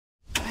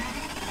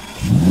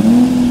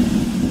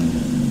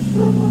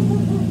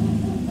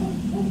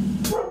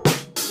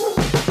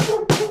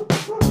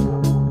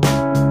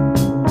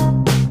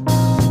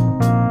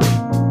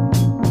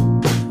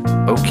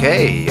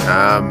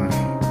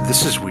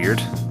This is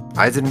weird.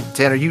 I didn't,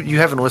 Tanner. You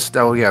haven't listened.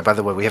 Oh yeah. By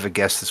the way, we have a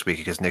guest this week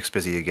because Nick's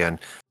busy again.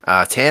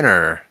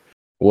 Tanner.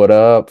 What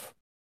up?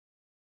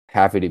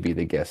 Happy to be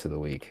the guest of the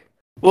week.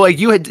 Well, like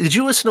did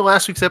you listen to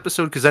last week's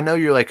episode? Because I know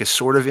you're like a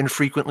sort of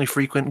infrequently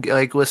frequent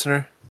like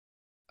listener.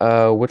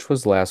 Which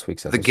was last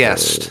week's episode? The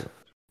guest.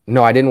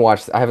 No, I didn't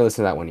watch. I haven't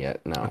listened to that one yet.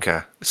 No.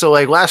 Okay. So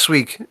like last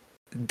week,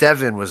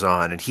 Devin was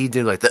on and he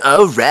did like the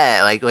oh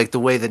right like the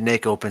way that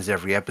Nick opens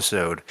every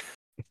episode.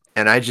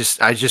 And I just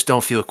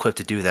don't feel equipped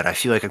to do that. I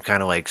feel like I'm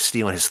kind of like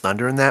stealing his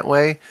thunder in that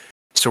way.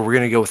 So we're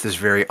gonna go with this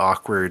very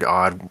awkward,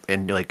 odd,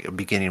 and like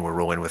beginning we're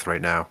rolling with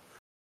right now.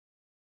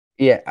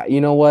 Yeah, you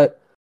know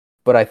what?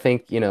 But I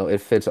think it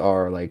fits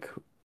our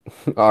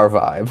our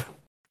vibe.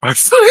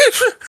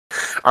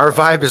 Our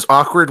vibe is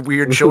awkward,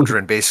 weird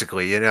children,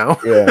 basically. Yeah,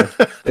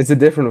 it's a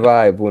different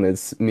vibe when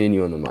it's me and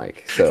you on the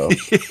mic. So.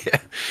 Yeah.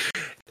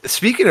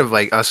 Speaking of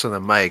like us on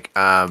the mic,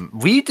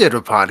 we did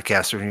a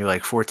podcast when you were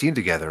like 14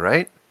 together,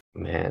 right?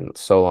 Man,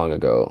 so long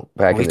ago.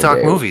 Back in the talk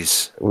day,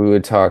 movies. We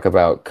would talk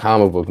about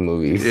comic book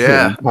movies.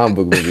 Yeah. Comic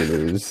book movie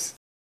news.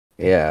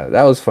 Yeah,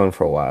 that was fun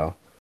for a while.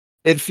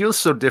 It feels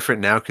so different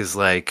now because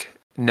like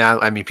now,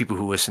 I mean, people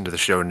who listen to the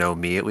show know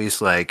me at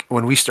least. Like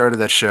when we started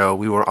that show,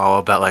 we were all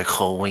about like,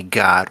 oh my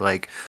God,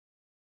 like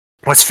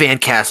what's fan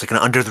cast, like an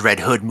Under the Red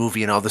Hood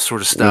movie and all this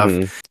sort of stuff.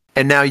 Mm-hmm.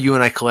 And now you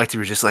and I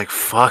collectively are just like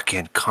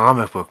fucking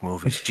comic book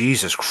movies.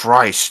 Jesus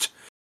Christ.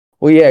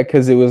 Well, yeah,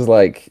 because it was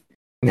like,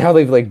 now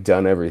they've like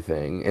done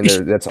everything, and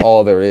that's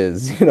all there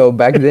is.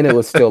 Back then it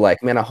was still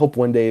like, man, I hope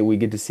one day we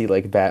get to see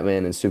like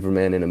Batman and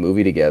Superman in a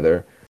movie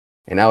together.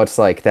 And now it's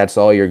like that's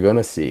all you're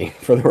gonna see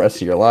for the rest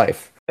of your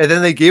life. And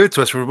then they gave it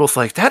to us. We were both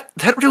like, that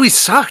really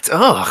sucked.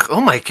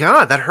 Oh my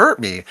God, that hurt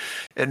me.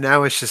 And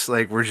now it's just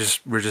like we're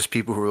just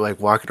people who are like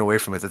walking away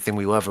from it. The thing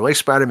we love, or like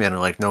Spider-Man, or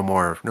like no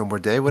more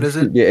day. What is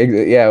it?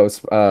 yeah, it was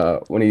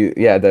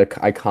the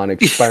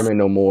iconic Spider-Man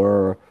No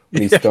More.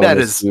 When he's throwing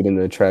his food in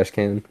the trash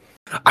can.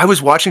 I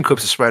was watching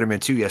clips of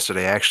Spider-Man 2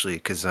 yesterday, actually,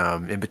 because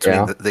in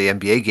between the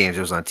NBA games,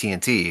 it was on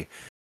TNT,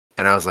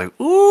 and I was like,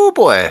 "Ooh,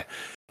 boy,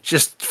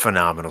 just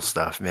phenomenal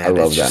stuff, man! I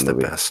love it's that just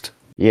movie. The best."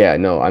 Yeah,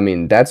 no, I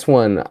mean that's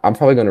one I'm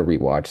probably gonna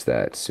rewatch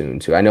that soon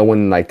too. I know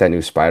when like that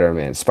new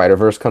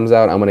Spider-Verse comes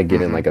out, I'm gonna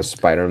get in like a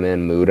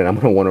Spider-Man mood, and I'm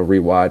gonna want to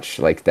rewatch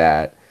like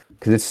that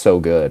because it's so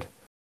good.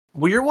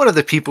 Well, you're one of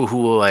the people who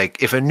will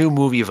like if a new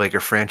movie of like a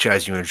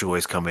franchise you enjoy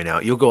is coming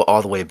out, you'll go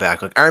all the way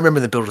back. Like I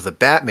remember the build of the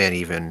Batman,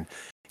 even.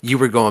 You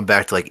were going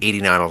back to like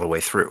 89 all the way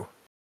through.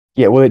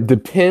 Yeah, well, it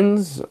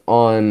depends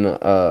on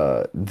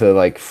the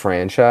like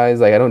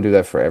franchise. Like I don't do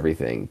that for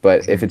everything,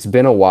 but if it's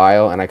been a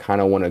while and I kind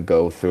of want to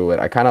go through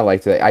it, I kind of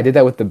like to. I did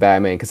that with the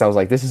Batman because I was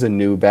like, this is a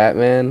new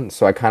Batman,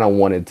 so I kind of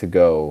wanted to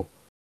go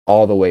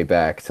all the way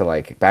back to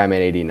like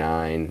Batman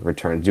 89,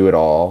 Returns, do it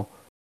all.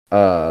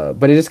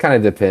 But it just kind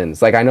of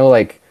depends. Like I know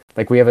like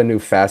we have a new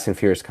Fast and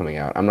Furious coming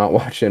out. I'm not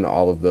watching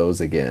all of those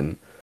again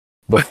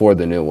before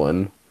the new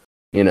one.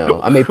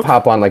 I may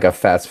pop on like a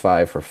Fast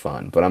 5 for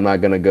fun, but I'm not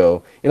gonna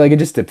go. Like it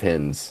just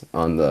depends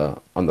on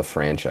the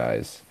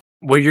franchise.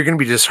 Well, you're gonna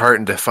be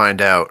disheartened to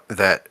find out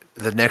that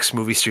the next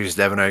movie series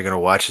Dev and I are gonna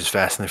watch is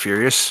Fast and the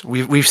Furious.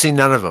 We've seen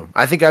none of them.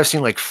 I think I've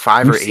seen like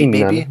 5 or 8,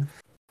 maybe.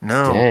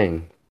 No.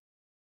 Dang.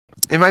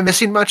 Am I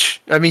missing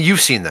much? I mean, you've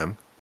seen them.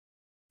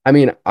 I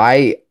mean,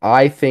 I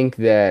think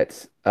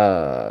that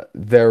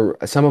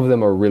some of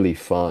them are really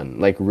fun,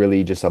 like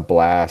really just a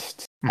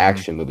blast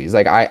action movies.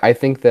 Like I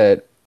think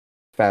that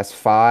Fast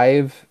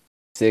 5,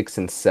 6,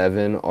 and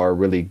 7 are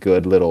really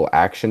good little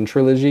action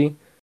trilogy.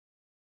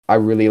 I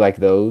really like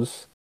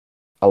those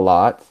a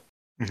lot.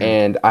 Mm-hmm.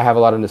 And I have a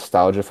lot of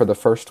nostalgia for the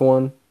first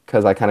one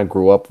because I kind of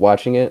grew up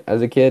watching it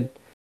as a kid.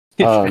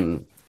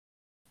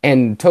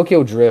 And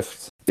Tokyo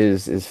Drift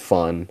is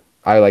fun.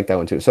 I like that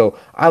one too. So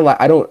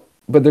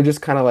but they're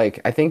just kind of like,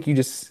 I think you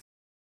just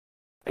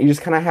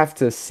kind of have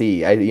to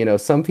see.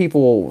 Some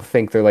people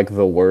think they're like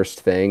the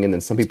worst thing, and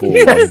then some people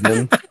love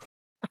them.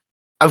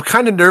 I'm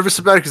kind of nervous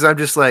about it because I'm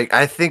just like,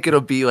 I think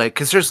it'll be like,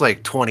 because there's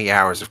like 20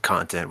 hours of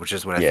content, which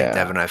is what I think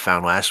Devin and I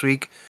found last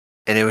week.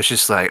 And it was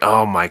just like,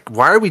 oh my,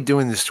 why are we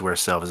doing this to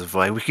ourselves? If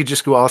like we could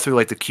just go all through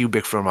like the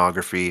Kubrick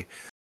filmography,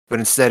 but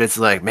instead it's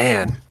like,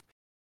 man,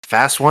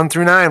 Fast 1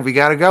 through 9, we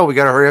gotta go. We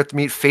gotta hurry up to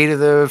meet Fate of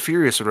the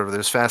Furious or whatever.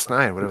 There's Fast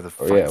 9, whatever the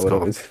fuck it's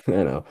called.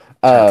 I know.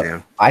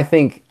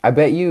 I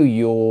bet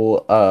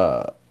you'll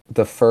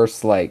the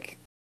first like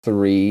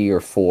 3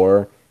 or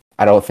 4.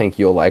 I don't think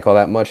you'll like all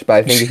that much, but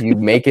I think if you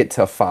make it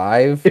to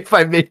 5... If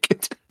I make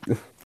it...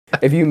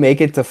 if you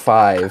make it to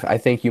 5, I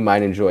think you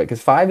might enjoy it.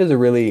 Because 5 is a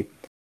really...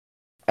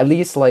 At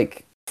least,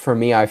 like, for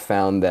me, I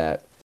found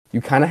that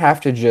you kind of have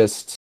to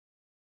just,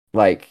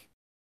 like,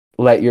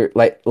 let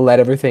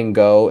everything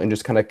go and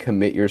just kind of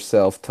commit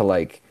yourself to,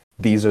 like,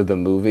 these are the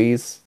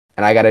movies.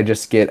 And I gotta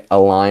just get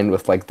aligned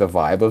with, like, the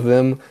vibe of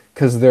them.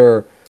 Because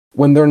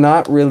when they're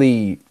not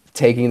really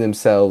taking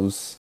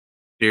themselves...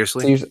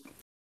 Seriously?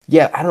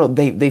 Yeah, I don't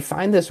know. They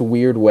find this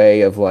weird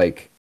way of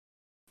like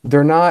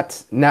they're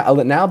not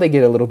now they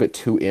get a little bit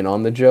too in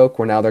on the joke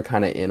where now they're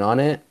kind of in on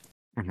it.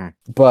 Mm-hmm.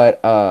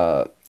 But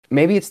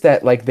maybe it's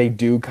that like they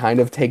do kind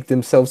of take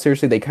themselves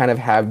seriously. They kind of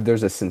have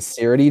there's a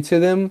sincerity to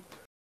them.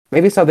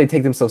 Maybe it's not they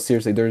take themselves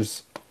seriously.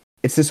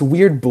 It's this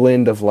weird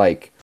blend of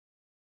like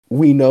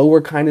we know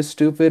we're kind of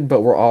stupid,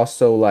 but we're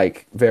also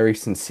like very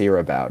sincere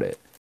about it.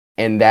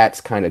 And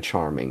that's kind of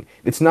charming.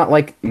 It's not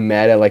like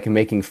meta, like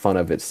making fun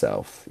of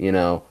itself, you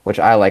know, which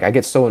I like. I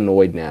get so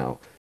annoyed now.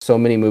 So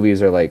many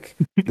movies are like,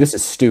 this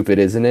is stupid,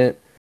 isn't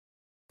it?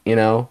 You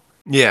know?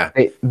 Yeah.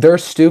 They're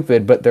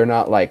stupid, but they're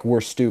not like,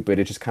 we're stupid.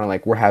 It's just kind of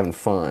like, we're having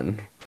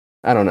fun.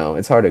 I don't know.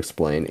 It's hard to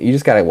explain. You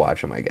just got to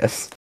watch them, I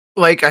guess.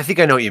 Like, I think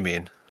I know what you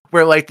mean.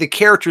 Where, like, the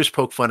characters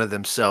poke fun of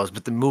themselves,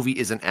 but the movie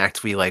isn't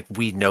actually, like,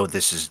 we know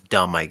this is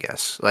dumb, I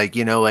guess. Like,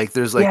 you know, like,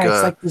 there's, like,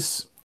 it's like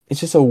this... It's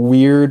just a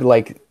weird,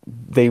 like,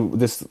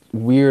 this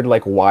weird,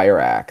 like, wire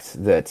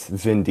act that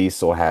Vin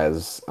Diesel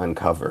has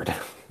uncovered.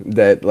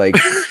 That, like...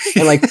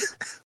 and, like...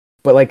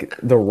 But, like,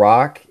 The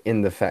Rock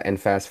in in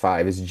Fast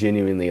 5 is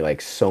genuinely, like,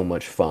 so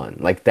much fun.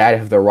 Like, that,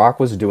 if The Rock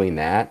was doing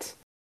that,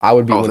 I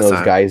would be one of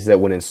those guys that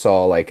went and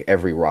saw, like,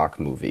 every Rock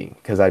movie.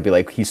 Because I'd be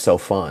like, he's so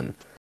fun,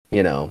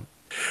 you know?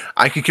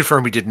 I can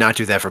confirm we did not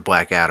do that for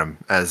Black Adam.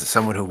 As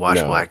someone who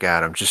watched Black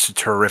Adam, just a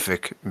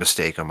terrific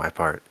mistake on my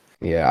part.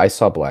 Yeah, I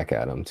saw Black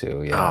Adam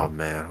too. Yeah. Oh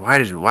man, why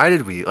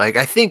did we like?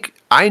 I think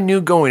I knew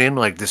going in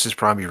like this is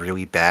probably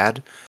really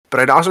bad, but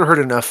I'd also heard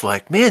enough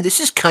like, man, this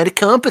is kind of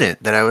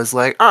competent that I was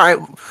like, all right,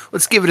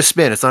 let's give it a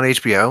spin. It's on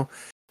HBO,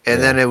 and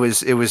then it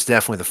was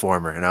definitely the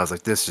former, and I was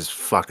like, this is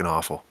fucking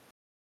awful.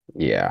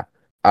 Yeah.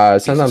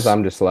 Sometimes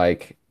I'm just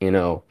like, you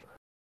know,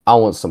 I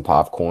want some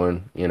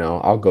popcorn. You know,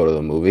 I'll go to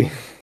the movie.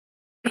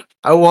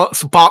 I want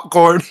some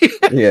popcorn.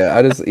 Yeah,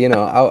 I just, you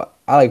know,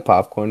 I like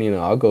popcorn. You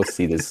know, I'll go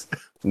see this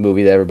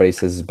movie that everybody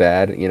says is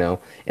bad, you know.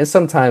 And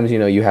sometimes, you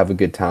know, you have a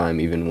good time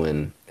even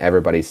when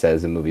everybody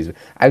says the movie's...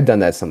 I've done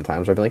that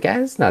sometimes where I've been like,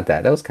 it's not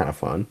that. That was kind of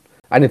fun.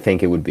 I didn't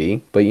think it would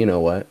be, but you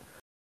know what?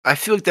 I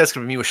feel like that's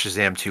going to be me with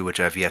Shazam 2, which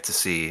I've yet to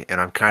see, and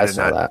I'm kind of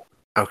not... That.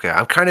 Okay,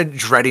 I'm kind of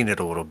dreading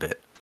it a little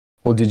bit.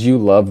 Well, did you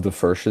love the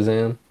first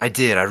Shazam? I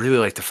did. I really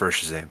liked the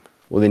first Shazam.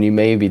 Well, then you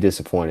may be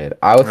disappointed.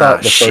 I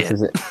thought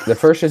the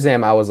first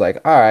Shazam, I was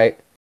like, all right.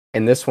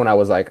 And this one, I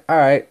was like, all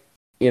right.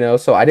 You know,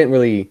 so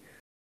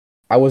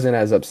I wasn't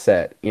as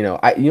upset. You know,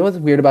 you know what's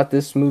weird about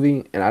this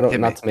movie? And I don't,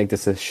 not to make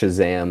this a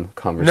Shazam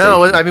conversation.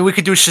 No, I mean, we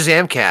could do a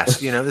Shazam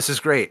cast. You know, this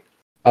is great.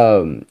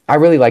 I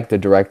really like the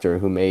director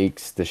who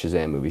makes the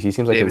Shazam movies. He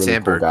seems like David a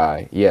really cool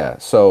guy. Yeah.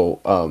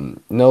 So,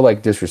 no,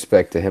 like,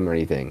 disrespect to him or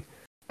anything.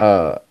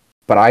 But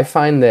I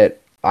find that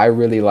I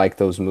really like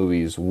those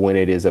movies when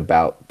it is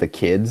about the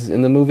kids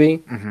in the movie.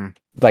 Mm-hmm.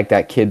 Like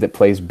that kid that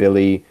plays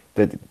Billy,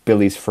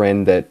 Billy's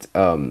friend that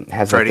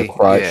has Freddie, like the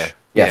crutch.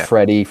 Yeah,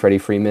 Freddie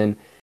Freeman.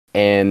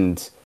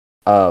 And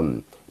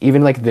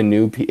even like the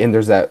new... And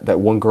there's that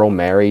one girl,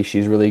 Mary.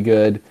 She's really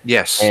good.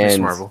 Yes, Miss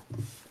Marvel.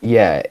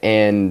 Yeah,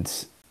 and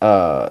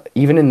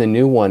even in the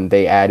new one,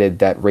 they added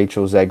that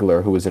Rachel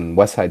Zegler who was in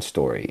West Side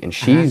Story. And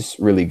she's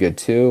really good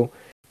too.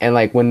 And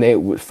like when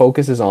they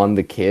focuses on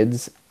the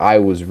kids, I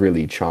was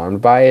really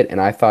charmed by it, and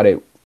I thought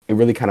it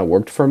really kind of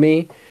worked for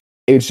me.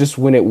 It's just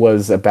when it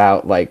was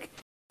about like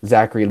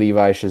Zachary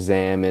Levi,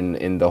 Shazam,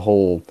 and the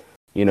whole,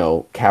 you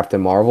know,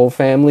 Captain Marvel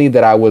family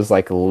that I was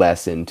like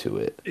less into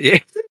it. Yeah.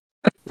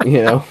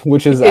 You know,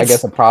 which is I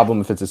guess a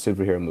problem if it's a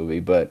superhero movie,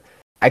 but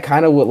I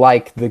kind of would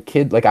like the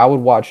kid. Like I would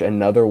watch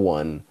another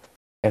one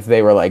if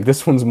they were like,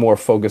 this one's more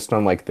focused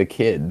on like the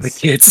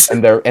kids,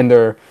 and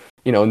they're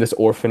you know in this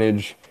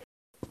orphanage.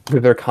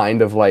 They're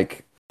kind of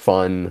like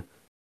fun,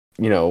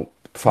 you know,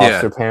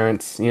 foster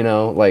parents, you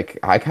know, like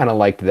I kind of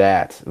liked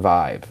that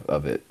vibe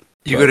of it.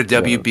 You go to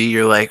WB,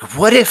 you're like,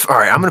 what if, all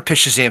right, I'm going to pitch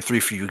Shazam 3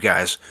 for you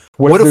guys.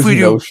 What if we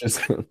do,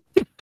 what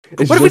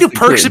if we do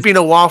Perks of Being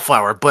a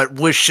Wallflower, but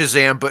with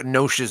Shazam, but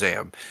no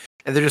Shazam?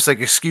 And they're just like,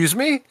 excuse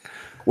me?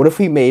 What if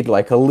we made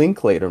like a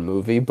Linklater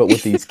movie, but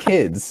with these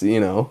kids, you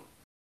know?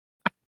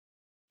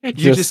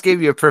 You just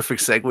gave me a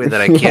perfect segue that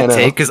I can't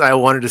take because I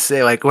wanted to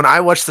say, like, when I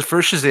watched the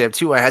first Shazam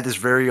 2, I had this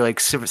very, like,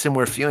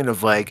 similar feeling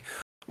of, like,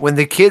 when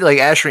the kid, like,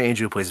 Asher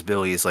Angel who plays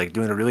Billy is, like,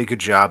 doing a really good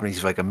job and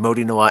he's, like,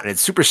 emoting a lot and it's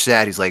super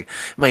sad. He's like,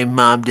 my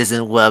mom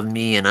doesn't love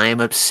me and I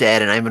am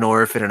upset and I'm an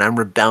orphan and I'm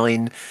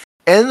rebelling.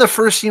 And the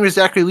first scene where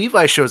Zachary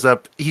Levi shows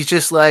up, he's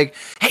just like,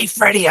 hey,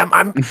 Freddie,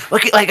 I'm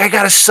look at, like, I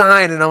got a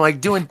sign and I'm,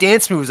 like, doing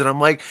dance moves and I'm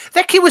like,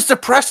 that kid was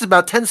depressed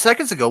about 10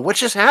 seconds ago. What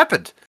just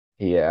happened?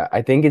 Yeah,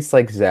 I think it's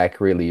like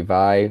Zachary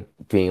Levi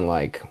being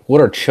like,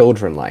 what are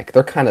children like?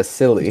 They're kind of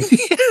silly.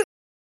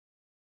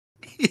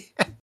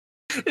 Yeah.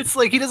 It's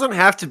like he doesn't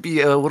have to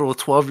be a little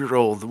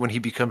 12-year-old when he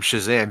becomes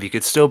Shazam. He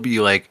could still be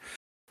like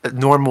a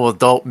normal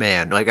adult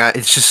man. Like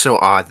it's just so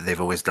odd that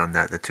they've always done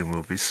that in the two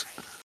movies.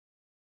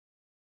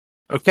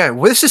 Okay,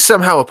 well, this is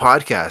somehow a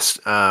podcast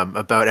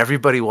about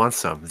Everybody Wants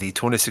Some, the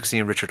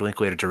 2016 Richard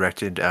Linklater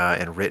directed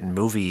and written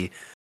movie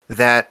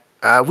that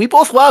we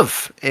both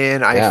love.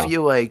 And I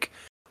feel like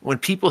when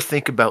people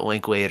think about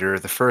Linklater,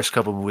 the first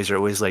couple movies are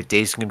always like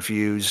Dazed and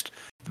Confused,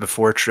 the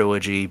Before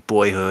trilogy,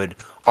 Boyhood,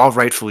 all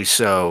rightfully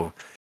so.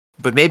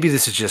 But maybe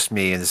this is just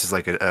me, and this is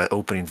like an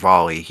opening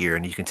volley here,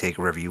 and you can take it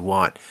wherever you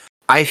want.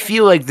 I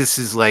feel like this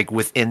is like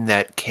within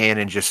that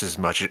canon just as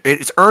much.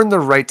 It's earned the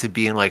right to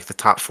be in like the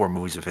top 4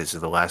 movies of his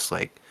of the last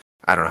like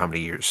I don't know how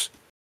many years.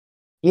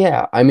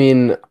 Yeah, I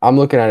mean, I'm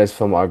looking at his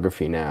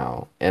filmography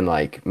now, and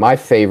like my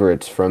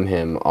favorites from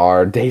him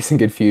are Dazed and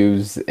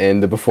Confused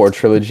and the Before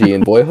trilogy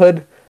and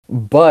Boyhood.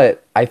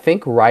 But I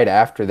think right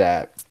after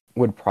that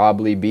would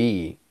probably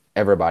be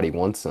Everybody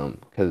Wants Some,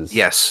 because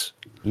Yes.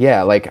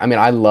 yeah, like I mean,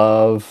 I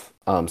love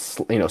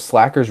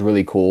Slacker's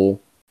really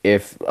cool.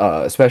 If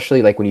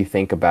especially like when you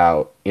think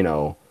about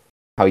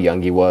how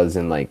young he was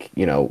and like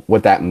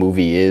what that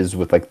movie is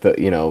with like the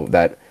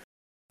that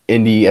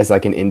indie as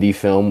like an indie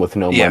film with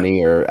no Yeah.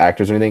 money or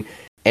actors or anything.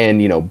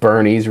 And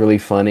Bernie's really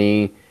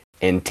funny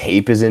and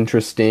Tape is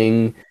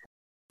interesting.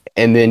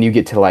 And then you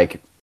get to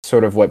like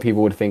sort of what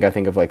people would think I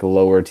think of like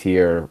lower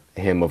tier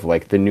him of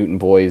like the Newton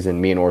Boys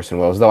and Me and Orson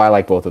Welles, though I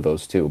like both of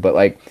those too. But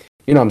like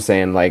what I'm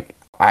saying, like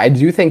I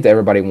do think that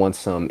Everybody Wants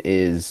Some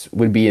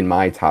would be in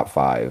my top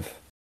 5.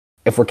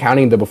 If we're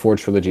counting the Before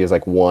trilogy as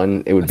like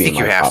one, it would be in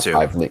my top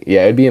 5.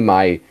 Yeah, it'd be in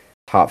my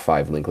top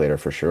 5 Linklater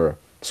for sure.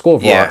 School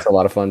of Rock's a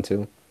lot of fun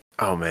too.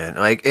 Oh man,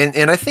 like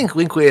and I think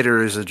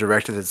Linklater is a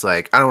director that's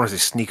like I don't want to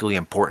say sneakily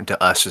important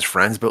to us as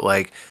friends, but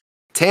like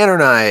Tanner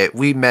and I,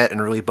 we met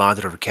and really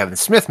bonded over Kevin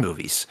Smith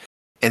movies.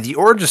 And the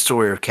origin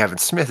story of Kevin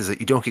Smith is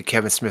that you don't get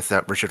Kevin Smith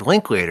without Richard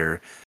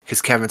Linklater,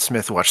 because Kevin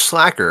Smith watched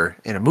Slacker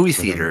in a movie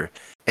theater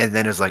and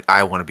then is like,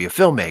 I want to be a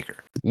filmmaker.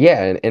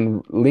 Yeah,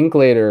 and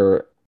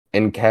Linklater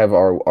and Kev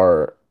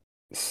are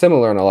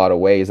similar in a lot of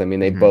ways. I mean,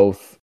 they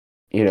both,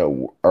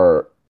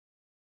 are.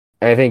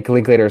 I think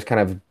Linklater's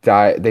kind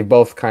of they've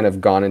both kind of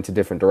gone into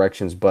different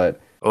directions, but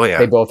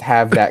they both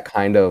have that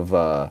kind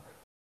of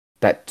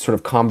that sort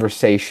of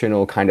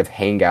conversational kind of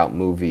hangout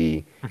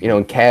movie.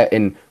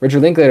 And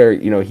Richard Linklater,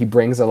 he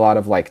brings a lot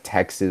of like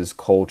Texas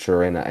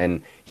culture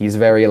and he's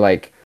very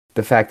like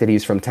the fact that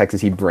he's from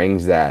Texas, he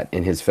brings that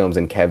in his films,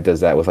 and Kev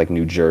does that with like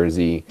New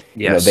Jersey.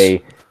 Yes.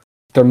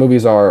 Their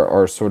movies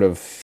are sort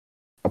of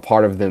a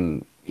part of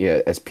them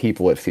as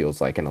people, it feels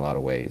like, in a lot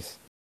of ways.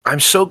 I'm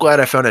so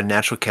glad I found a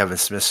natural Kevin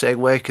Smith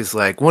segue, because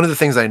like one of the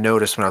things I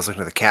noticed when I was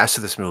looking at the cast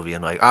of this movie,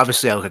 and like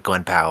obviously I look at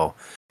Glenn Powell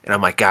and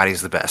I'm like, God,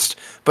 he's the best.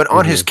 But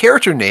on his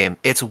character name,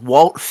 it's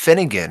Walt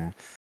Finnegan.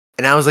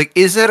 And I was like,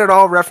 is that at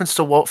all reference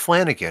to Walt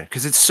Flanagan?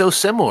 Because it's so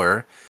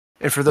similar.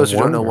 And for those who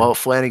don't know, Walt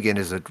Flanagan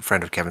is a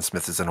friend of Kevin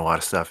Smith, is in a lot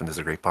of stuff and does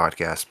a great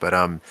podcast. But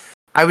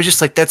I was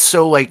just like, that's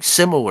so like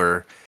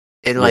similar.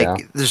 And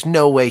like, there's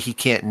no way he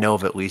can't know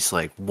of at least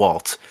like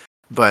Walt.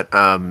 But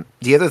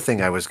the other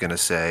thing I was going to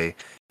say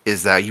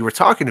is that you were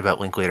talking about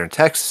Linklater in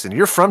Texas, and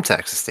you're from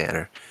Texas,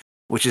 Tanner,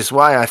 which is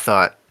why I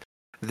thought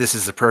this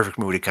is the perfect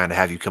movie to kind of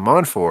have you come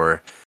on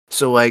for.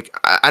 So like,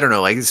 I don't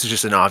know, like this is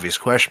just an obvious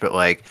question, but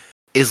like,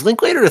 is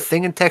Linklater a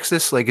thing in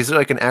Texas? Like, is it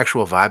like an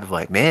actual vibe of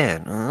like,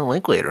 man,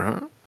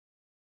 Linklater,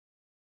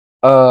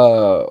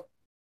 huh?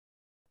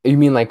 You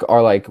mean like,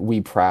 are like we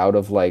proud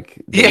of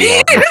like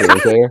Richard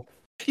Linklater?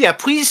 Yeah,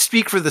 please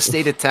speak for the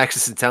state of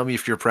Texas and tell me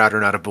if you're proud or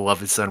not of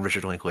beloved son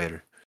Richard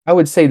Linklater. I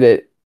would say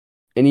that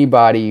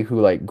anybody who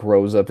like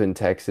grows up in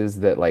Texas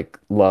that like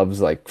loves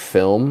like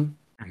film,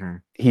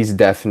 he's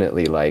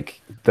definitely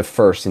like the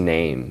first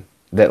name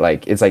that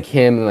like it's like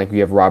him, and like we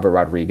have Robert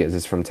Rodriguez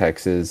is from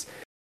Texas,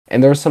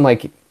 and there's some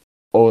like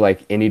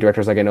indie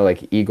directors, like I know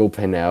like Eagle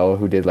Pennell,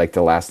 who did like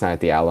The Last Night at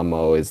the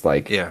Alamo, is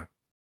like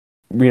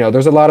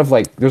there's a lot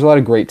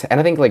of great and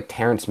I think like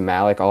Terrence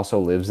Malick also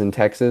lives in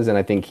Texas, and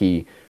I think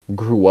he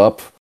grew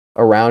up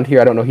around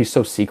here. I don't know, he's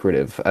so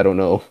secretive, I don't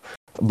know,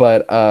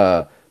 but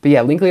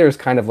yeah, Linklater is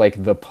kind of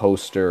like the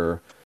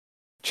poster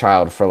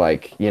child for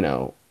like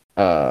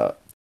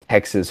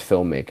Texas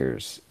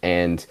filmmakers,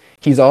 and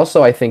he's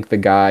also, I think, the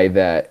guy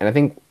that, and I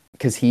think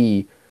because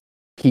he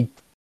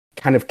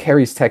kind of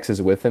carries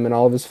Texas with him in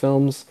all of his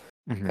films.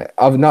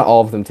 Not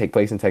all of them take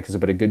place in Texas,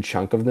 but a good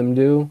chunk of them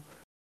do,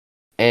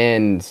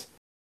 and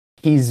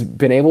he's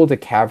been able to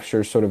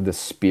capture sort of the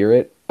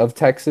spirit of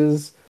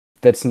Texas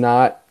that's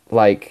not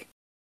like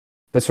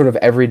the sort of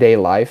everyday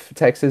life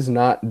Texas,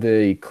 not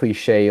the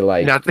cliche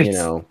like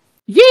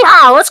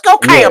yeah, let's go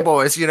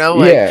Cowboys,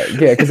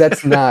 because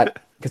that's not,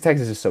 because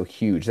Texas is so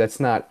huge. That's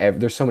not,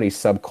 there's so many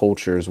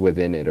subcultures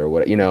within it or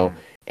what,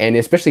 and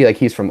especially like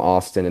he's from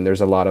Austin, and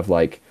there's a lot of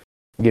like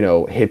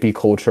hippie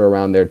culture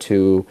around there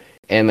too,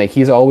 and like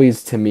he's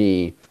always, to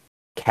me,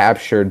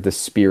 captured the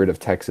spirit of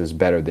Texas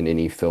better than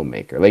any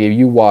filmmaker. Like if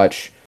you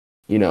watch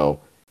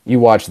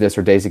this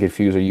or Dazed and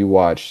Confused, or you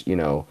watch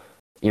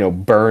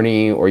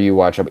Bernie, or you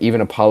watch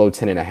even Apollo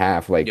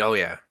 10.5, like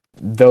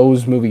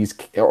those movies,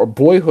 or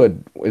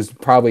Boyhood is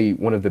probably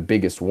one of the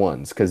biggest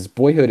ones, because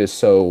Boyhood is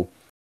so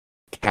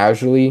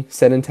casually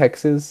set in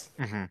Texas,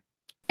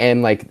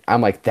 and like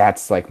I'm like,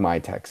 that's like my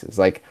Texas.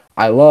 Like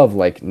I love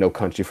like No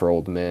Country for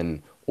Old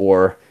Men,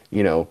 or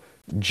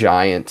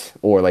Giant,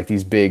 or like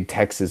these big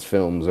Texas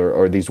films,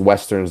 or these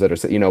westerns that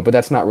are but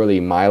that's not really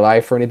my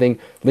life or anything.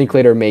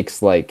 Linklater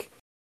makes like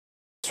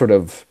sort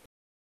of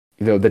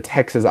the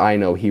Texas I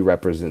know he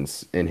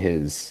represents in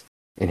his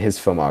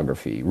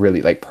filmography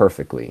really like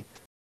perfectly.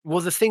 Well,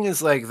 the thing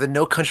is, like, the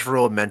No Country for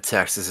Old Men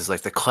Texas is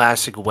like the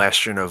classic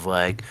Western of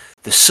like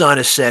the sun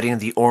is setting,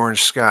 the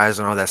orange skies,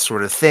 and all that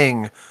sort of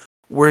thing.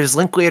 Whereas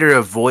Linklater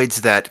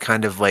avoids that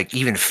kind of like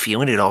even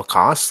feeling at all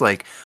costs.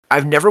 Like,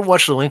 I've never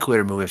watched a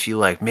Linklater movie and feel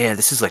like, man,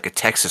 this is like a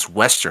Texas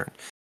Western.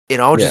 It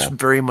all just Yeah.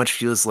 very much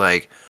feels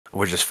like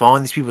we're just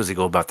following these people as they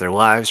go about their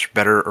lives, for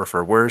better or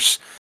for worse.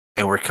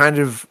 And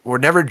we're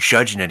never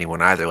judging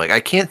anyone either. Like, I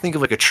can't think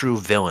of like a true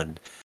villain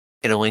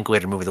in a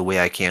Linklater movie the way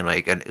I can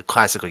like a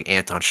classic like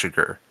Anton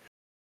Chigurh.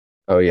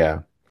 Oh yeah.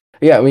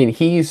 Yeah, I mean,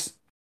 he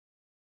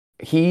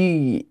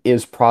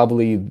is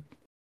probably,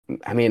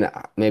 I mean,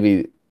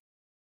 maybe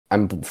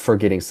I'm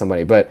forgetting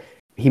somebody, but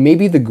he may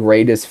be the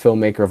greatest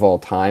filmmaker of all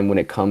time when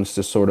it comes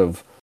to sort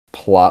of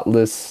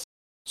plotless,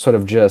 sort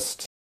of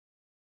just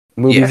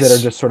movies that are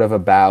Yes. just sort of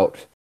about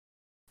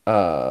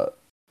uh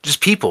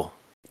Just people.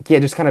 yeah,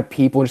 just kind of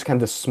people, just kind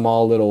of the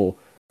small little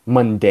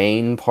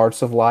mundane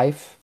parts of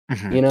life,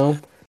 Hmm. you know?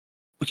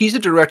 He's a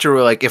director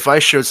where, like, if I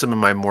showed some of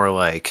my more,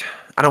 like,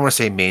 I don't want to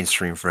say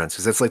mainstream friends,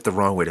 because that's, like, the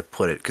wrong way to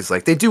put it, because,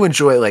 like, they do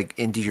enjoy, like,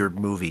 indie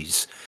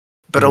movies.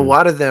 But a Hmm.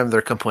 lot of them,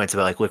 their complaints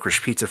about, like,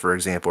 Licorice Pizza, for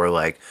example, are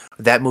like,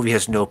 that movie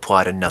has no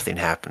plot and nothing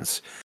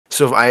happens.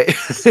 So if I,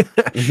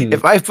 Hmm.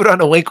 if I put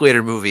on a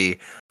Linklater movie,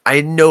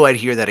 I know I'd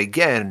hear that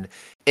again.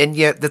 And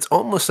yet, that's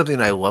almost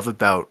something I love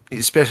about,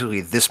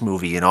 especially this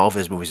movie and all of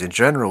his movies in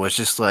general, is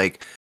just,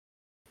 like,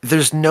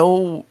 there's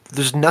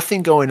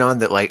nothing going on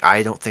that like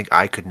I don't think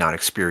I could not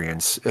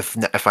experience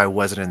if I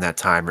wasn't in that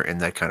time or in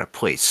that kind of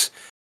place.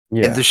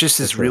 And Yeah, there's just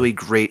for this sure. really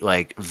great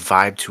like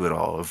vibe to it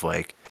all of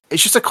like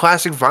it's just a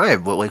classic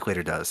vibe what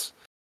Linklater does.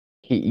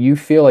 You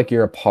feel like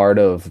you're a part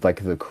of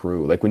like the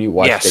crew. Like when you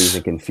watch Dazed Yes.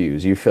 and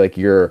Confused, you feel like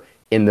you're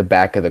in the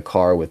back of the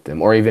car with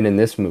them, or even in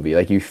this movie,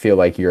 like you feel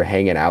like you're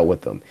hanging out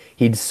with them.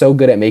 He's so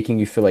good at making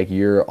you feel like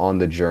you're on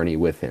the journey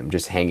with him,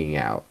 just hanging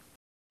out.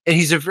 And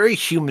he's a very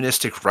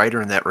humanistic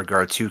writer in that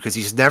regard too, because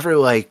he's never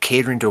like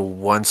catering to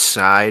one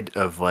side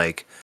of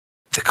like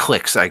the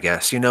cliques, I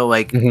guess. You know,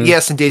 like Hmm.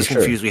 yes, in For Days sure.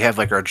 Confused we have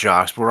like our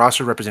jocks, but we're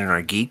also representing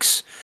our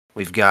geeks.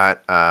 We've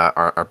got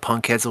our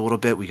punk heads a little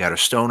bit. We got our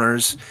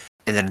stoners,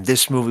 and then in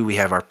this movie we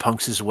have our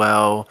punks as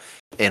well,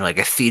 and like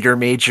a theater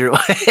major.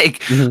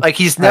 Hmm. Like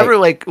he's I never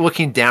like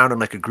looking down on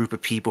like a group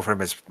of people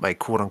from his like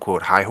quote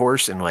unquote high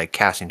horse and like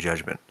casting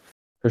judgment.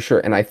 For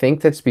sure, and I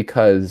think that's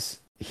because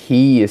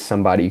he is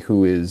somebody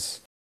who is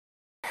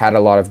had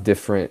a lot of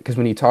different. Because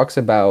when he talks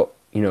about,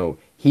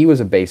 he was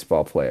a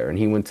baseball player and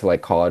he went to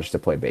like college to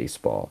play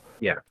baseball.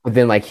 Yeah. But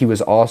then like he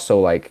was also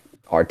like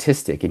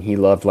artistic and he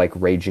loved like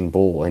Raging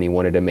Bull and he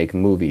wanted to make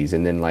movies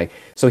and then like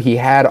so he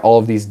had all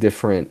of these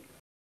different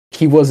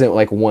he wasn't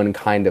like one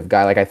kind of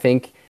guy. Like I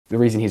think the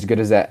reason he's good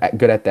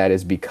at that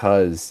is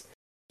because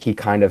he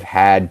kind of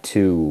had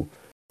to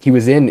he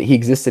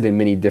existed in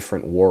many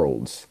different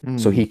worlds.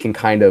 So Mm. he can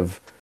kind of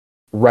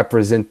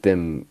represent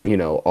them,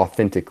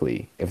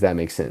 authentically, if that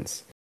makes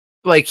sense.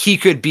 Like he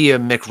could be a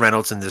Mick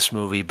Reynolds in this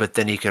movie, but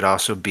then he could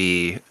also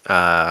be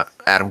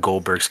Adam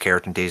Goldberg's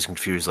character in Days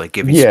Confused, like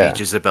giving Yeah.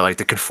 speeches about like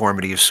the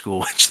conformity of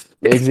school.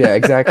 Yeah,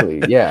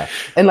 exactly. Yeah.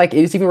 And like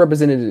it's even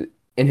represented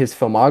in his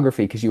filmography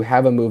because you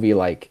have a movie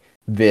like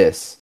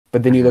this,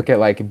 but then you Mhm. look at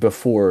like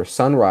Before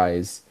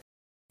Sunrise,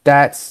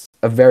 that's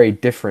a very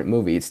different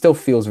movie. It still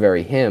feels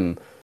very him,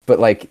 but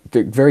like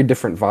they're very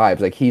different vibes.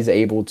 Like he's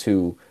able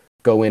to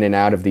go in and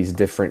out of these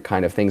different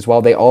kind of things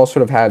while they all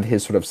sort of have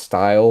his sort of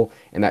style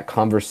and that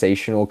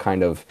conversational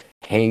kind of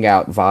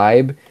hangout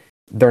vibe.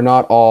 They're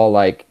not all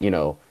like,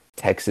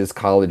 Texas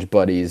college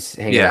buddies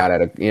hanging Yeah. out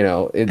at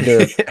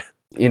they're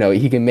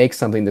he can make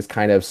something that's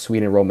kind of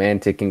sweet and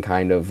romantic and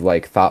kind of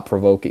like thought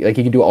provoking. Like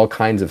he can do all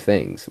kinds of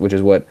things, which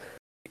is what,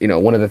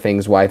 one of the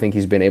things why I think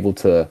he's been able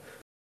to,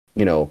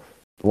 you know,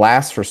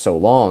 last for so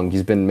long.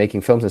 He's been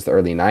making films since the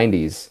early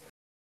 90s.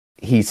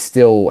 He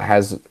still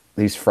has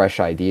these fresh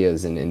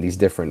ideas and these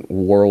different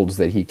worlds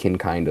that he can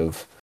kind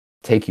of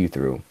take you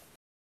through.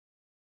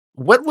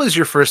 What was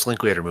your first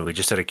Linklater movie,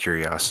 just out of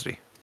curiosity?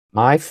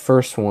 My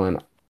first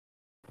one,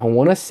 I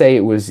want to say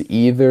it was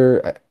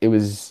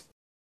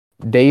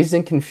Dazed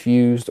and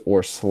Confused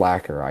or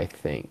Slacker, I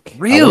think. I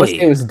want to say it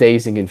Really? was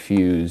Dazed and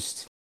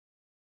Confused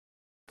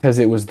because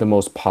it was the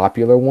most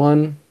popular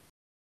one.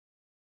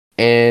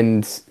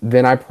 And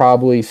then I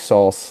probably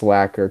saw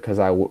Slacker because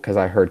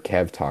I heard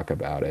Kev talk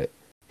about it,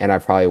 and I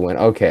probably went,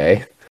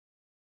 okay,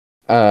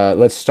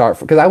 let's start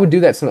because I would do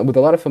that with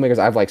a lot of filmmakers.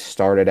 I've like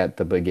started at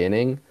the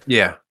beginning,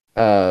 Yeah.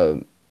 uh,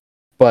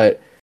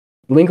 but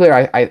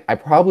Linklater, I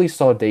probably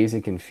saw Dazed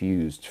and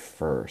Confused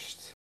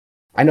first.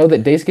 I know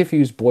that Dazed and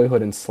Confused,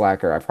 Boyhood, and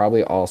Slacker I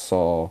probably all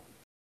saw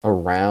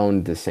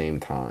around the same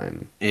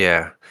time.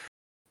 Yeah.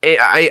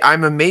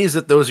 I'm amazed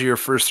that those are your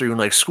first three. When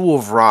like School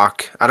of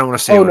Rock, I don't want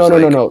to say it Oh no was no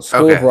no like no! School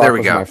of okay, there Rock we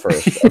was go. my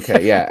first.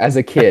 Okay, yeah. As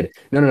a kid,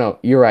 no.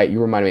 You're right. You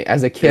reminded me.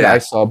 As a kid, I Yeah.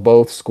 saw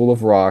both School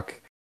of Rock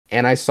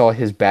and I saw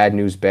his Bad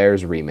News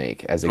Bears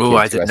remake as a Oh, kid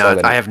I too. did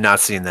not. I have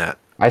not seen that.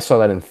 I saw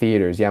that in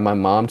theaters. Yeah, my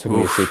mom took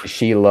me to see it Oof. 'cause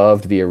she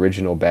loved the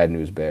original Bad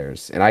News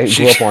Bears, and I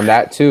She, grew up on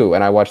that too,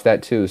 and I watched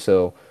that too.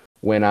 So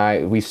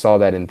when we saw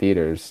that in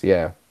theaters,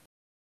 yeah.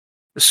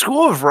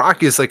 School of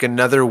Rock is like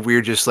another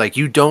weird, just like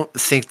you don't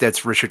think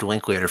that's Richard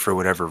Linklater for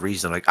whatever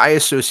reason. Like I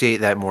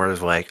associate that more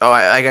as like, oh,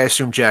 I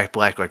assume Jack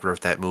Black like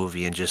wrote that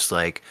movie and just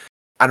like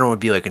I don't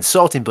want to be like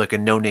insulting, but like a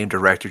no-name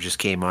director just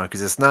came on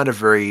because it's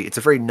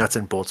a very nuts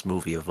and bolts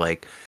movie of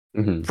like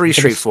pretty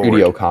straightforward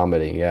studio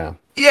comedy, yeah.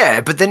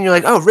 Yeah, but then you're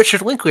like, oh,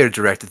 Richard Linklater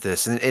directed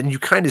this, and you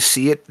kind of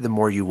see it the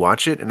more you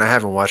watch it. And I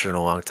haven't watched it in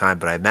a long time,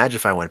 but I imagine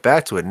if I went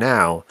back to it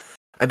now,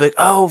 I'd be like,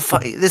 oh,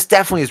 this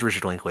definitely is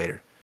Richard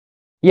Linklater.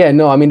 Yeah,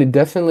 no, I mean it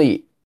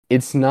definitely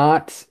it's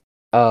not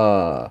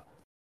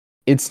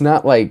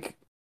like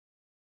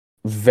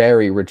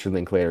very Richard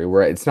Linklater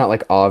where it's not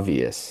like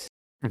obvious.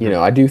 You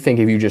know, I do think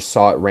if you just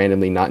saw it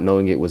randomly not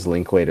knowing it was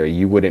Linklater,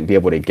 you wouldn't be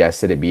able to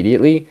guess it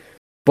immediately.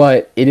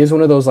 But it is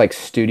one of those like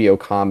studio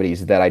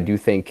comedies that I do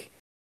think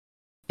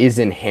is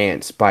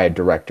enhanced by a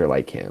director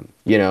like him.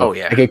 You know, oh,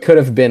 yeah. Like it could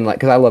have been like,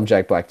 because I love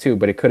Jack Black too,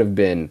 but it could have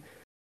been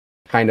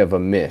kind of a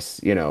miss.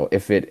 You know,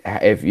 if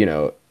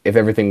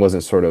everything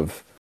wasn't sort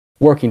of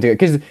working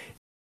together.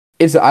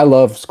 Because I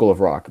love School of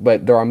Rock,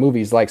 but there are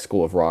movies like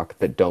School of Rock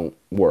that don't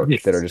work.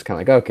 Yes. That are just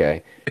kind of like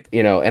okay,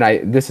 you know.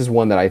 And this is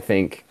one that I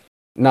think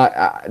not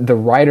the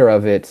writer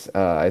of it.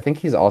 I think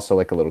he's also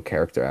like a little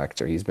character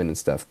actor. He's been in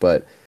stuff,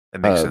 but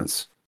that makes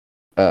sense.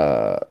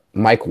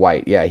 Mike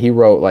White, yeah, he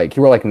wrote like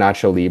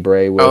Nacho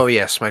Libre. Oh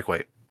yes, Mike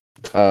White.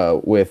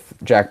 With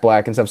Jack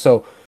Black and stuff.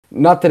 So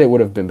not that it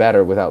would have been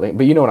better without,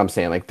 but you know what I'm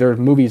saying. Like there are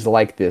movies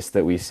like this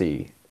that we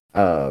see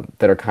that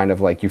are kind of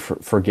like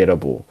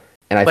forgettable.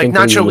 And I think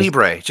Nacho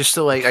Libre, just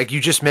to like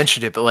you just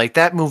mentioned it, but like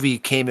that movie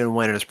came and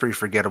went and it's pretty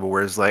forgettable.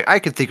 Whereas like I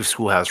could think of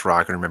Schoolhouse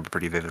Rock and remember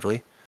pretty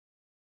vividly.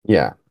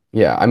 Yeah.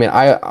 I mean,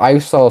 I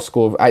saw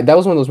that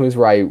was one of those movies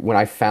where when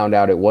I found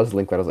out it was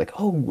Linklater, I was like,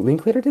 oh,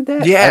 Linklater did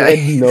that? Yeah. I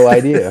had no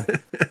idea.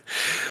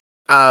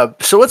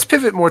 So let's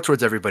pivot more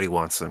towards Everybody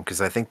Wants Them, because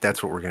I think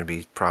that's what we're going to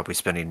be probably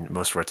spending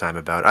most of our time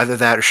about. Either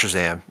that or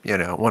Shazam, you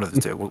know, one of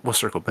the two. We'll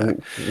circle back.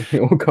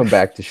 We'll come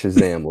back to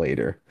Shazam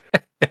later.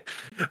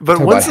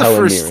 But once the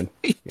first,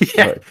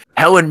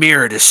 Helen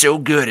Mirren is so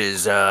good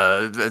as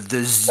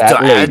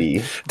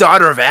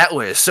daughter of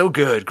Atlas, so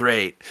good,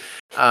 great.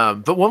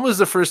 But when was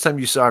the first time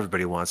you saw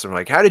Everybody Wants Them?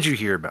 Like, how did you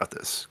hear about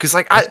this? Because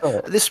like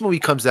this movie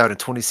comes out in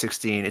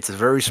 2016. It's a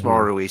very small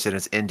release and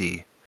it's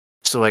indie.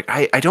 So like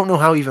I don't know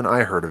how even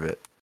I heard of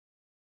it.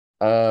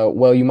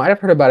 Well, you might have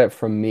heard about it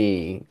from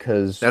me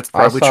because that's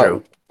probably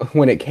true.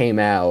 When it came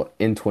out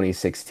in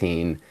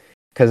 2016,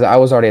 because I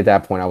was already at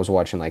that point. I was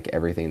watching like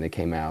everything that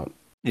came out.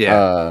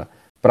 Yeah.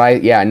 But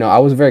I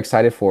was very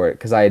excited for it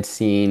because I had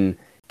seen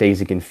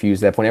Dazed and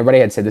Confused at that point. Everybody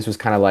had said this was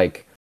kind of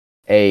like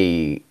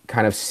a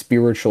kind of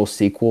spiritual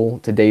sequel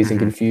to Dazed and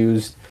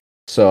Confused.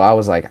 So I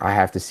was like, I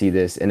have to see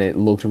this, and it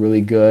looked really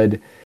good.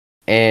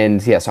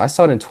 And yeah, so I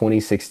saw it in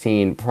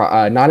 2016.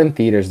 Not in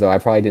theaters though. I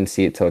probably didn't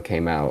see it till it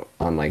came out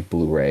on like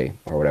Blu-ray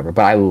or whatever.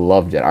 But I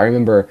loved it. I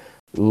remember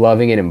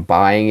loving it and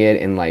buying it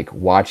and like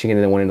watching it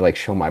and then wanting to like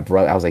show my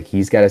brother. I was like,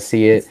 he's got to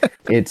see it.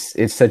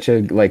 It's such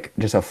a like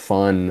just a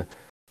fun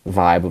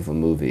vibe of a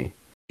movie.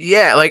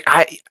 Yeah, like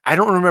I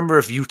don't remember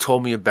if you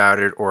told me about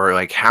it or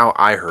like how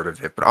I heard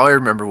of it, but all I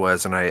remember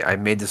was, and I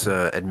made this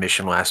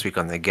admission last week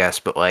on The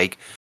Guest, but like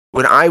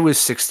when I was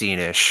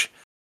 16-ish,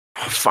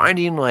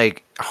 finding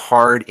like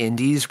hard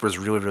indies was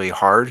really, really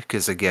hard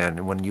because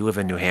again, when you live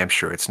in New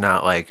Hampshire, it's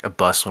not like a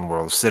bustling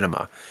world of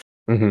cinema.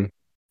 Mm-hmm.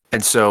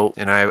 And so,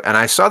 and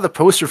I saw the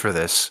poster for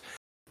this,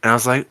 and I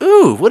was like,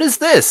 ooh, what is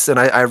this? And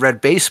I read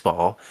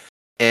baseball,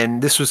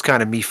 and this was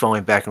kind of me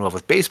falling back in love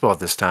with baseball at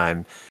this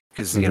time.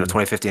 Because, you know,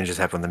 2015 just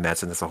happened with the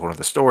Mets, and that's a whole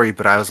other story.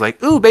 But I was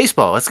like, ooh,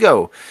 baseball, let's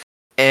go.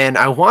 And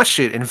I watched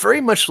it, and very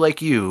much like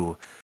you,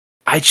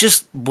 I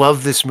just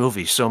love this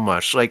movie so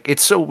much. Like,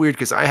 it's so weird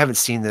because I haven't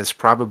seen this I've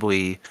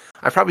probably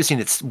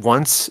seen it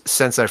once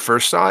since I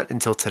first saw it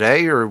until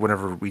today or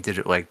whenever we did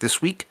it, like,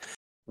 this week.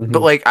 Mm-hmm.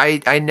 But, like,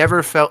 I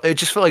never felt, it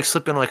just felt like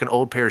slipping like an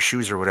old pair of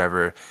shoes or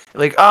whatever.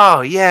 Like,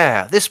 oh,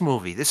 yeah, this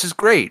movie, this is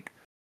great.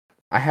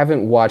 I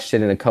haven't watched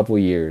it in a couple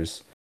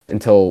years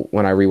until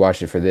when I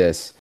rewatched it for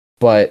this.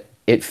 But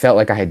it felt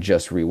like I had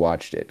just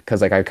rewatched it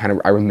because like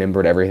I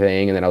remembered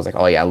everything, and then I was like,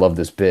 oh yeah, I love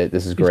this bit.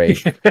 This is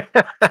great.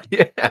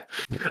 Yeah,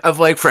 of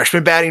like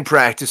freshman batting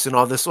practice and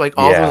all this, like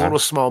all those little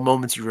small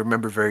moments you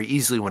remember very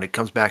easily when it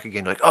comes back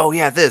again. Like, oh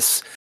yeah,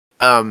 this.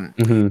 I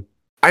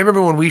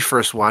remember when we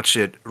first watched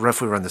it,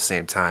 roughly around the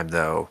same time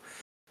though,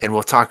 and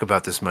we'll talk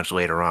about this much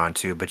later on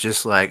too. But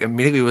just like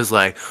immediately was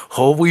like,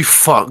 holy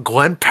fuck,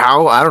 Glenn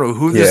Powell. I don't know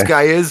who this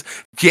guy is.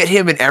 Get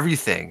him in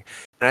everything.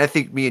 And I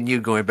think me and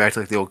you going back to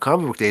like the old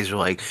comic book days are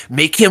like,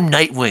 make him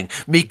Nightwing,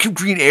 make him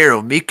Green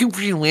Arrow, make him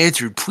Green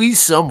Lantern, please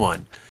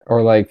someone.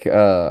 Or like,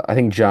 I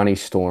think Johnny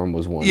Storm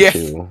was one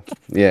too.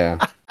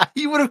 Yeah.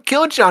 He would have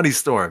killed Johnny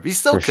Storm. He's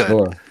still good.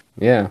 Sure.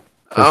 Yeah.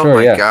 Oh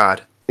my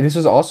God. This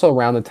was also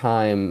around the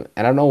time,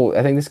 and I don't know,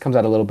 I think this comes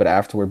out a little bit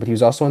afterward, but he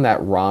was also in that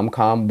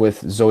rom-com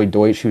with Zoe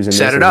Deutsch, who's in this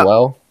as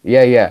well.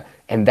 Yeah.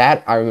 And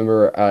that I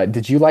remember.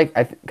 Did you like?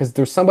 Because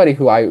there's somebody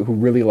who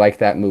really liked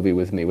that movie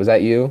with me. Was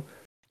that you?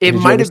 It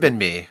might have been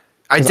me.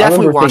 I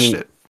definitely watched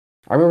it.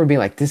 I remember being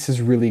like, "This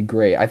is really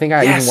great." I think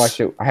I even watched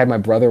Yes. it. I had my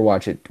brother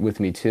watch it with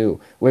me too.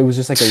 Where it was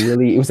just like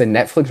it was a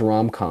Netflix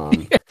rom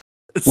com,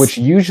 Yes. which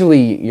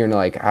usually you're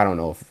like, I don't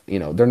know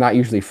if they're not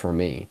usually for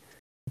me.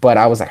 But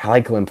I was like, I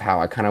like Glen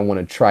Powell. I kind of want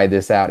to try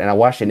this out, and I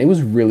watched it, and it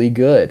was really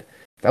good.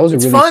 That was a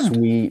It's really fun.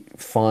 sweet,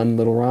 fun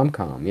little rom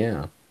com.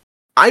 Yeah.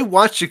 I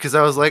watched it because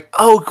I was like,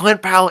 "Oh, Glenn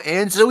Powell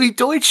and Zoe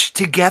Deutsch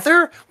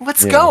together?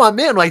 Let's Yeah. go! I'm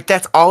in!" Like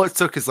that's all it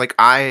took. Is like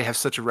I have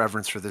such a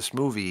reverence for this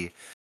movie,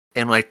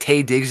 and like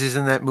Taye Diggs is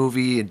in that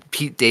movie, and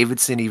Pete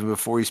Davidson even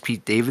before he's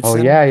Pete Oh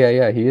Davidson. yeah, yeah,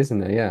 yeah. He is in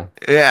there. Yeah.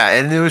 Yeah,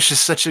 and it was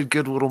just such a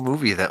good little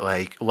movie that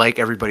like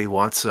Everybody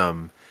Wants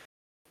Some.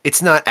 It's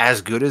not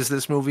as good as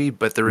this movie,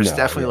 but there was No.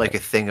 definitely Yeah. like a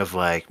thing of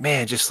like,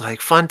 man, just like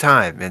fun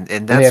time, and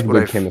And they that's have what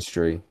good I've.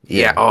 chemistry. Yeah.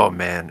 Yeah. Oh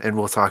man, and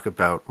we'll talk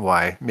about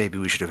why maybe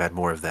we should have had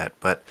more of that,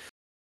 but.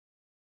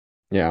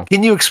 Yeah.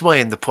 Can you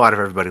explain the plot of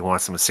Everybody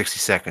Wants Them in 60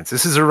 seconds?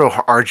 This is a real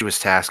arduous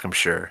task, I'm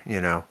sure, you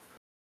know.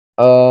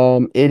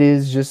 It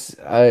is just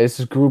it's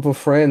a group of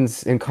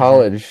friends in Mhm.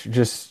 college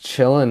just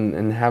chilling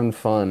and having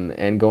fun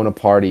and going to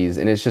parties,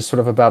 and it's just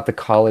sort of about the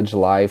college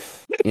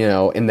life,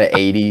 in the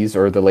 80s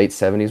or the late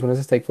 70s. When does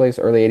this take place?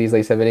 Early 80s, late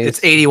It's 70s?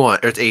 81,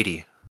 or it's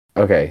 80.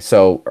 Okay,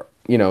 so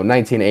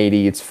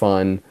 1980, it's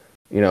fun,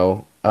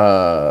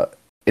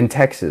 in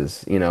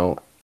Texas,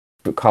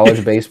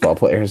 college baseball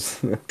players.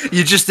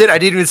 You just did. I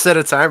didn't even set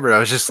a timer. I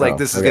was just like, Oh,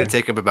 this is going to okay.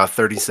 take him about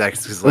 30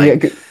 seconds. Because, Well, yeah,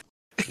 like,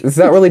 it's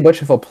not really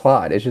much of a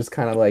plot. It's just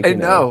kind of like, I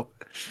know.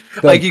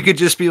 Like, the you could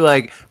just be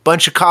like,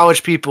 bunch of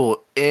college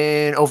people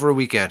in over a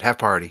weekend, have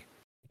party.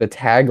 the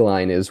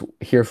tagline is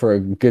here for a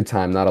good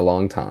time, not a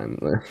long time.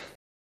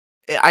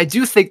 I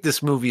do think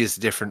this movie is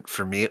different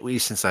for me, at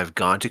least, since I've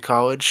gone to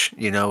college.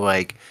 You know,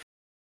 like,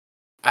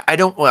 I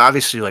don't, well,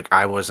 obviously, like,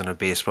 I wasn't a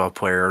baseball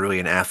player or really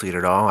an athlete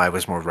at all. I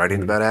was more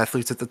writing Mhm. about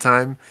athletes at the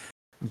time.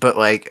 But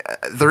like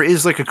there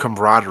is like a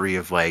camaraderie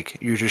of like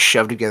you're just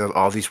shoved together with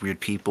all these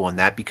weird people and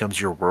that becomes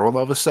your world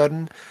all of a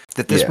sudden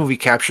that this Yeah. movie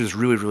captures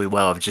really really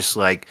well of just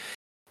like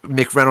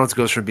Mick Reynolds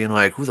goes from being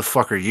like who the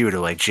fuck are you to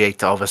like Jake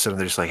to all of a sudden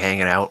they're just like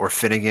hanging out or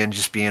Finnegan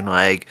just being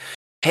like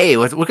hey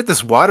look at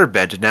this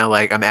waterbed and now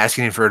like I'm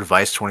asking him for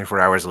advice 24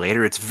 hours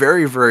later. It's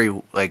very very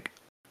like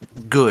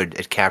good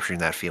at capturing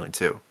that feeling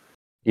too.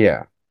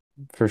 Yeah,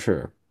 for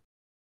sure.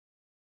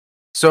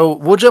 So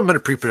we'll jump into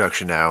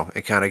pre-production now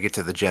and kind of get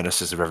to the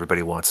genesis of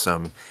Everybody Wants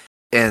Some.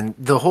 And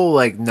the whole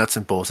like nuts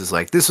and bolts is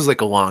like this was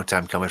like a long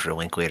time coming for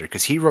Linklater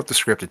because he wrote the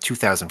script in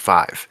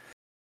 2005,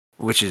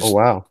 which Oh is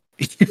wow.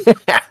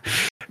 yeah.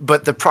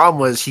 But the problem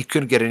was he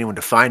couldn't get anyone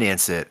to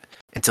finance it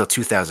until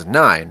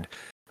 2009,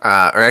 or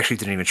actually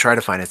didn't even try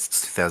to finance it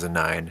until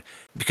 2009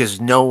 because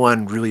no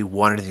one really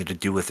wanted anything to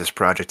do with this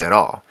project at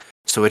all.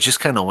 So it just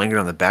kind of lingered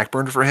on the back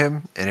burner for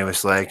him, and it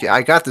was like, yeah,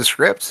 I got the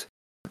script.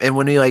 And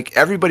when he like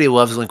everybody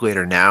loves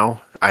Linklater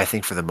now, I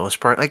think for the most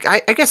part, like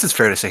I guess it's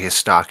fair to say his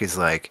stock is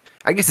like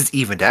I guess it's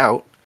evened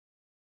out.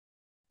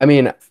 I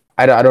mean,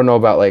 I don't know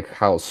about like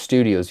how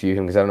studios view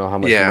him because I don't know how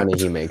much Yeah. money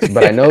he makes,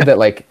 but I know that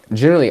like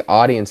generally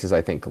audiences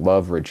I think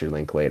love Richard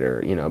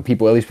Linklater.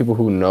 People, at least people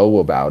who know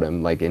about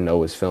him, like and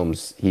know his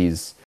films,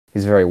 he's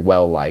very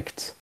well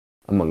liked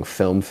among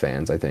film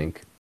fans, I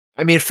think.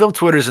 I mean, film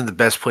Twitter isn't the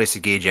best place to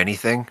gauge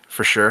anything,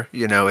 for sure.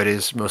 You know, it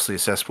is mostly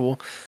accessible.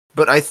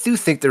 But I do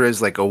think there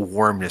is like a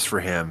warmness for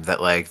him that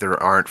like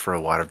there aren't for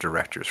a lot of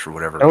directors for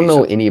whatever I don't know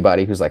reason.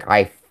 anybody who's like,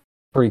 I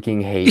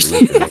freaking hate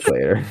Richard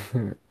Linklater.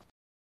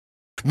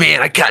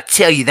 Man, I gotta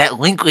tell you, that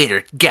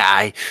Linklater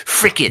guy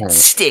freaking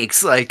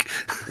stinks. Like,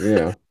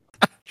 Yeah.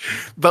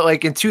 but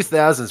like in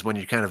 2000s, when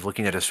you're kind of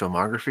looking at his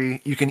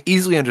filmography, you can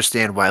easily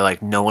understand why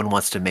like no one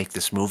wants to make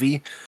this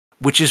movie,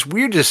 which is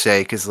weird to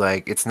say because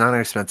like it's not an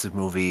expensive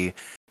movie.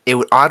 It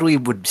would oddly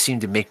would seem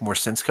to make more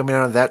sense coming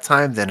out of that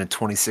time than in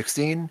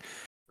 2016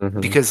 Hmm.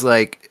 because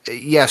like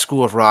yeah,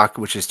 School of Rock,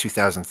 which is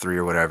 2003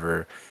 or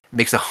whatever,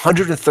 makes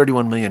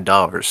 131 million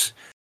dollars,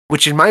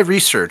 which in my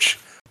research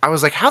I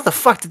was like, how the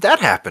fuck did that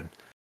happen?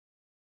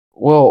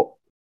 Well,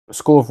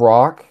 School of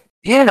Rock.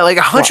 Yeah, like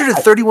Well,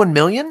 131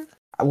 million.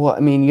 Well, I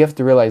mean, you have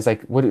to realize,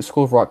 like, what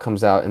School of Rock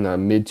comes out in the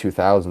mid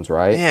 2000s,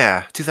 right?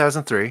 Yeah,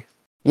 2003.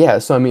 Yeah,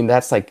 so I mean,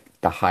 that's like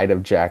the height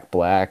of Jack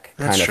Black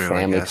That's kind of true, I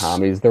family guess.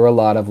 comedies. There were a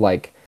lot of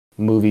like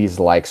movies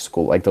like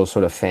School, like those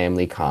sort of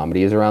family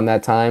comedies around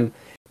that time.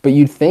 But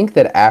you'd think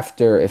that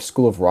after, if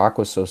School of Rock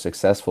was so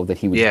successful, that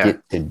he would Yeah.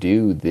 get to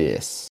do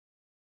this.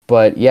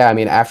 But yeah, I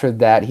mean, after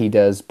that, he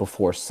does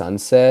Before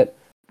Sunset,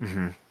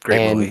 Great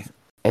and movie.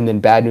 and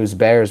then Bad News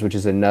Bears, which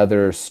is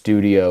another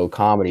studio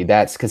comedy.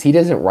 That's because he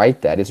doesn't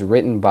write that. It's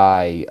written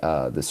by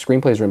the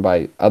screenplay is written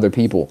by other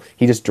people.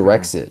 He just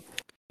directs it,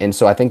 and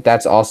so I think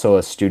that's also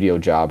a studio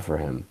job for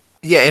him.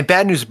 Yeah, and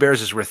Bad News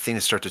Bears is where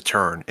things start to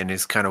turn, and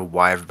is kind of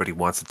why everybody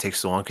wants it to take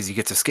so long because you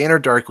get to Scanner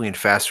Darkly and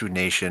Fast Food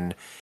Nation,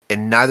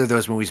 and neither of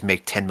those movies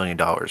make $10 million,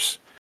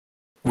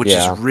 which is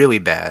Yeah. really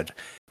bad.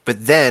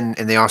 But then,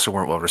 and they also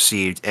weren't well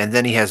received. And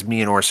then he has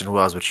Me and Orson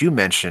Welles, which you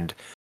mentioned,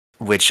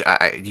 which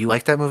you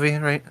like that movie,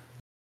 right?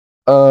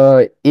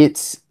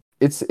 It's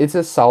it's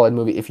a solid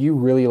movie. If you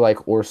really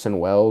like Orson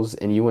Welles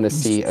and you want to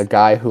see a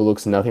guy who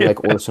looks nothing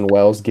like Orson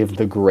Welles give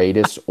the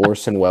greatest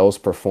Orson Welles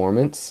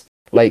performance,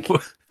 like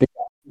the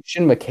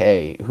Christian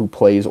McKay who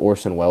plays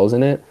Orson Welles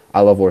in it, I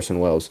love Orson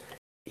Welles.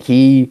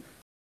 He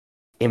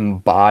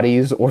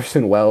embodies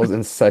Orson Welles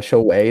in such a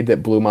way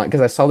that blew my, because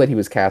I saw that he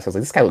was cast. I was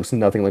like, this guy looks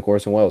nothing like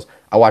Orson Welles.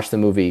 I watched the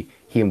movie.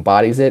 He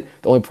embodies it.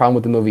 The only problem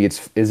with the movie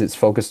is it's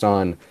focused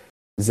on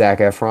Zac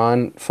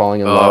Efron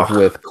falling in love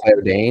with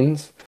Claire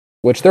Danes,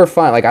 which they're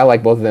fine. Like I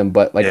like both of them,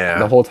 but like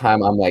the whole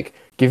time I'm like,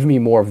 give me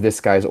more of this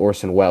guy's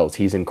Orson Welles.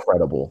 He's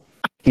incredible.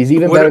 He's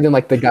even better than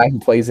like the guy who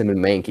plays him in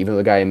Mank. Even though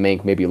the guy in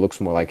Mank maybe looks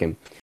more like him.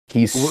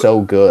 He's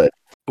so good.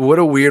 What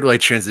a weird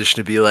like transition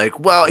to be like,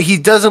 well, he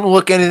doesn't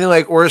look anything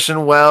like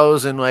Orson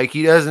Welles, and like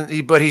he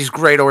doesn't, but he's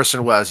great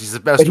Orson Welles. He's the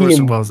best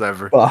Orson Welles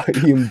ever.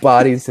 He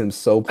embodies him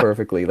so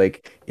perfectly.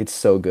 Like it's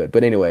so good.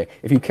 But anyway,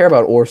 if you care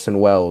about Orson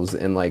Welles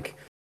and like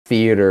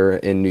theater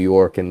in New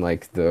York in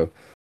like the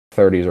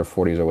 30s or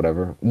 40s or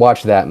whatever,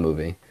 watch that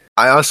movie.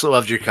 I also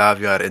loved your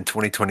caveat in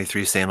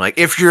 2023 saying like,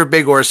 if you're a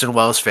big Orson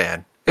Welles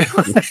fan.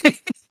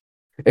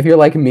 If you're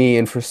like me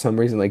and for some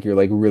reason like you're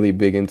like really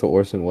big into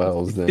Orson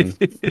Welles, then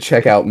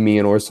check out Me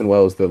and Orson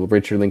Welles, the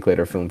Richard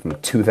Linklater film from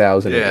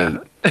 2008.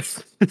 Yeah.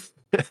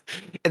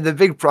 And the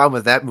big problem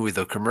with that movie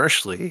though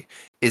commercially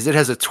is it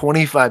has a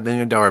 $25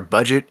 million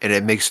budget and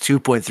it makes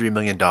 $2.3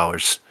 million.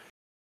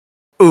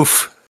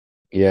 Oof.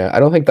 Yeah,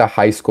 I don't think the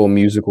High School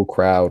Musical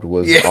crowd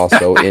was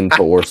also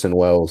into Orson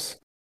Welles.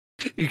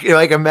 You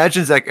like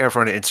imagine Zac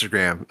Efron on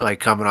Instagram, like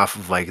coming off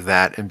of like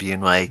that and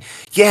being like,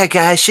 "Yeah,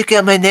 guys, check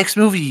out my next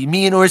movie,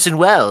 Me and Orson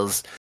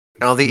Welles."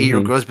 And all the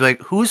 8-year-old girls be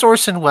like, "Who's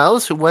Orson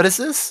Welles? What is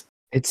this?"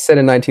 It's set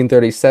in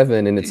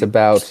 1937, and it's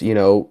about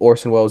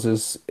Orson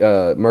Welles'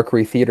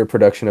 Mercury Theater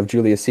production of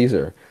Julius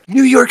Caesar.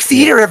 New York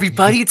Theater,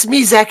 everybody! It's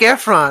me, Zac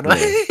Efron.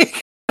 Yeah.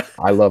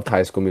 I loved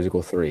High School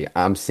Musical 3.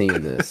 I'm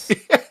seeing this.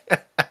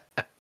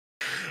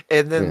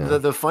 And then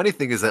the funny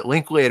thing is that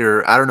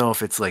Linklater, I don't know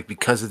if it's like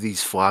because of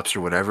these flops or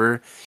whatever,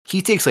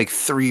 he takes like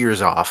 3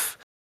 years off,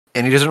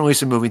 and he doesn't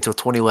release a movie until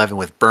 2011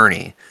 with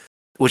Bernie,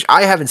 which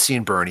I haven't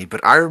seen Bernie,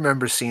 but I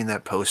remember seeing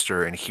that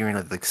poster and hearing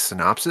like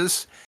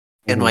synopsis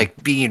and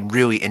like being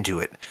really into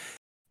it.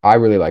 I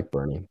really like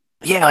Bernie.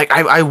 Yeah, like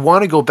I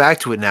want to go back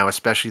to it now,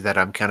 especially that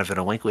I'm kind of in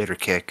a Linklater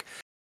kick,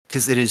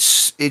 because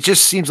it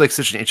just seems like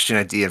such an interesting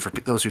idea. And for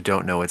those who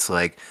don't know, it's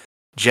like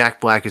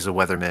Jack Black is a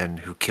weatherman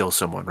who kills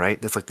someone,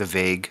 right? That's like the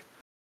vague.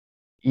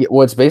 Yeah,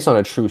 well, it's based on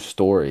a true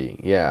story.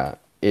 Yeah,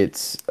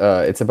 it's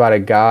about a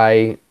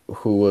guy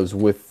who was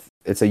with.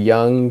 It's a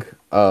young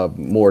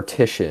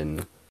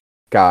mortician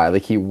guy.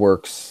 Like he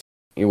works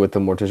with the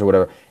mortician, or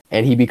whatever,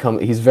 and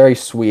he's very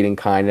sweet and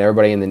kind to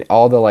everybody. And then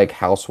all the like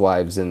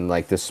housewives in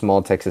like this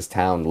small Texas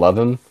town love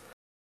him,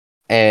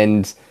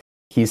 and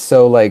he's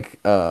so like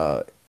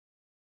but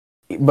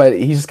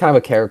he's just kind of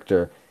a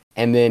character.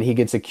 And then he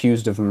gets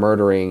accused of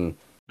murdering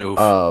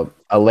a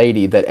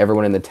lady that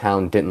everyone in the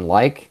town didn't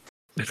like.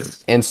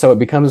 And so it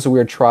becomes this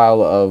weird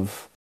trial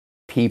of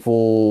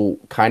people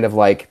kind of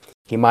like,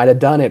 he might have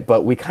done it,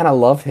 but we kind of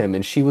love him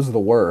and she was the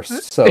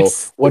worst. So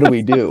what do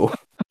we do?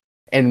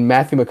 And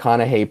Matthew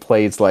McConaughey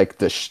plays like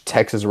the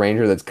Texas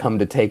Ranger that's come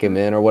to take him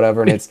in or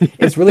whatever. And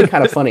it's really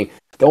kind of funny.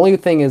 The only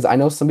thing is I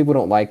know some people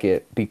don't like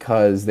it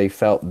because they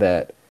felt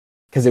that,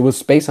 because it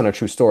was based on a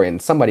true story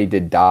and somebody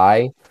did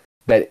die,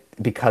 that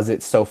because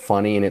it's so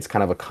funny and it's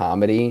kind of a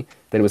comedy,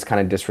 that it was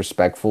kind of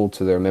disrespectful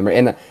to their memory.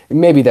 And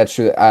maybe that's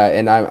true.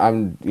 And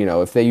I'm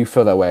if you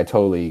feel that way, I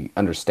totally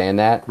understand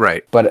that.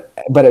 Right. But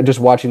just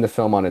watching the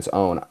film on its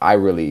own, I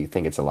really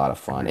think it's a lot of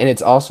fun. And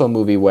it's also a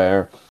movie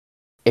where,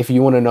 if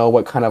you want to know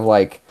what kind of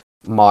like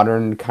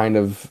modern kind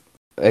of,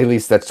 at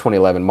least that's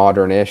 2011,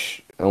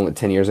 modern-ish, only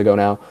 10 years ago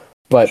now,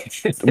 but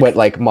what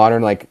like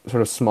modern, like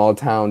sort of small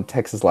town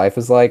Texas life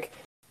is like,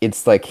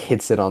 it's like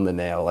hits it on the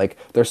nail. Like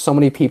there's so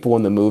many people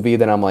in the movie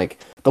that I'm like,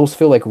 those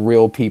feel like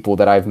real people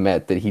that I've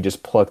met that he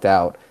just plucked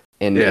out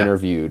and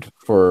interviewed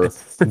for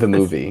the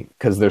movie,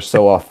 because they're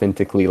so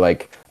authentically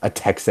like a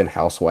Texan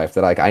housewife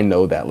that like I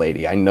know that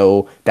lady, I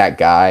know that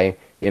guy.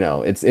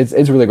 It's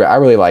really great. I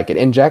really like it.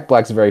 And Jack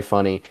Black's very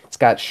funny. It's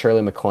got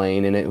Shirley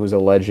MacLaine in it, who's a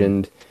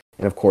legend,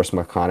 and of course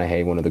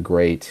McConaughey, one of the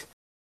great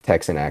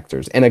Texan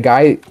actors, and a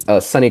guy,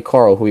 Sonny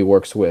Carl, who he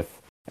works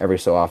with every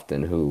so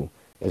often, who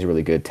is a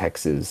really good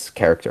Texas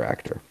character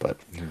actor. But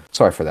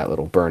sorry for that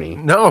little Bernie.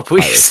 No,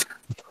 please.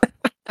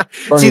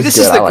 See, this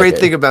is the great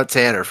thing about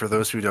Tanner, for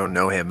those who don't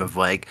know him, of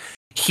like,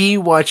 he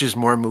watches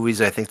more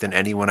movies, I think, than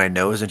anyone I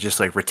know, and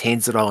just like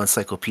retains it all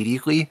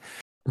encyclopedically.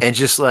 And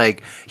just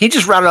like, he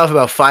just rattled off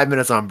about 5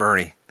 minutes on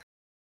Bernie.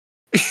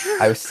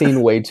 I've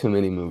seen way too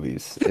many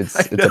movies. It's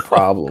a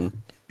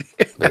problem.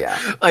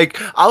 Yeah. Like,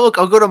 I'll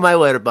go to my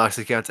Letterboxd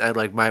account to add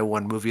like my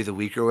one movie of the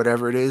week or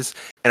whatever it is,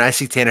 and I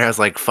see Tanner has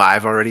like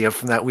 5 already up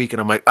from that week, and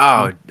I'm like,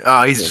 oh,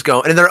 he's just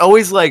going. And they're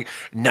always like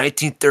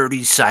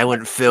 1930s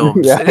silent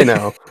films. Yeah,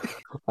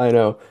 I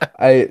know.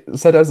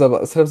 Sometimes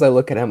I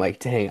look at it, I'm like,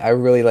 dang, I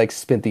really like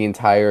spent the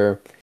entire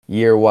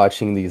year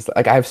watching these.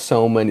 Like, I have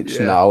so much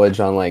knowledge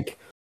on like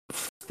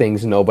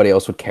things nobody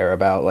else would care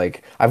about.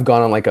 Like I've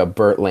gone on like a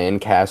Burt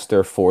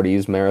Lancaster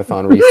 40s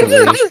marathon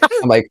recently.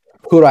 I'm like,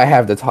 who do I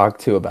have to talk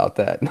to about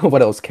that?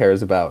 Nobody else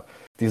cares about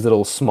these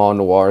little small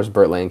noirs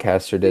Burt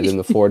Lancaster did in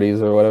the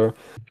 40s or whatever.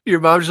 Your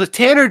mom's just like,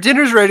 Tanner,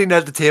 dinner's ready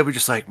at the table.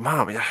 Just like,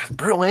 Mom,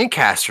 Burt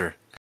Lancaster.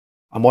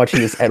 I'm watching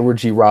this Edward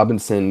G.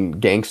 Robinson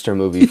gangster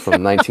movie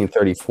from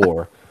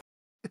 1934.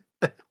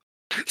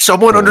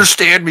 Someone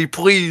understand me,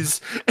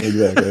 please.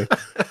 Exactly.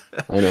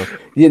 I know.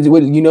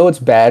 You know it's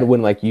bad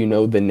when like you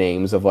know the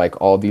names of like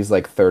all these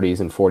like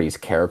 30s and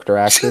 40s character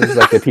actors,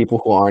 like the people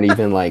who aren't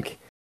even like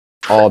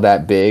all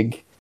that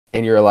big,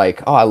 and you're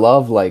like, oh, I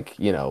love like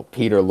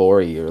Peter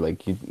Lorre or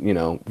like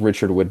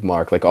Richard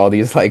Widmark, like all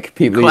these like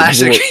people.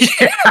 Classic.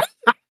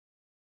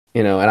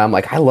 And I'm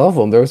like, I love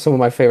them. They're some of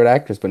my favorite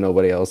actors, but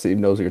nobody else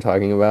even knows what you're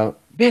talking about.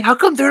 Man, how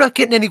come they're not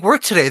getting any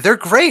work today? They're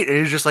great. And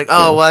it's just like,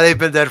 oh, well, they've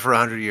been dead for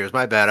 100 years.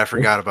 My bad. I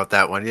forgot about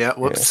that one. Yeah,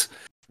 whoops.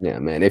 Yeah,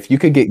 man. If you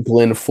could get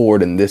Glenn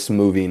Ford in this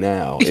movie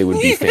now, it would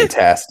be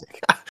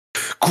fantastic.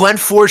 Glenn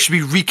Ford should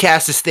be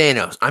recast as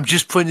Thanos. I'm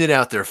just putting it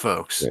out there,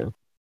 folks. Yeah.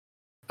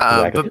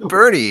 Exactly. But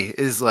Bernie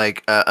is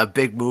like a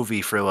big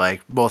movie for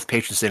like both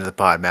patron saint of the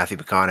pod, Matthew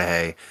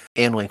McConaughey,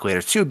 and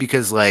Linklater too,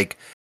 because like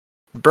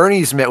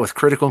Bernie's met with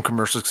critical and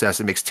commercial success.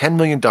 It makes $10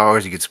 million.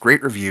 He gets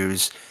great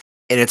reviews.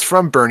 And it's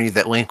from Bernie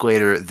that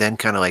Linklater then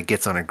kind of like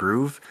gets on a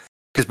groove.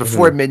 Because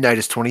Before Midnight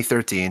is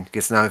 2013,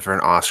 gets nominated for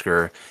an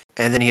Oscar.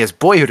 And then he has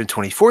Boyhood in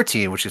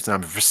 2014, which gets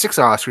nominated for 6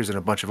 Oscars and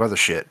a bunch of other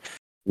shit.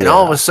 And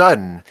all of a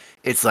sudden,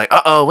 it's like,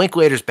 uh-oh,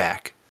 Linklater's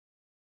back.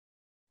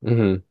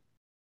 Mm-hmm.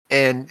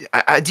 And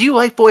do you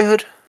like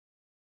Boyhood?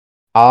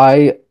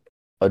 I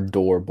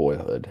adore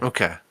Boyhood.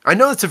 Okay. I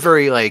know it's a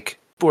very like,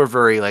 we're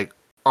very like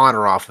on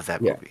or off with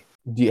that movie.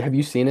 Have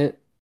you seen it?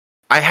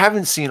 I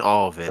haven't seen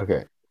all of it.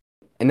 Okay.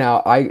 And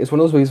now it's one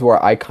of those movies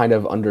where I kind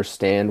of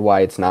understand why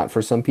it's not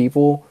for some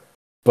people,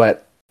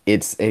 but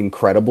it's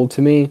incredible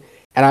to me.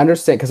 And I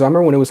understand because I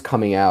remember when it was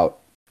coming out,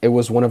 it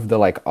was one of the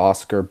like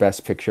Oscar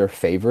Best Picture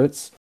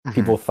favorites. Mm-hmm.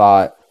 People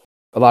thought,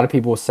 a lot of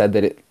people said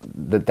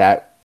that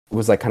that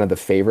was like kind of the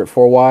favorite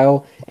for a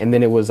while, and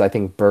then it was, I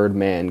think,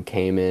 Birdman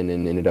came in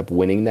and ended up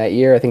winning that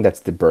year. I think that's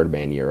the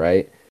Birdman year,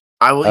 right?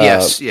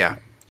 Yes, yeah.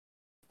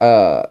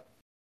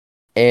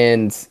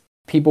 And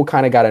people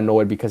kind of got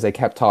annoyed because they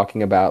kept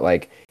talking about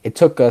like it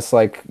took us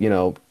like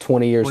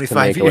 20 years to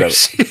make it, whatever.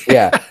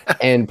 Yeah,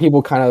 and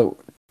people kind of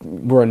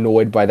were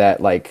annoyed by that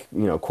like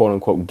quote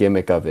unquote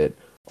gimmick of it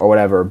or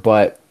whatever.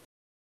 But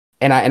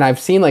I've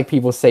seen like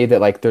people say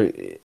that like they're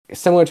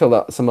similar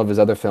to some of his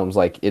other films,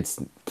 like it's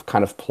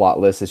kind of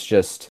plotless. It's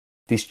just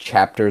these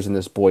chapters in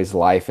this boy's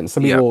life, and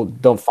some people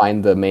don't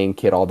find the main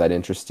kid all that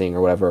interesting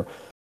or whatever.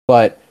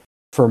 But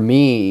for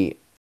me,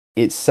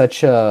 it's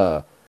such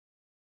a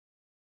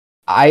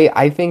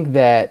I think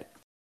that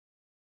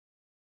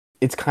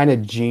it's kind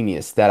of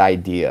genius, that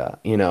idea,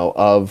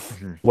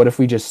 of what if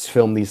we just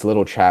film these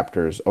little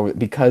chapters, or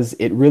because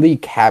it really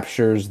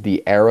captures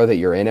the era that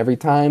you're in every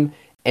time.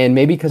 And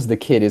maybe because the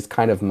kid is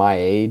kind of my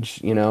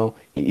age, I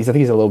think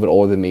he's a little bit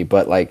older than me,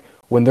 but like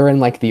when they're in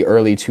like the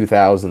early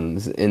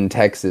 2000s in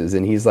Texas,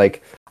 and he's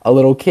like a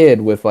little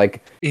kid with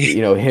like,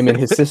 him and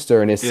his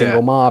sister and his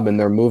single mom, and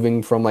they're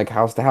moving from like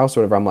house to house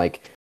or whatever. I'm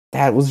like,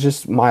 that was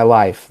just my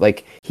life.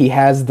 Like he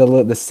has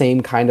the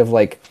same kind of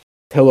like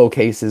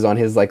pillowcases on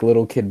his like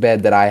little kid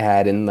bed that I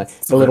had, and like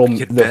the little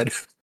bed.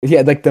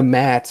 Yeah, like the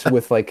mat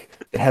with like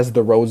it has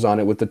the rose on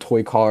it with the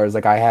toy cars.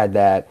 Like I had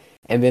that,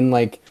 and then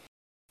like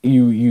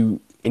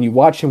you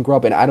watch him grow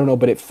up, and I don't know,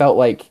 but it felt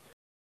like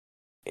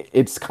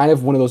it's kind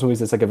of one of those movies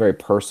that's like a very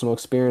personal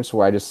experience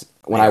where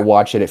when I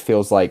watch it, it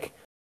feels like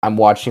I'm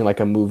watching like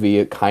a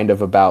movie kind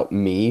of about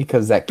me,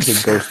 because that kid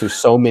goes through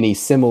so many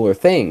similar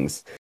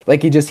things.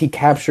 Like he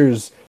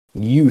captures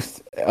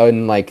youth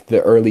in like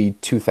the early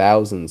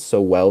 2000s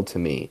so well to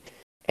me.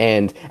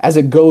 And as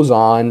it goes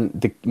on,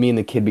 me and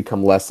the kid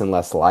become less and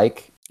less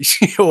like.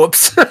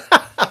 Whoops.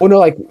 Well, no,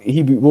 like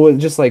he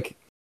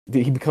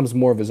becomes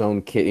more of his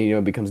own kid,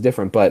 it becomes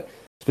different. But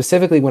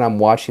specifically when I'm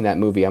watching that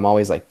movie, I'm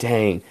always like,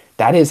 dang,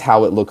 that is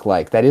how it looked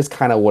like. That is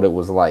kind of what it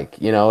was like,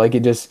 like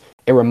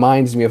it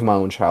reminds me of my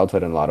own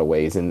childhood in a lot of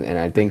ways. And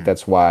I think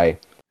that's why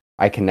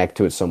I connect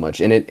to it so much.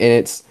 And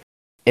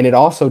it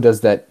also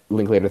does that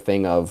Linklater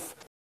thing of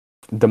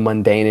the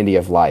mundanity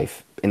of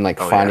life and like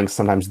finding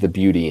sometimes the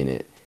beauty in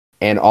it.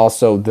 And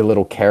also the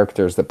little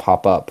characters that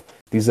pop up,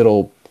 these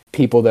little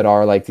people that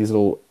are like these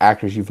little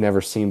actors you've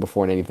never seen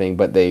before in anything,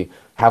 but they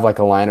have like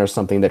a line or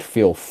something that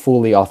feel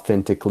fully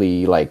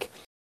authentically like,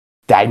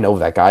 I know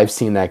that guy, I've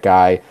seen that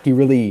guy. He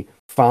really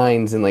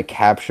finds and like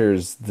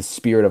captures the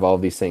spirit of all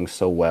of these things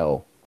so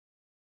well.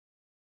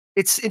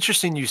 It's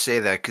interesting you say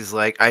that, because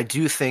like I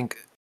do think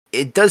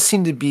it does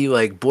seem to be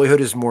like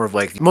Boyhood is more of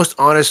like the most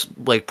honest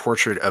like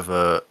portrait of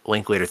a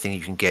Linklater thing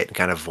you can get in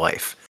kind of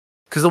life.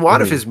 Because a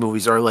lot of his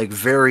movies are like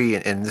very,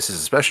 and this is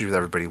especially with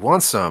Everybody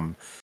Wants Some,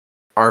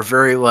 are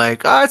very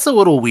like, it's a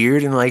little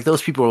weird, and like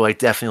those people are like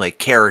definitely like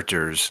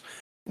characters.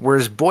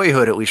 Whereas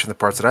Boyhood, at least from the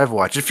parts that I've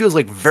watched, it feels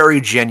like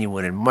very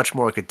genuine and much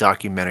more like a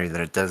documentary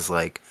than it does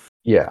like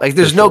Yeah, Like, for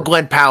there's no sure.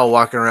 Glenn Powell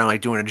walking around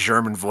like doing a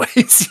German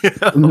voice.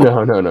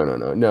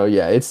 No.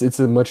 Yeah, it's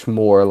a much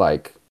more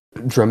like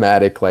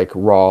dramatic, like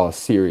raw,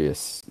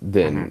 serious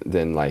Mm-hmm.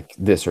 than like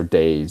this or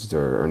Dazed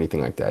or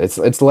anything like that.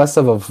 It's less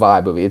of a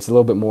vibe movie. It's a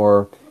little bit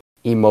more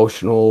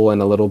emotional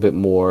and a little bit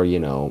more,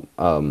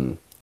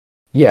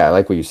 yeah,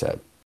 like what you said.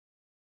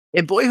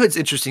 And Boyhood's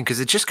interesting because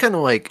it's just kind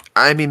of like,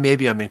 I mean,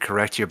 maybe I'm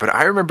incorrect here, but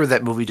I remember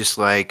that movie just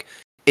like,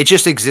 it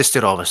just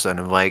existed all of a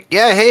sudden. I'm like,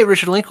 yeah, hey,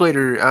 Richard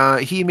Linklater,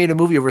 he made a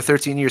movie over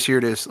 13 years. Here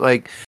it is.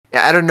 Like,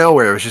 out of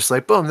nowhere, it was just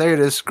like, boom, there it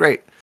is.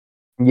 Great.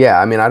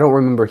 Yeah, I mean, I don't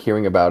remember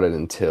hearing about it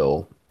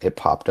until it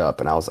popped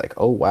up, and I was like,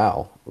 "Oh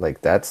wow,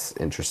 like that's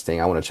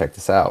interesting. I want to check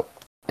this out."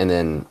 And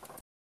then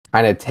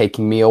kind of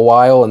taking me a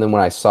while, and then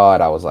when I saw it,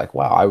 I was like,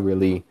 "Wow,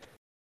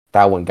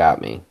 that one got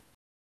me."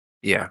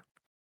 Yeah.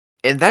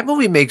 And that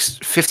movie makes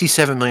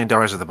 $57 million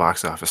at the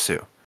box office,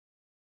 too.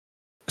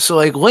 So,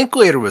 like,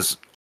 Linklater was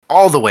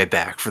all the way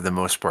back for the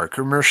most part.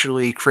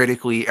 Commercially,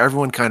 critically,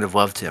 everyone kind of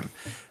loved him.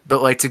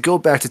 But, like, to go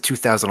back to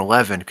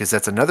 2011, because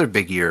that's another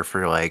big year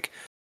for, like,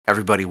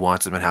 everybody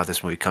wants him and how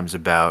this movie comes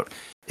about,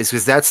 is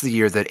because that's the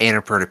year that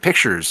Annapurna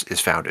Pictures is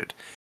founded.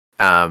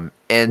 And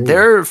Ooh.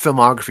 their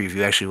filmography, if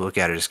you actually look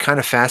at it, is kind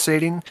of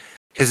fascinating.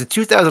 Because in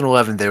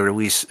 2011, they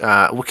released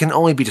what can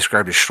only be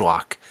described as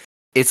schlock.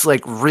 It's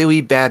like really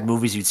bad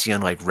movies you'd see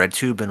on like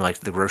RedTube and like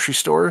the grocery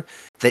store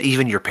that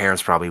even your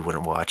parents probably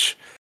wouldn't watch.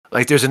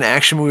 Like there's an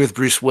action movie with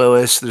Bruce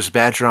Willis. There's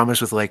bad dramas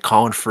with like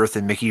Colin Firth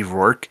and Mickey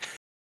Rourke.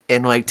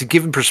 And like to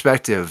give him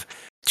perspective,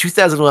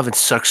 2011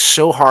 sucks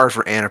so hard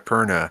for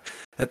Annapurna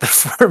that the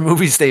 4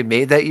 movies they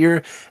made that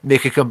year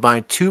make a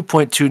combined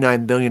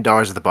 $2.29 million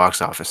at the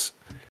box office.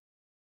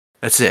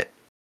 That's it.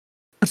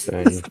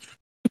 Dang.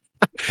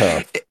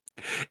 Tough.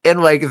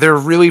 And like they're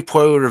really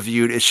poorly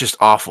reviewed. It's just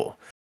awful.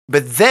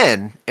 But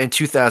then in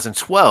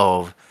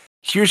 2012,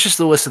 here's just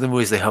the list of the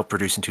movies they helped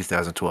produce in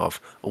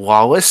 2012: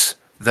 Lawless,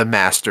 The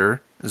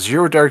Master,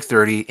 Zero Dark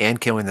 30, and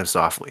Killing Them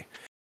Softly.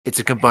 It's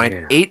a combined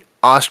Damn. 8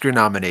 Oscar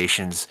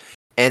nominations.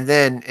 And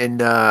then,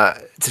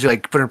 to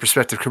like put in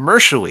perspective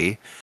commercially,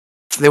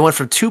 they went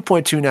from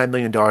 $2.29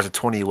 million in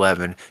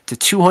 2011 to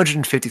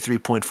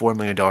 $253.4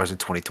 million in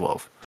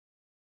 2012.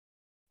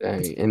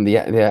 Dang. And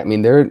I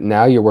mean,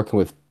 now you're working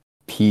with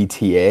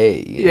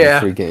PTA and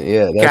Yeah,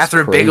 freaking that's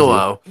Catherine crazy.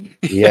 Bigelow.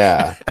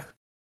 Yeah,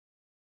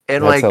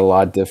 And that's a like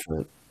lot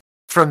different.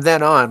 from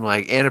then on,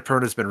 like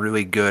Annapurna's been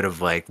really good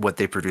of like what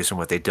they produce and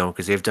what they don't,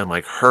 because they've done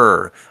like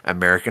Her,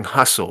 American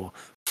Hustle,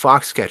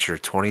 Foxcatcher,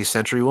 20th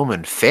Century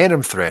Woman,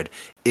 Phantom Thread,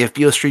 If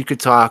Beale Street Could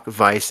Talk,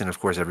 Vice, and of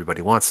course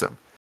Everybody Wants Them.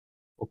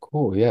 Well,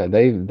 cool. Yeah,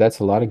 that's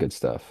a lot of good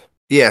stuff.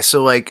 Yeah,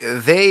 so like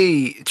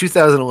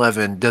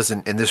 2011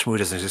 doesn't, and this movie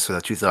doesn't exist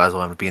without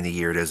 2011 being the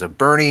year it is of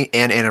Bernie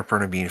and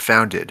Annapurna being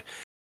founded.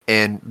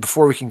 And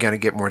before we can kind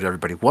of get more to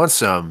Everybody Wants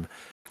Some,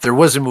 there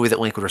was a movie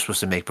that Linklater was supposed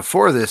to make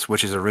before this,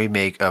 which is a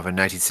remake of a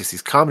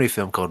 1960s comedy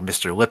film called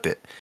Mr. Lippet,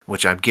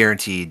 which I'm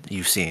guaranteed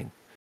you've seen.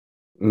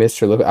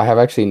 Mr. Lip, I have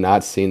actually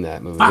not seen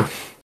that movie.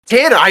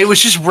 Tanner, I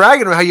was just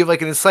bragging about how you have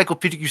like an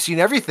encyclopedia, you've seen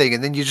everything,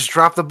 and then you just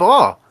drop the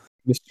ball.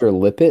 Mr.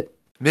 Lippet?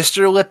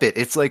 Mr.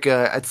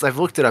 Lippet, I've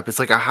looked it up. It's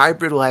like a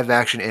hybrid live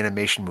action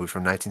animation movie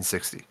from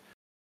 1960.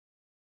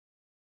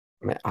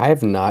 Man, I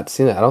have not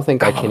seen it. I don't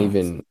think I can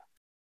even.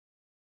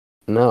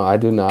 No, I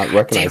do not God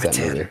recognize damn it,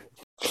 that movie. Tanner.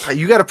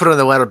 You got to put it on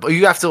the letter.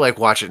 You have to like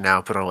watch it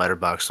now. Put it on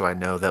Letterboxd so I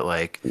know that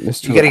like you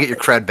got to get your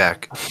cred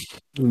back.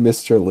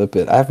 Mr.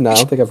 Lippet. I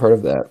don't think I've heard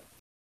of that.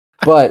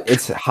 But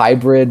it's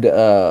hybrid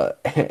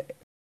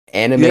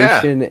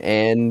animation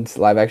and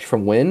live action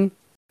from when?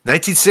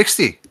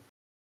 1960.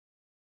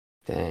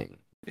 Dang.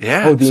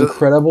 Yeah. Oh, the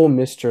Incredible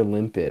Mr.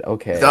 Limpet.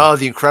 Okay. Oh,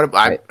 the Incredible.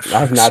 I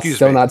have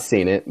not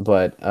seen it,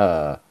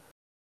 but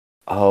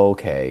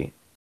okay.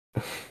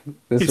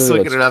 This He's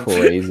movie looking it up. looks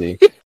crazy.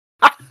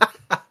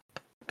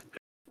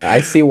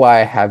 I see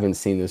why I haven't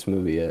seen this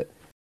movie yet.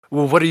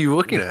 Well, what are you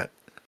looking at?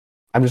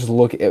 I'm just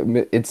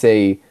looking. It's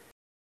a.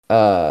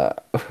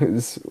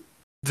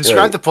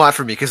 Describe the plot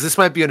for me, because this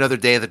might be another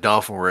Day of the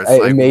Dolphin where it's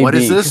like, what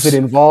is this? It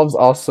involves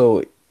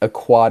also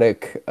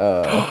aquatic.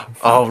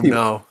 Oh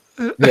no!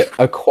 The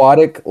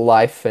aquatic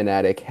life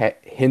fanatic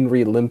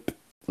Henry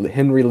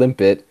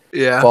Limpet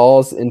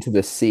falls into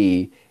the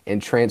sea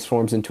and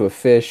transforms into a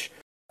fish,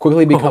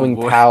 quickly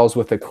becoming pals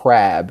with a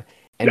crab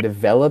and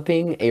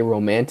developing a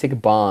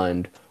romantic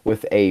bond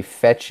with a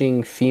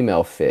fetching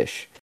female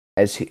fish.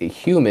 As a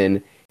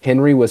human,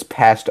 Henry was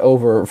passed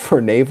over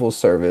for naval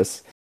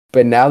service,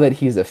 but now that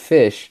he's a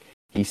fish,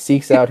 he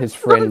seeks out his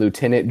friend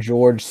Lieutenant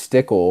George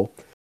Stickle.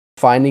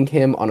 Finding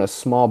him on a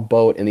small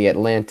boat in the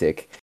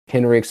Atlantic,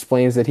 Henry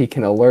explains that he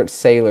can alert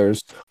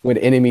sailors when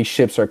enemy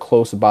ships are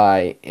close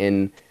by,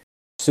 and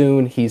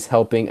soon he's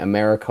helping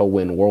America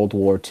win World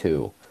War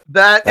II.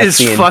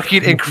 That's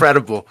fucking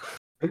incredible.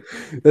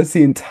 That's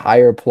the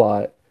entire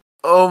plot.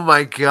 Oh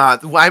my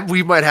god.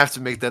 We might have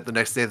to make that the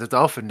next Day of the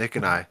Dolphin, Nick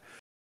and I.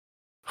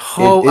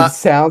 It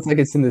sounds like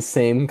it's in the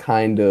same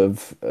kind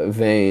of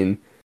vein.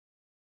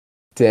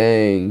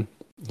 Dang.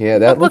 Yeah,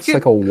 that looks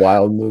like a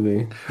wild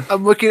movie.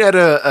 I'm looking at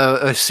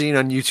a scene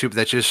on YouTube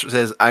that just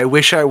says, "I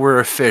wish I were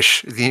a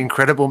fish." The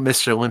Incredible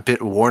Mr.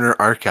 Limpet Warner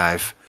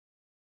Archive.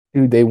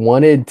 Dude, they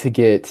wanted to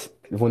get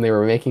when they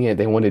were making it,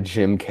 they wanted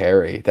Jim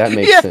Carrey. That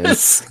makes Yes.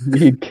 sense.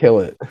 He'd kill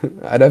it.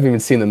 I'd have even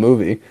seen the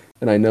movie,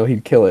 and I know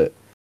he'd kill it.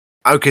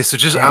 Okay, so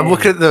just I'm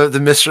looking at the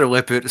Mr.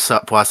 Limpet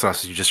plot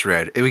synopsis you just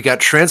read. We got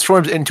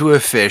transformed into a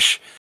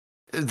fish.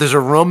 There's a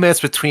romance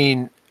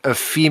between a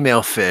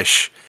female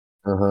fish,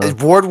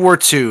 World War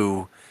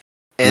II,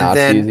 and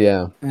Nazis,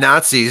 then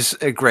Nazis,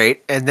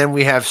 great, and then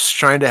we have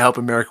trying to help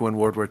America win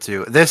World War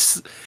II.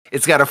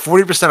 It's got a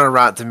 40% on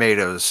Rotten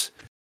Tomatoes,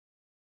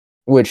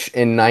 which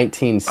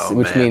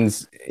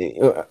means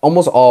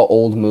almost all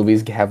old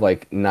movies have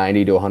like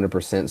 90 to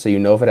 100%. So you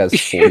know if it has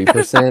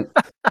 40%,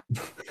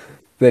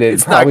 that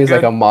it probably is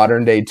like a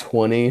modern day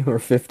 20 or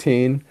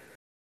 15.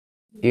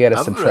 You got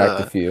to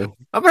subtract a few.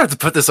 I'm gonna have to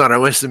put this on our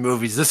list of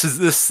movies.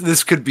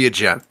 This could be a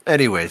gem.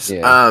 Anyways,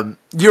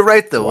 you're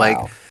right though. Wow.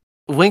 Like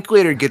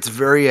Linklater gets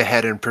very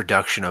ahead in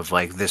production of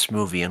like this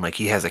movie, and like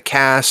he has a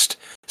cast,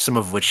 some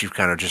of which you've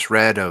kind of just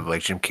read of,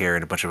 like Jim Carrey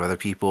and a bunch of other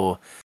people.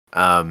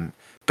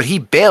 But he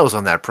bails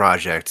on that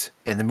project,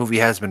 and the movie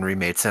has been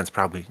remade since,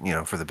 probably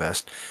for the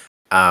best.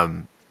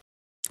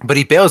 But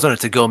he bails on it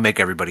to go make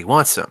Everybody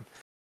Wants Some.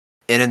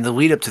 And in the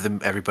lead up to the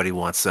Everybody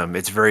Wants Some,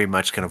 it's very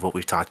much kind of what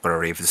we've talked about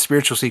already. For the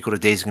spiritual sequel to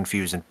Dazed and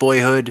Confused and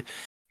Boyhood.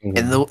 Mm-hmm.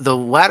 And the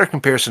latter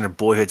comparison to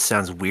Boyhood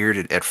sounds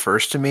weird at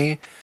first to me,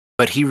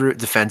 but he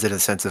defends it in the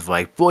sense of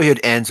like Boyhood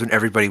ends when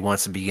Everybody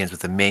Wants Some begins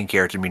with the main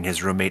character meeting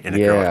his roommate and a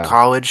girl at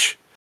college.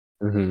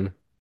 Mm-hmm.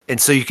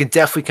 And so you can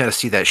definitely kind of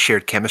see that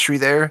shared chemistry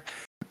there.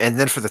 And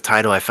then for the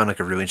title, I found like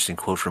a really interesting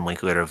quote from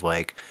Linklater of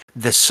like,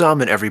 the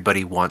sum and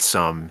Everybody Wants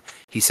Some.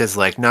 He says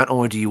like, not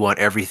only do you want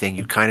everything,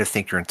 you kind of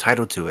think you're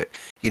entitled to it.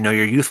 Your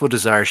youthful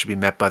desires should be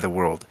met by the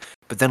world.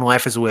 But then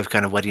life is a way of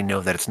kind of letting you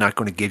know that it's not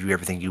going to give you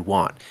everything you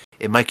want.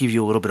 It might give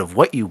you a little bit of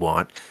what you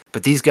want,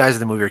 but these guys in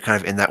the movie are kind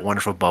of in that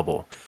wonderful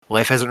bubble.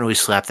 Life hasn't really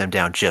slapped them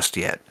down just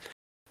yet.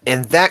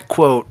 And that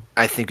quote,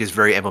 I think, is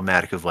very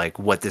emblematic of like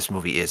what this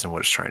movie is and what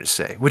it's trying to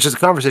say, which is a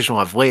conversation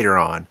we'll have later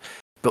on.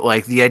 But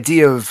like the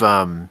idea of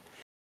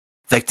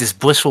like this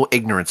blissful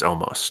ignorance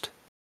almost.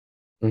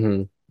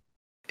 Mm-hmm.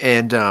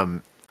 And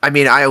I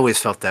mean, I always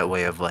felt that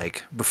way of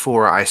like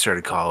before I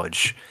started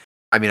college.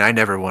 I mean, I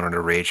never went on a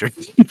rager.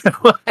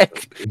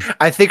 Like,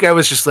 I think I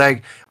was just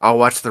like, I'll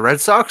watch the Red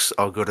Sox,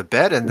 I'll go to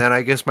bed, and then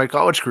I guess my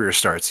college career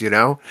starts,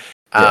 Yeah.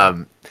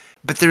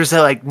 But there's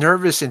that like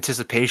nervous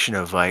anticipation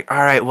of like,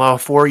 all right, well,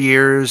 4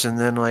 years, and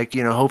then like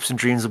hopes and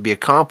dreams will be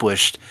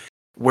accomplished.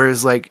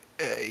 Whereas like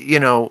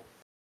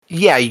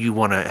yeah, you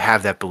want to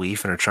have that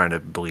belief and are trying to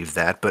believe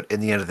that, but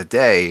in the end of the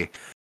day,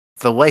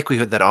 the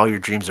likelihood that all your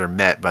dreams are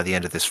met by the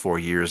end of this 4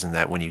 years and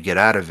that when you get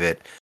out of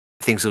it,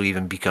 things will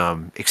even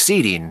become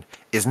exceeding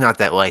is not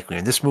that likely.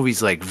 And this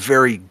movie's like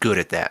very good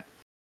at that.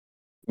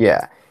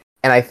 Yeah.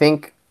 And I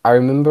think I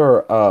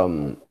remember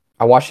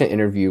I watched an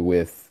interview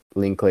with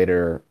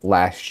Linklater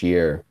last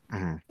year,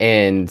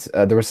 and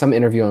there was some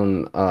interview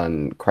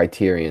on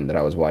Criterion that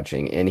I was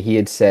watching, and he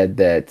had said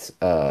that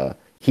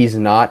he's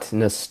not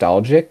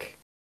nostalgic,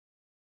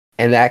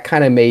 and that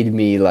kind of made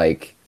me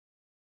like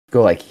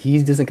go like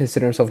he doesn't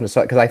consider himself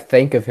nostalgic, because I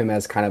think of him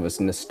as kind of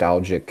a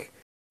nostalgic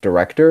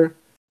director.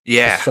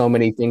 Yeah, so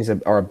many things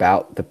are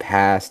about the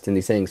past and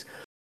these things,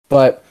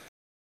 but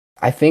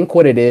I think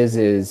what it is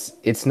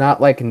it's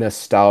not like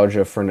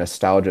nostalgia for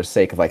nostalgia's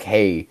sake of like,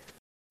 hey,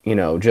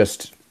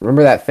 just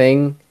remember that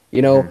thing.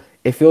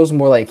 It feels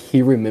more like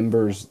he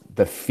remembers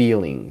the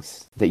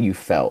feelings that you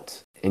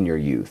felt in your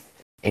youth,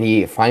 and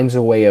he finds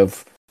a way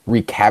of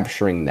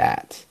recapturing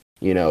that.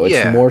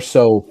 It's more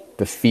so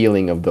the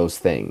feeling of those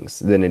things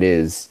than it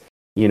is,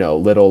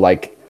 little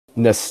like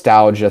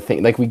nostalgia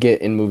thing like we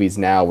get in movies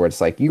now where it's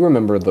like, you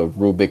remember the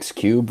Rubik's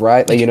Cube,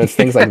 right? Like,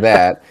 things like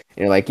that. And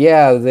you're like,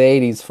 yeah, the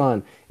 80s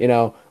fun.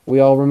 We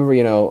all remember,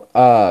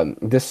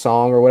 this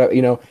song or whatever.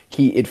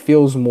 It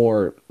feels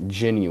more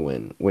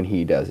genuine when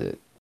he does it.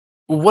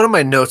 One of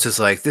my notes is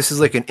like, this is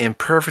like an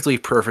imperfectly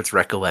perfect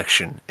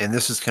recollection. And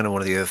this is kind of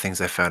one of the other things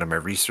I found in my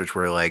research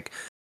where like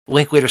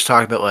Linklater's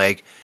talking about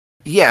like,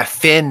 yeah,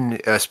 Finn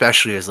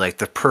especially is like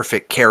the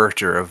perfect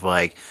character of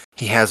like,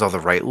 he has all the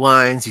right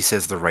lines, he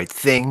says the right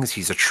things,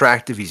 he's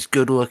attractive, he's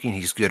good looking,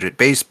 he's good at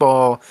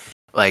baseball,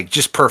 like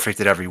just perfect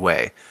in every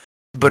way.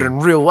 But in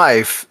real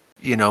life,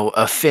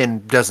 a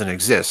Finn doesn't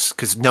exist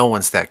because no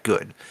one's that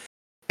good.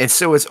 And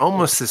so it's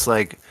almost this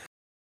like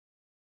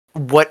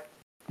what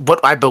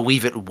I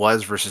believe it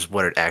was versus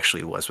what it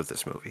actually was with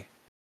this movie.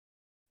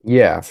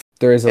 Yeah,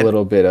 there is a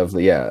little bit of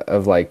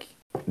like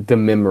the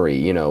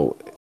memory,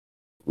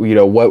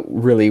 what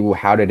really,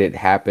 how did it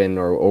happen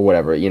or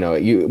whatever,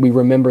 we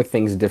remember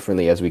things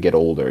differently as we get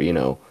older,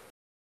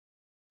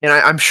 And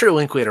I'm sure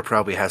Linklater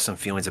probably has some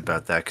feelings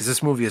about that because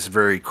this movie is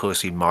very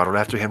closely modeled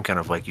after him, kind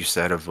of like you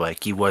said, of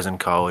like he was in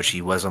college,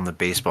 he was on the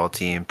baseball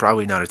team,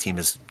 probably not a team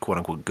as quote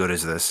unquote good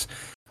as this.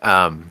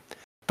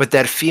 But But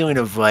that feeling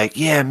of like,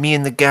 yeah, me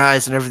and the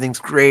guys and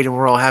everything's great and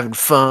we're all having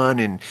fun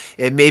and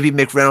maybe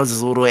Mick Reynolds is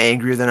a little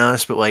angrier than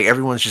us, but like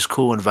everyone's just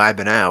cool and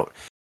vibing out.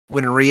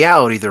 When in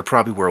reality, there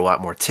probably were a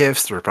lot more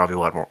tiffs, there were probably a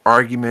lot more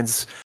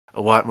arguments,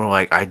 a lot more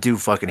like, I do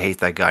fucking hate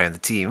that guy on the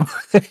team.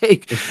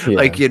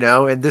 Like, you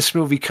know, and this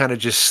movie kind of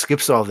just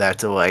skips all that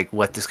to like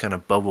let this kind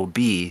of bubble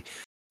be.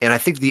 And I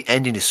think the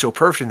ending is so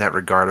perfect in that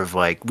regard of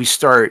like, we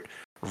start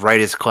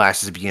right as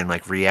classes begin,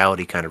 like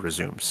reality kind of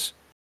resumes.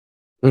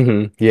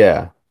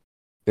 Yeah.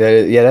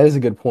 That is a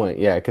good point.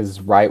 Yeah, because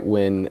right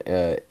when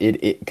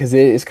because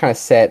it is kind of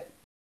set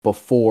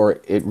before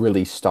it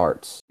really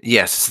starts.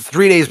 Yes,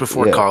 3 days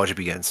before college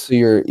begins. So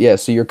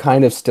you're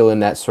kind of still in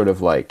that sort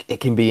of like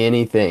it can be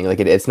anything. Like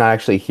it's not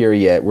actually here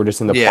yet. We're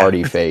just in the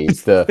party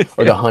phase, the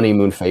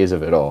honeymoon phase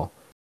of it all.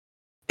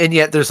 And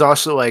yet there's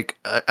also like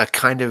a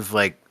kind of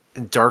like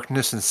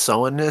darkness and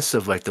sullenness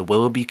of like the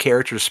Willoughby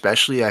character,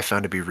 especially. I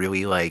found to be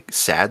really like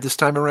sad this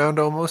time around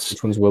almost.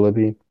 Which one's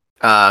Willoughby?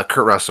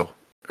 Kurt Russell.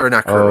 Or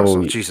not Kurt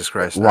Russell. Jesus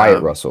Christ.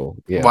 Wyatt Russell.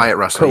 Yeah. Wyatt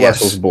Russell. Kurt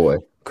Russell's boy.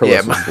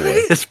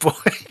 His boy.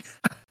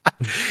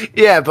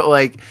 Yeah, but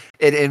like,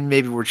 and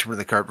maybe we're jumping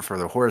the cart before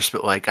the horse,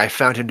 but like, I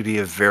found him to be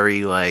a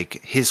very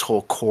like his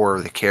whole core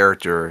of the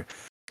character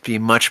be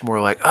much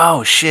more like,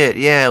 oh shit,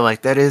 yeah,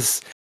 like that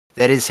is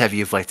heavy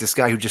of like this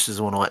guy who just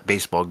doesn't want to let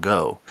baseball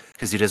go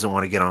because he doesn't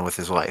want to get on with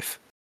his life.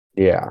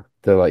 Yeah,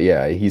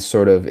 he's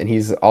sort of, and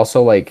he's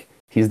also like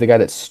he's the guy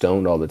that's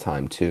stoned all the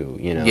time too,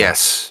 you know.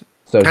 Yes.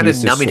 So kind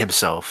of numbing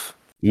himself.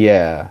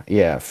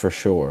 Yeah, for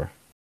sure.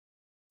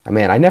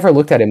 Man, I never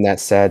looked at him that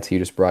sad till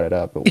you just brought it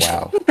up, but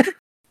wow.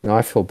 No,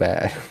 I feel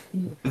bad.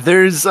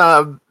 There's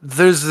a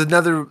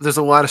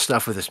lot of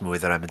stuff with this movie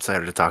that I'm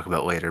excited to talk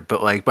about later,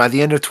 but like by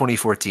the end of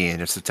 2014,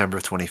 in September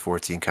of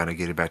 2014, kind of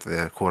getting back to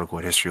the quote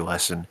unquote history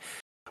lesson,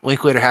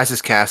 Linklater has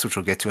his cast, which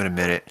we'll get to in a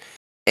minute,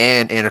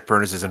 and Anna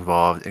Pernas is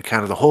involved, and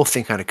kind of the whole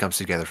thing kind of comes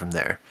together from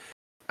there.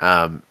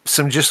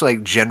 Some just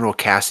like general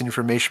casting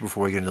information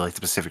before we get into like the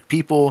specific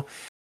people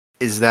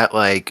is that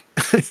like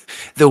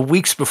the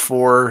weeks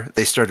before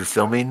they started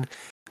filming,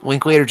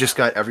 Linklater just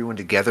got everyone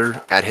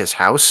together at his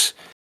house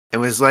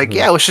and was like,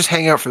 yeah, let's just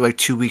hang out for like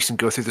 2 weeks and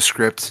go through the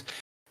script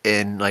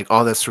and like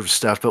all that sort of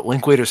stuff. But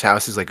Linklater's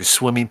house is like a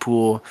swimming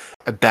pool,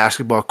 a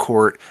basketball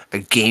court, a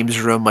games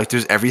room. Like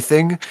there's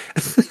everything.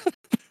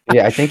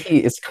 Yeah, I think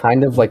it's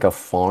kind of like a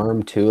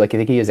farm too. Like I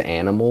think he has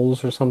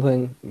animals or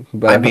something.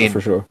 But I mean,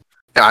 for sure.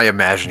 I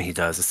imagine he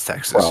does. It's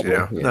Texas, probably, you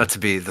know. Yeah. Not to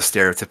be the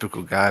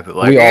stereotypical guy, but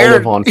like we all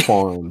live on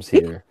farms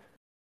here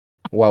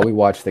while we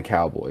watch the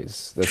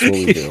Cowboys. That's what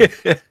we do.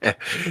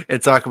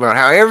 And talk about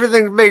how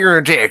everything's bigger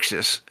in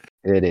Texas.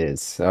 It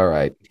is. All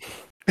right.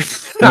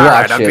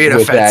 I'm being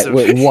offensive.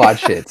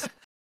 Watch it.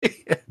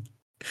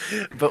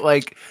 But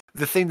like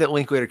the thing that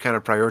Linklater kind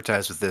of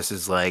prioritized with this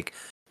is like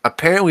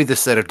apparently the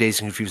set of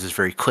Dazed and Confused is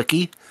very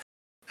cliquey.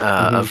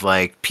 Of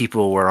like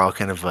people were all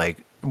kind of like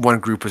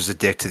one group was a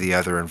dick to the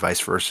other and vice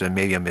versa.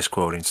 Maybe I'm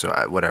misquoting, so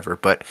whatever.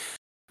 But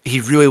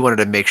he really wanted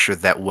to make sure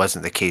that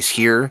wasn't the case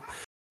here.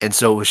 And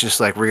so it was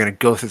just like, we're going to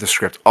go through the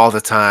script all the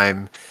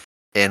time.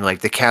 And like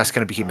the cast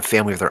kind of became a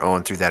family of their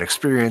own through that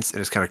experience. And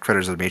it's kind of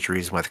credits are the major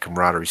reason why the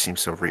camaraderie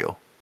seems so real.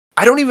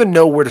 I don't even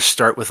know where to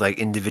start with like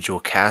individual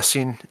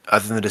casting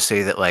other than to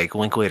say that like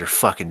Linklater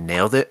fucking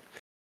nailed it.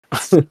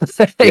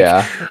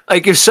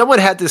 Like if someone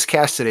had this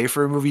cast today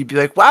for a movie, you'd be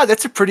like, wow,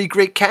 that's a pretty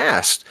great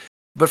cast.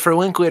 But for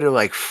Linklater,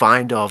 like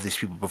find all of these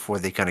people before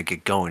they kind of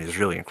get going is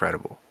really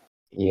incredible.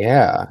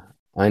 Yeah,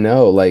 I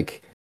know.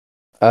 Like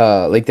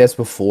that's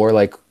before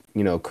like,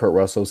 you know, Kurt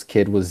Russell's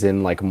kid was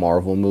in like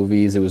Marvel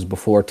movies. It was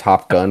before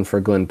Top Gun for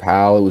Glenn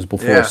Powell. It was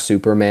before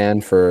Superman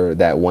for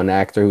that one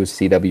actor who was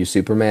CW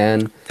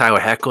Superman.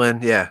 Tyler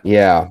Hoechlin, yeah.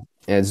 Yeah.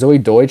 And Zoe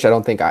Deutsch,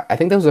 I think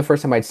that was the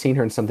first time I'd seen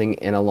her in something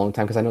in a long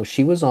time because I know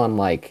she was on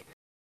like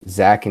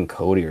Zack and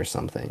Cody or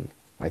something.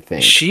 I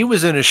think she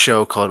was in a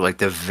show called like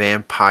the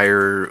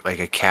Vampire like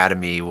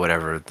Academy,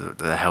 whatever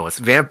the hell it's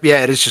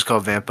it is just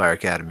called Vampire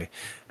Academy.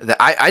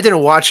 I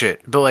didn't watch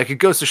it, but like it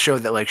goes to show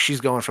that like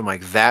she's going from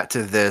like that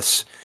to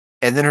this,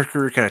 and then her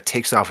career kind of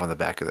takes off on the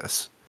back of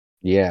this.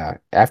 Yeah,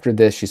 after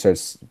this, she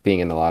starts being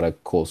in a lot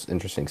of cool,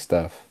 interesting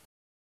stuff.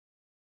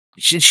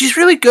 She's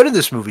really good in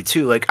this movie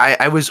too. Like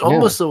I was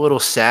almost a little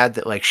sad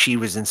that like she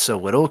was in so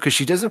little because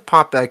she doesn't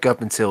pop back up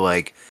until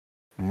like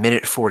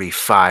minute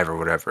 45 or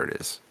whatever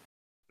it is.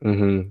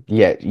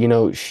 Yeah, you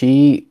know,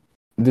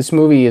 this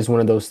movie is one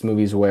of those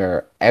movies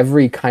where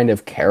every kind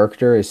of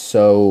character is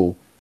so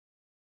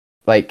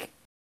like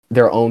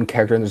their own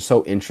character and they're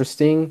so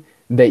interesting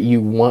that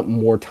you want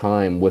more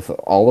time with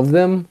all of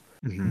them.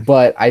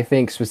 But I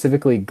think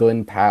specifically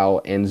Glenn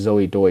Powell and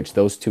Zoe Deutsch,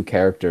 those two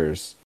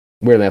characters,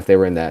 weirdly enough, they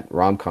were in that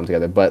rom-com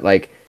together, but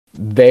like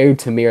they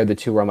to me are the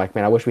two where I'm like,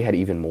 man, I wish we had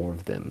even more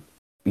of them.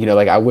 You know,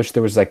 like I wish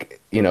there was like,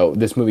 you know,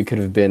 this movie could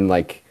have been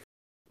like,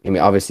 I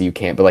mean, obviously you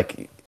can't, but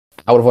like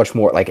I would have watched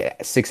more, like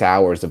 6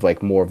 hours of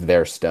like more of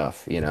their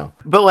stuff, you know.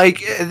 But like,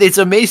 it's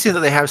amazing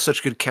that they have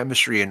such good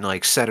chemistry and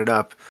like set it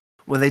up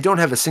when they don't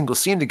have a single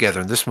scene together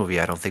in this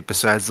movie. I don't think,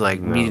 besides like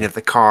meeting at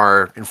the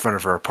car in front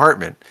of her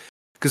apartment.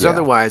 Because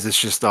otherwise,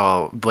 it's just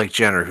all Blake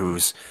Jenner,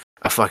 who's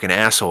a fucking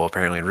asshole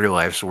apparently in real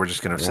life. So we're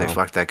just gonna say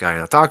fuck that guy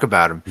and not talk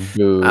about him.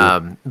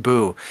 Boo.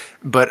 Boo.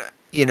 But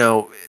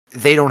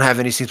they don't have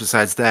any scenes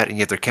besides that, and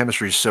yet their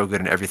chemistry is so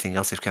good in everything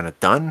else they've kind of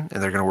done,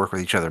 and they're gonna work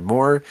with each other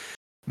more.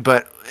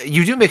 But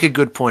you do make a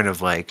good point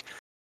of like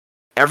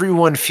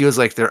everyone feels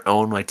like their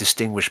own like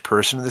distinguished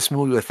person in this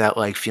movie without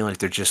like feeling like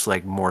they're just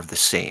like more of the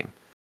same.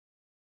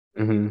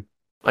 Mm-hmm.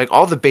 Like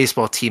all the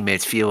baseball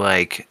teammates feel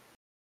like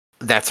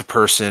that's a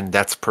person. They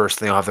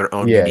all have their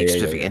own unique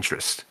specific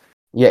interest.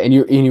 Yeah, and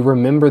you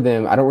remember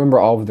them. I don't remember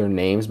all of their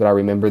names, but I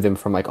remember them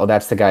from like, oh,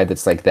 that's the guy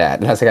that's like that.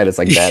 That's the guy that's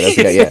like that. That's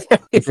the guy. Yeah,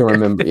 I can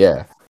remember.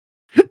 Yeah.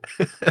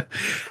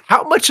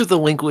 How much of the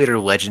Linklater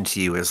legend to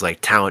you is like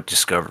talent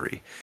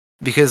discovery?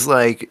 Because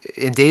like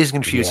in Dazed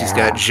and Confused, he's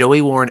got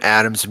Joey Warren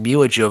Adams,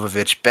 Mila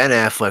Jovovich, Ben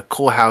Affleck,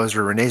 Cole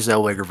Hauser, Renee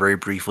Zellweger very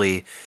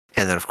briefly,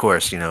 and then of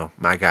course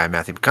my guy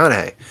Matthew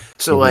McConaughey.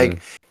 So like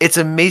it's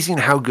amazing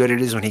how good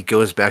it is when he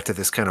goes back to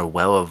this kind of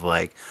well of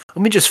like,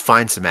 let me just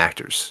find some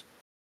actors.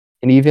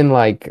 And even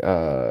like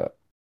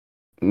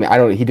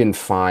he didn't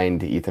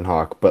find Ethan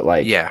Hawke, but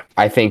like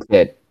I think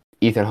that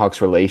Ethan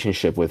Hawke's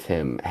relationship with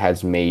him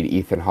has made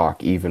Ethan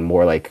Hawke even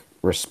more like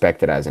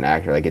respected as an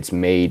actor. Like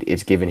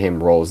it's given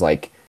him roles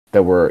like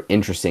that were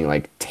interesting,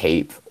 like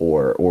Tape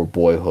or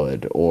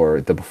Boyhood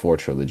or the Before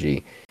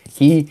trilogy.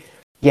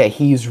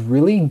 He's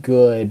really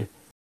good.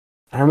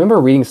 I remember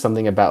reading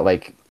something about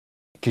like,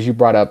 because you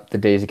brought up the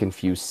Dazed and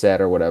Confused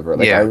set or whatever.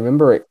 Like I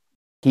remember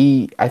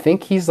I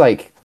think he's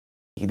like,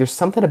 there's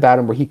something about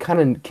him where he kind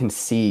of can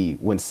see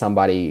when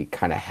somebody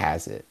kind of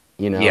has it,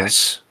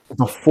 Yes.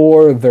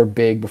 Before they're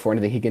big, before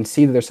anything, he can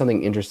see that there's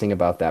something interesting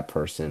about that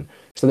person.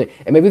 And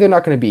maybe they're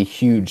not going to be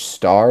huge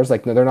stars.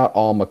 Like, no, they're not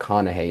all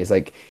McConaughey. It's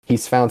like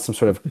he's found some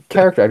sort of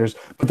character actors,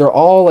 but they're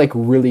all like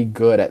really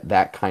good at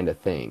that kind of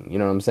thing. You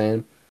know what I'm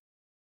saying?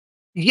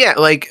 Yeah,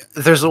 like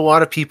there's a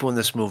lot of people in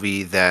this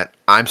movie that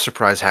I'm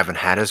surprised haven't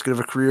had as good of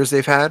a career as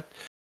they've had.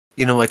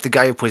 Like the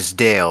guy who plays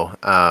Dale,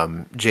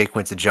 Jay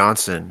Quinton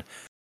Johnson.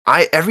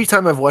 Every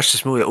time I've watched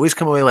this movie, I always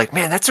come away like,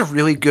 man, that's a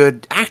really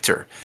good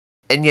actor.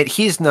 And yet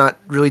he's not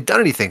really done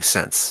anything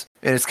since.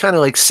 And it's kind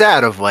of like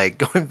sad of like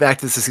going back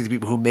to the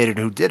people who made it and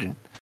who didn't.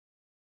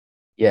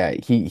 Yeah,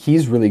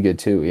 he's really good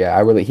too.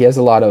 Yeah, he has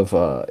a lot of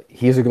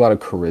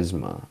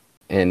charisma.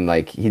 And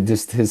like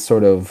his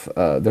sort of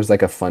there's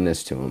like a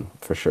funness to him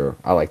for sure.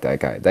 I like that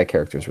guy. That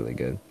character is really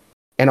good.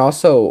 And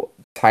also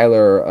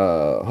Tyler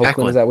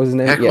Hoechlin, is that was his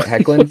name? Hoechlin. Yeah,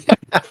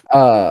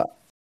 Hoechlin.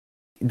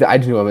 I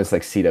knew him as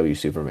like CW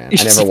Superman.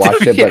 I never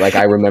watched it, but like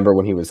I remember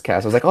when he was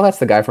cast, I was like, "Oh, that's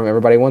the guy from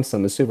Everybody Wants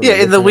Some," the Superman.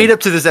 Yeah, in the lead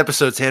up to this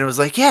episode, Tanner was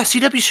like, "Yeah,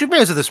 CW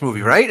Superman's in this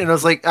movie, right?" And I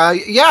was like,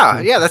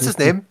 "Yeah, that's his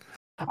name."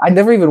 I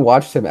never even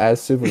watched him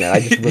as Superman. I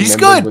just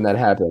remembered when that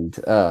happened.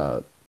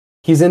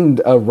 He's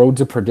in Road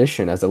to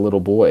Perdition as a little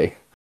boy.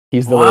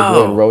 He's the little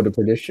boy in Road to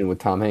Perdition with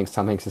Tom Hanks.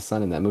 Tom Hanks'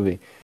 son in that movie.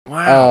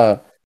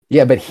 Wow.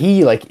 Yeah, but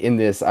he like in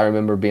this, I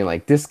remember being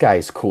like, "This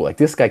guy's cool. Like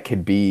this guy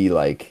could be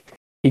like."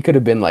 He could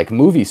have been like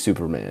movie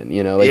Superman,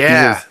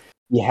 Like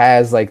he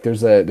has like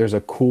there's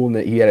a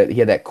coolness. He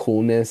had that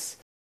coolness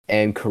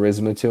and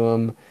charisma to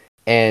him,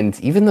 and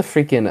even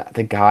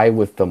the guy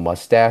with the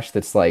mustache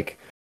that's like,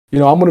 I'm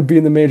gonna be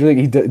in the major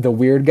league. The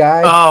weird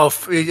guy. Oh,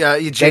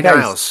 Jay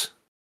Niles,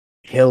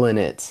 killing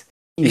it.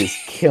 He is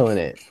killing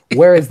it.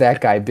 Where has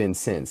that guy been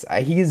since?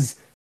 He's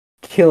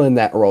killing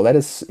that role.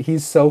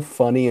 He's so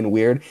funny and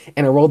weird,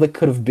 and a role that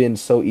could have been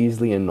so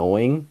easily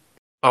annoying.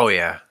 Oh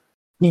yeah.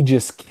 He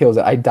just kills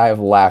it. I die of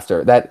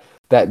laughter.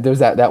 There's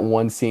that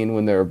one scene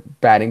when they're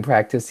batting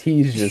practice.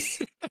 He's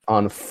just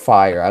on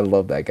fire. I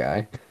love that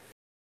guy.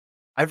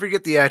 I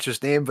forget the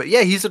actor's name, but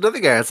yeah, he's another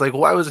guy. It's like,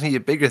 why wasn't he a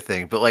bigger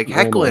thing? But like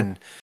Hoechlin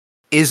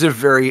is a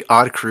very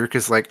odd career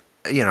because like,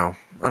 I don't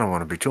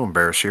want to be too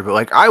embarrassed here, but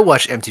like I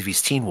watched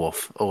MTV's Teen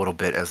Wolf a little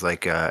bit as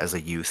like as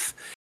a youth.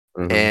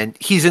 Mm-hmm. And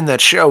he's in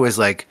that show as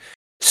like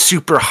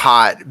super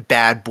hot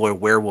bad boy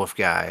werewolf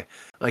guy.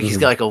 Like he's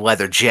got like a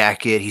leather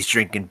jacket, he's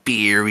drinking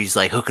beer, he's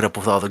like hooking up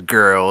with all the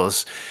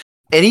girls.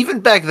 And even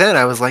back then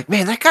I was like,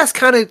 man, that guy's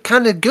kind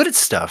of good at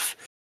stuff.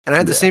 And I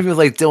had the same with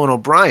like Dylan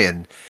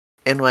O'Brien.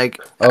 And like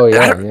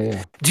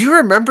yeah. Do you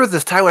remember the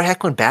Tyler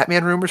Hoechlin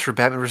Batman rumors for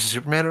Batman vs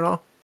Superman at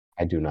all?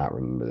 I do not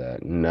remember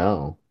that.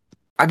 No.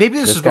 Maybe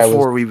this was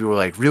before we were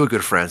like really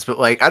good friends, but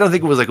like I don't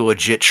think it was like a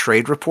legit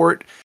trade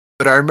report.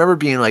 But I remember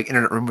being like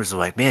internet rumors of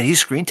like, man, he's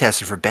screen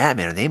tested for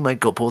Batman and they might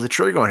go pull the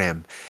trigger on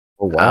him.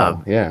 Oh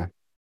wow. Yeah.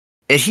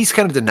 And he's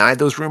kind of denied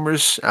those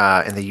rumors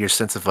in the years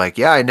since of like,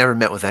 yeah, I never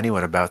met with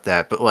anyone about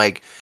that. But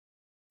like,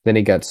 then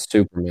he got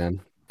Superman.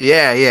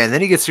 Yeah, and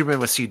then he gets Superman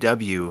with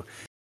CW,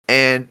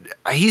 and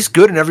he's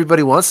good, and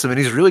everybody wants him, and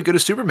he's really good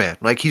as Superman.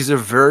 Like, he's a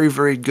very,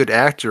 very good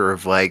actor.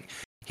 Of like,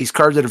 he's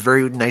carved out a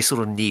very nice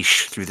little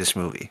niche through this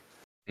movie.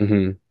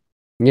 Mm-hmm.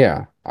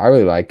 Yeah, I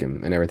really like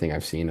him and everything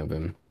I've seen of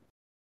him.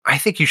 I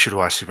think you should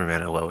watch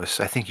Superman and Lois.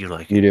 I think you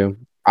like it. You do.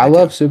 I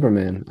love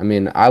Superman. I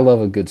mean, I love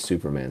a good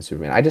Superman.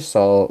 I just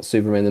saw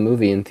Superman the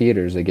movie in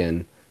theaters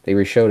again. They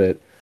reshowed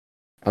it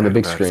on the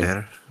big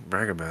screen.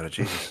 Brag about it,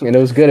 Jesus. And it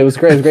was good. It was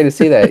great. It was great to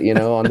see that,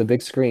 on the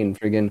big screen.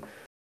 Friggin',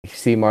 You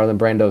see Marlon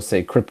Brando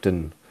say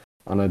Krypton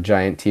on a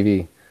giant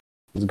TV. It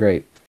was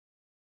great.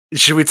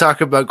 Should we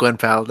talk about Glen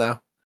Powell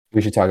now?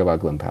 We should talk about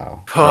Glen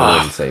Powell, our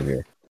Lord and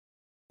Savior.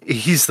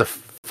 He's the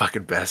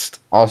fucking best.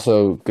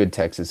 Also, good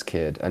Texas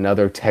kid.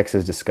 Another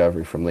Texas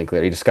discovery from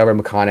Linklater. He discovered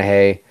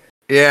McConaughey.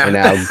 Yeah. And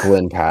now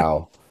Glen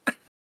Powell.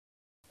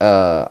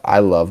 I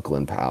love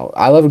Glen Powell.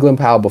 I loved Glen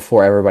Powell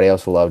before everybody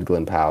else loved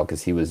Glen Powell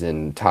because he was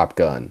in Top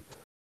Gun.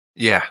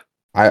 Yeah.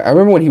 I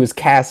remember when he was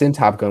cast in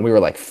Top Gun, we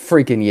were like,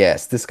 freaking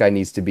yes, this guy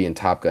needs to be in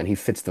Top Gun. He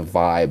fits the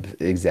vibe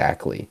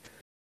exactly.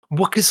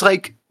 Well, because,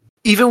 like,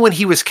 even when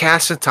he was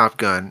cast in Top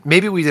Gun,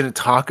 maybe we didn't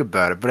talk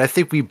about it, but I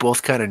think we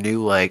both kind of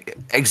knew, like,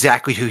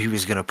 exactly who he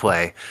was going to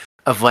play.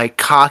 Of, like,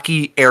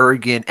 cocky,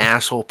 arrogant,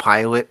 asshole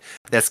pilot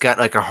that's got,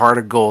 like, a heart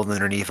of gold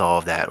underneath all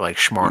of that, like,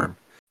 schmarm.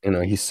 You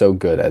know, he's so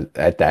good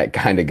at that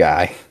kind of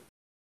guy.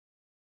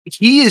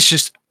 He is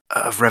just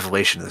a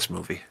revelation in this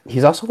movie.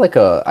 He's also like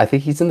I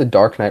think he's in The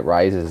Dark Knight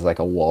Rises, like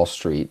a Wall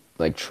Street,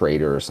 like,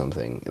 trader or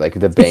something. Like,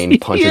 the Bane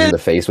punches in the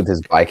face with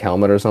his bike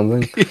helmet or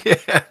something.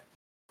 Yeah.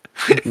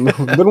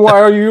 Then why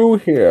are you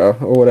here?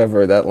 Or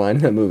whatever, that line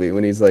in that movie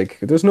when he's like,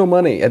 there's no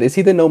money. Is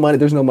he the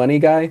there's no money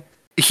guy?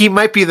 He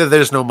might be the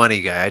there's no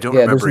money guy. I don't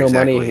remember there's no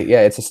exactly. money.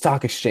 Yeah, it's a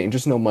stock exchange.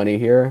 There's no money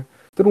here.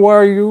 Then why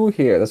are you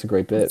here? That's a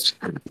great bit.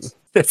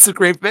 That's a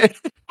great bit.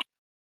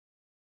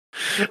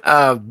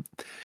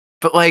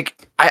 But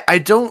like, I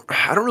don't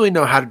really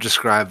know how to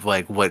describe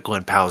like what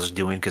Glen Powell's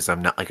doing because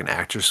I'm not like an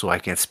actor, so I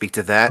can't speak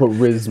to that.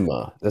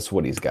 Charisma. That's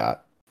what he's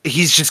got.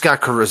 He's just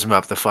got charisma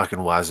up the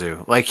fucking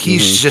wazoo. Like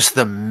he's just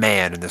the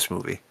man in this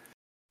movie.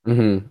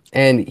 Mm-hmm.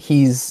 And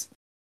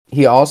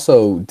he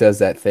also does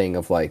that thing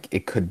of like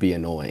it could be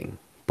annoying,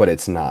 but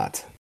it's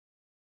not.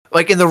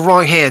 Like in the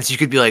wrong hands, you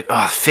could be like,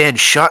 "Oh, Finn,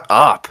 shut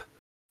up."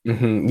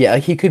 Mm-hmm. Yeah,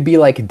 he could be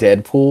like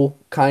Deadpool,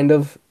 kind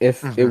of.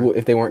 If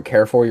if they weren't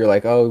careful, you're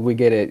like, "Oh, we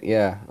get it."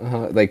 Yeah,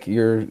 like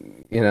you're,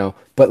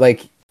 but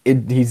like he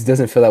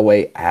doesn't feel that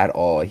way at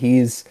all.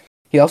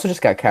 He also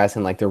just got cast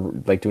in like they're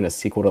like doing a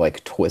sequel to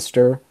like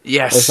Twister,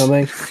 or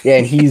something. Yeah,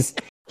 and he's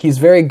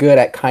very good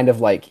at kind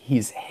of like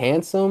he's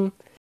handsome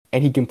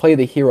and he can play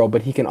the hero,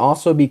 but he can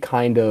also be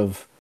kind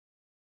of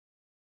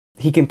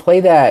he can play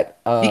that.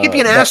 He can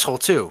be an asshole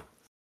too.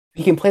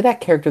 He can play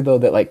that character though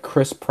that like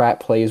Chris Pratt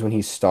plays when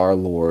he's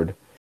Star-Lord,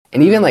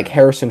 and even like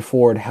Harrison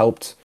Ford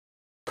helped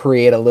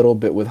create a little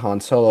bit with Han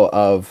Solo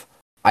of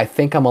I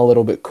think I'm a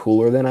little bit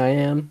cooler than I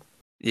am.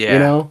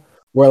 Yeah,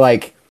 where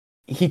like.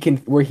 He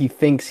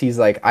thinks he's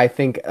like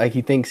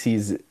he thinks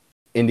he's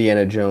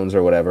Indiana Jones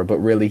or whatever, but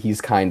really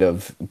he's kind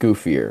of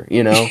goofier,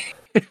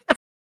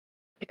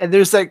 And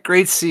there's that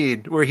great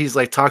scene where he's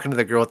like talking to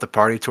the girl at the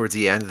party towards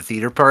the end of the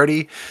theater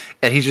party,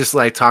 and he's just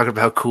like talking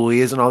about how cool he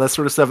is and all that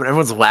sort of stuff, and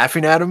everyone's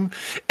laughing at him.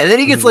 And then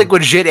he gets like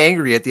legit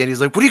angry at the end. He's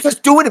like, "What are you guys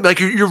doing?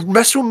 Like you're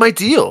messing with my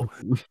deal."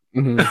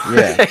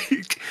 Yeah.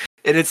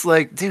 And it's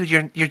like, dude,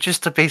 you're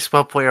just a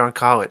baseball player in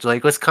college.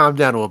 Like, let's calm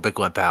down a little bit,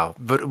 Glen Powell.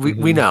 But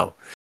we know.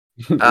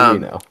 We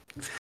know.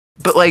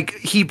 But like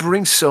he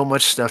brings so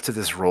much stuff to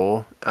this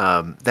role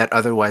that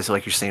otherwise,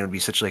 like you're saying, would be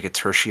such like a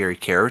tertiary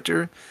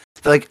character.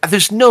 Like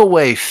there's no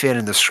way Finn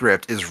in the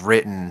script is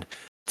written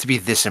to be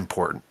this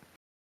important.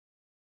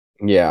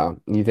 Yeah,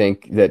 you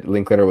think that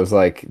Linklater was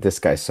like, this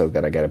guy's so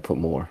good, I gotta put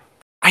more.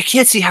 I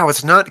can't see how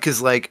it's not,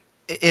 because like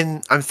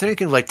I'm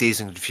thinking of like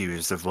Dazed and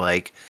Confused of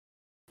like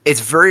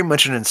it's very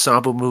much an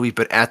ensemble movie,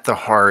 but at the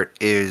heart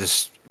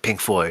is Pink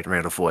Floyd,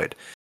 Randall Floyd.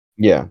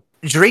 Yeah.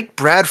 Drake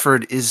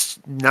Bradford is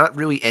not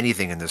really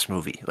anything in this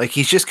movie. Like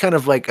he's just kind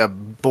of like a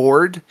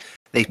board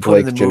they put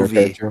in the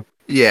movie.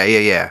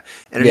 Yeah.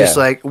 And it's just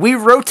like, we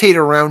rotate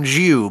around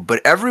you, but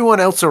everyone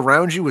else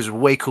around you is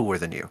way cooler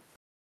than you.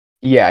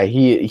 Yeah,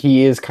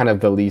 he is kind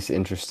of the least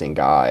interesting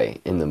guy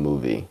in the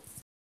movie.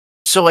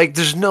 So like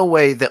there's no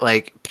way that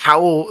like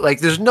Powell, like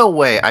there's no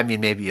way, I mean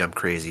maybe I'm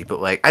crazy,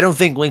 but like I don't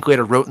think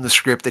Linklater wrote in the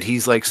script that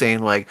he's like saying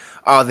like,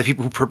 oh, the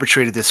people who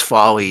perpetrated this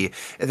folly,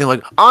 and then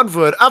like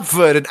onward,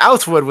 upward, and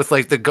outward with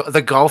like the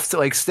golf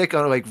like stick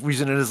on like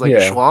using it as like a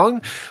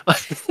schlong.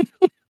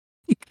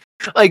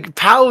 Like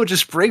Powell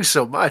just brings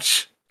so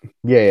much.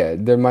 Yeah,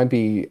 there might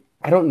be,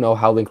 I don't know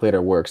how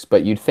Linklater works,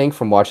 but you'd think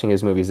from watching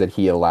his movies that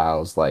he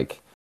allows like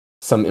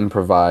some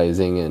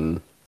improvising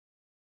and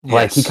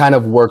like he kind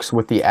of works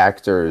with the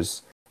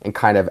actors and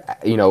kind of,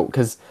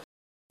 because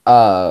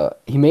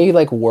he may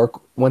like work,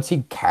 once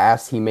he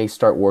casts, he may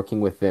start working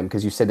with them,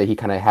 because you said that he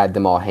kind of had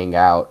them all hang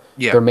out.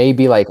 Yeah. There may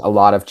be like a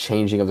lot of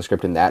changing of the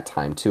script in that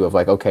time too, of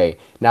like, okay,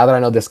 now that I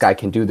know this guy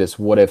can do this,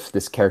 what if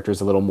this character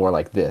is a little more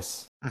like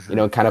this?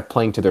 Kind of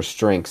playing to their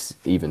strengths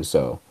even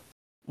so.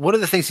 One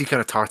of the things he kind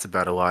of talked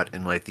about a lot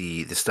in like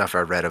the stuff I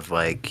read of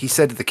like, he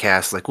said to the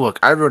cast, like, look,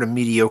 I wrote a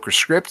mediocre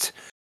script,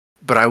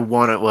 but I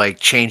want to like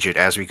change it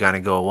as we kind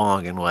of go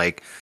along, and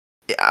like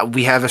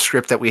we have a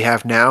script that we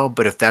have now,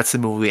 but if that's the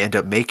movie we end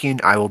up making,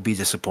 I will be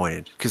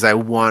disappointed, because I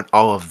want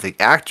all of the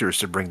actors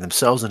to bring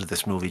themselves into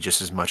this movie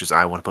just as much as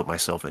I want to put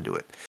myself into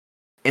it.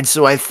 And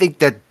so I think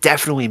that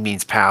definitely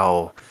means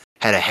Powell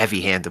had a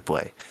heavy hand to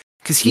play,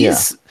 because he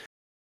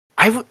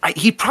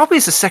probably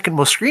has the second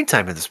most screen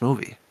time in this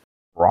movie.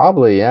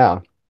 Probably,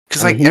 yeah.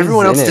 Because like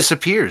everyone else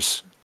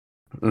disappears.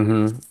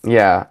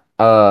 Yeah.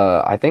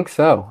 I think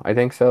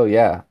so.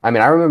 Yeah. I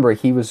mean, I remember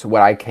he was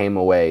what I came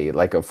away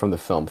like from the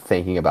film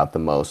thinking about the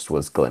most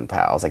was Glenn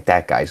Powell. I was like,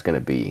 that guy's gonna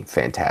be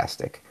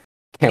fantastic.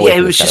 Can't wait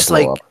for this guy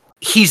to blow up.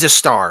 He's a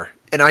star,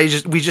 and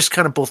we just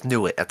kind of both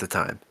knew it at the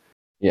time.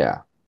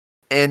 Yeah.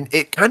 And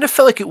it kind of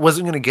felt like it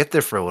wasn't going to get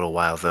there for a little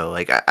while, though.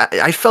 Like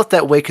I felt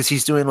that way because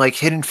he's doing like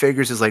Hidden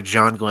Figures is like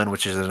John Glenn,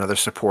 which is another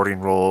supporting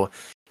role.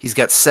 He's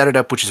got Set It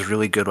Up, which is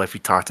really good, like we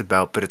talked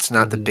about, but it's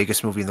not the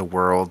biggest movie in the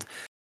world.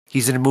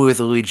 He's in a movie with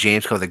Louis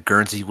James called The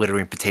Guernsey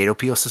Literary and Potato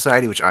Peel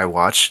Society, which I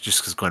watched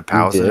just because Glenn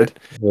Powell's in it.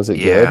 Was it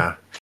good?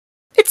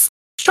 It's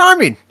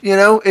charming, you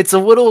know? It's a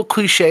little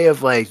cliche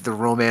of like the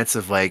romance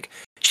of like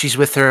she's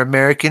with her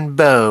American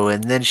beau,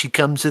 and then she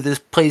comes to this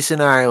place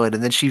in Ireland,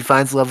 and then she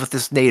finds love with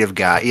this native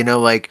guy. You know,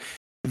 like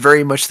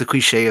very much the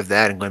cliche of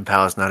that, and Glenn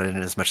Powell's not in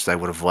it as much as I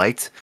would have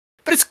liked.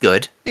 But it's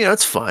good. You know,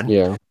 it's fun.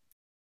 Yeah.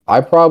 I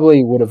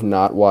probably would have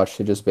not watched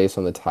it just based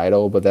on the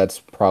title, but that's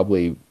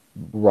probably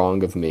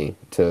wrong of me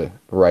to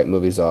write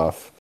movies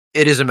off.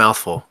 It is a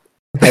mouthful.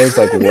 I was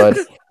like, what?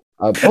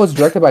 It's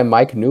directed by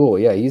Mike Newell.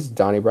 Yeah, he's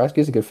Donnie Brasco.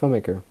 He's a good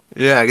filmmaker.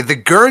 Yeah, the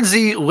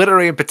Guernsey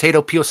Literary and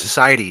Potato Peel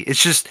Society.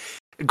 It's just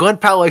Glenn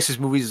Powell likes his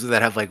movies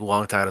that have like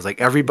long titles,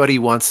 like Everybody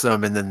Wants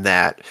Some, and then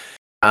that.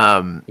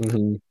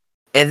 And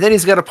then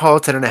he's got Apollo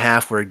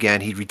 10.5, where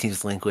again he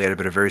retains Linklater,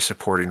 but a very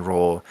supporting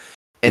role.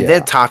 And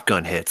then Top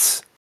Gun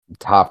hits.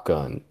 Top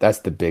Gun, that's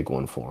the big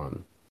one for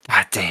him.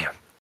 God damn.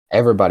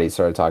 Everybody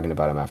started talking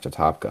about him after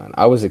Top Gun.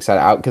 I was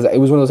excited because it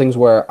was one of those things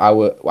where I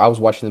was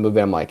watching the movie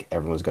and I'm like,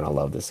 everyone's gonna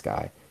love this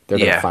guy. They're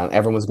gonna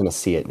everyone's gonna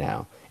see it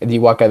now. And then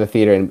you walk out of the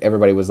theater and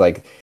everybody was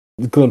like,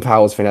 Glenn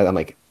Powell's fantastic. I'm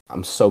like,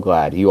 I'm so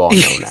glad you all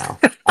know now.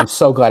 I'm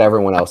so glad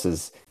everyone else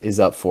is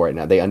up for it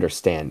now. They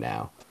understand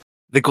now.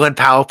 The Glenn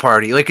Powell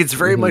party, like it's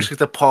very much like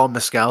the Paul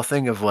Mescal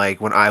thing of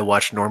like when I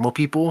watch Normal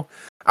People,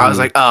 I was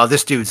like, oh,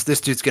 this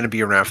dude's gonna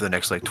be around for the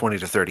next like 20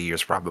 to 30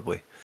 years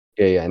probably.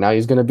 Yeah. Now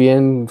he's gonna be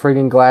in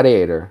friggin'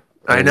 Gladiator.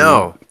 I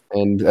know.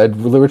 And a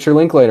Richard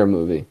Linklater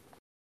movie.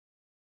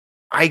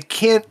 I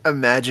can't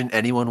imagine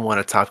anyone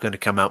want a Top Gun to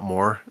come out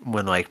more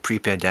when like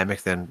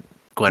pre-pandemic than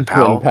Glenn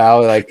Powell. Glenn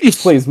Powell, like,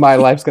 please, my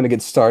life's gonna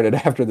get started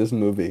after this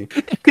movie.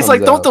 He's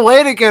like, don't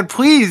delay it again,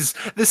 please.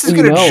 This is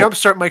gonna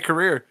jumpstart my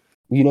career.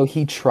 You know,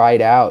 he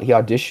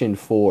auditioned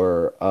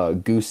for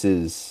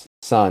Goose's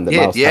son that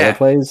Miles Teller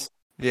plays.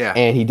 Yeah.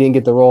 And he didn't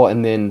get the role,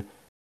 and then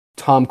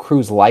Tom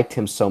Cruise liked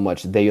him so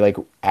much they like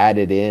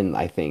added in,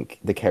 I think,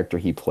 the character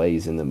he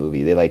plays in the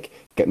movie. They like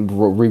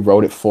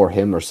rewrote it for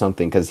him or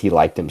something because he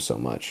liked him so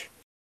much.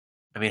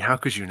 I mean, how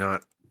could you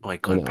not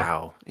like Glenn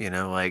Powell? You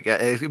know, like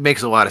it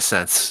makes a lot of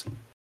sense.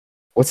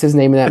 What's his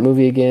name in that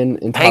movie again?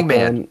 In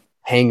Hangman.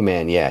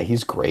 Hangman, yeah,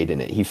 he's great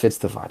in it. He fits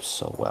the vibe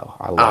so well.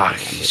 I love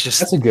it. Just...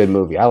 That's a good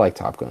movie. I like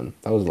Top Gun.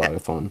 That was a lot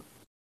of fun.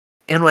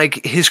 And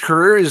like his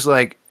career is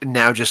like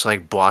now just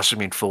like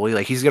blossoming fully.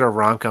 Like he's got a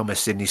rom-com with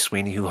Sydney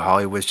Sweeney, who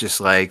Hollywood's just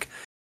like,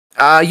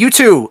 you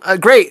two,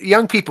 great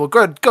young people,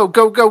 good, go.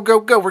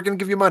 We're gonna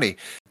give you money.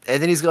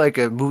 And then he's got like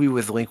a movie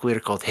with Linklater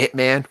called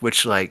Hitman,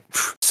 which like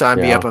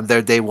signed me up on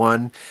their day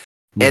one.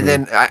 And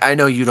then I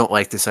know you don't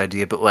like this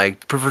idea, but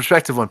like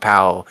perspective on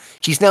Powell,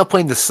 he's now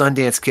playing the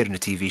Sundance Kid in a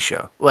TV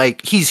show.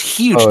 Like he's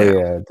huge now. Oh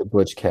yeah, the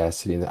Butch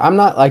Cassidy. I'm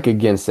not like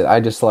against it.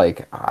 I just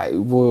like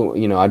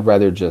I'd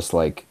rather just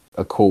like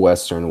a cool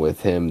Western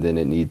with him than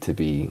it need to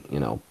be,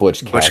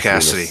 Butch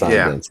Cassidy, the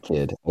Sundance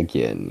Kid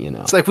again,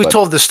 It's like we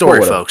told the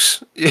story,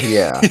 folks.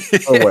 Yeah.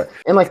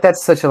 And like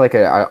that's such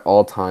a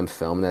all-time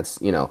film. That's,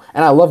 and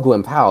I love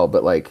Glenn Powell,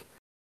 but like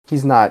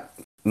he's not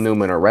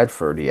Newman or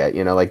Redford yet,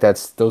 like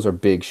those are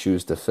big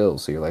shoes to fill.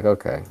 So you're like,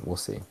 okay, we'll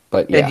see.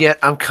 But yeah. And yet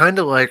I'm kind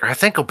of like, I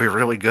think he'll be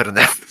really good in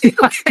that.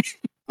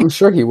 I'm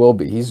sure he will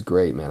be. He's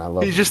great, man. I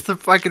love him. He's just the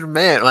fucking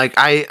man. Like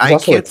I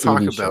can't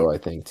talk about. Show, I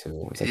think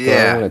too. It's like,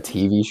 I want a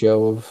TV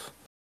show of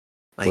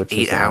like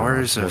 8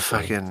 hours of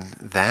fucking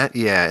that.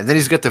 Yeah, and then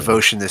he's got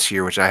Devotion this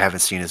year, which I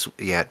haven't seen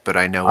yet, but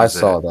I know I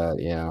saw that.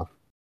 Yeah,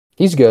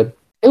 he's good.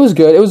 It was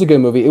good. It was a good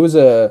movie.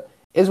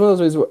 It's one of those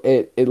movies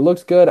where it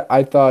looks good.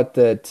 I thought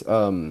that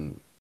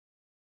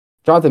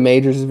Jonathan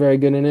Majors is very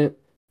good in it,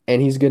 and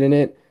he's good in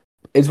it.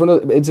 It was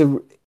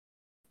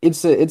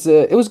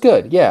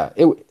good. Yeah,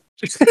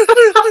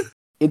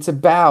 it's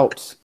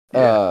about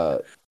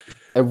a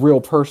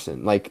real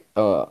person, like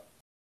the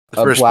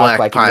first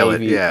black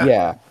pilot.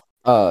 Navy,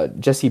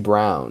 Jesse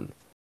Brown,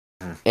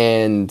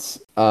 and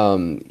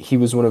he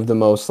was one of the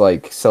most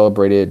like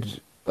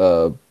celebrated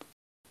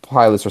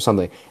pilots or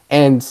something.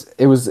 And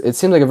it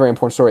seemed like a very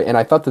important story, and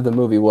I thought that the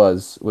movie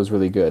was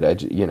really good.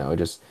 It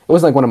wasn't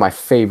like one of my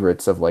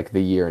favorites of like the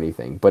year or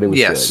anything, but it was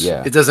good.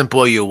 Yeah, it doesn't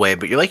blow you away,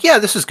 but you're like, yeah,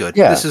 this is good.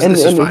 Yeah, this is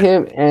fine.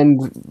 Him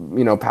and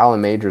Powell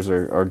and Majors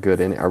are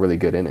good in it. Are really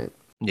good in it.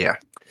 Yeah,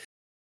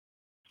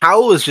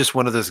 Powell is just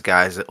one of those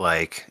guys that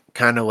like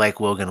kind of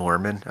like Logan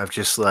Lerman. I've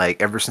just like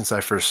ever since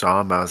I first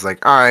saw him, I was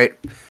like, all right,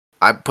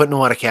 I'm putting a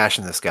lot of cash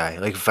in this guy.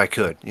 Like if I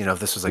could, if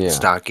this was like a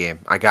stock game,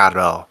 I got it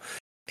all.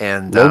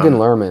 And Logan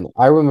Lerman.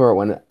 I remember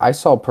when I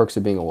saw Perks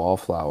of Being a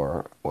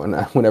Wallflower.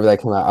 Whenever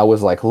that came out, I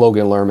was like,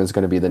 Logan Lerman's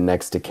going to be the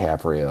next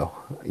DiCaprio.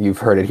 You've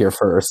heard it here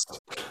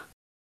first.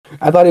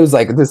 I thought he was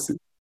like this.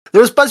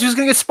 there was buzz he was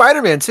going to get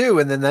Spider-Man too,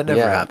 and then that never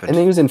Yeah, happened. and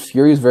then he was in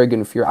Fury. He was very good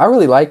in Fury. I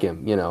really like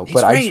him, He's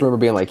but I just great. remember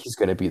being like, he's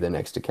going to be the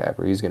next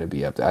DiCaprio. He's going to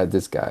be up to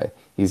this guy.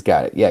 He's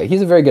got it. Yeah,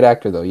 he's a very good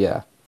actor though.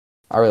 Yeah,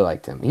 I really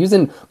liked him. He was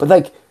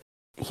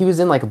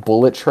in like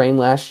Bullet Train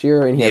last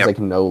year, and he has like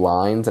no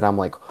lines, and I'm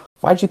like,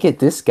 why'd you get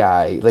this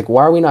guy? Like,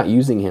 why are we not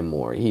using him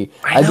more?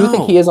 I do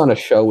think he is on a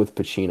show with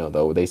Pacino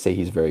though. They say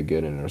he's very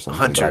good in it or something.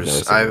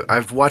 Hunters.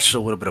 I've watched a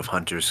little bit of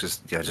Hunters because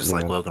I just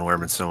like Logan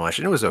Lerman so much,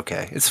 and it was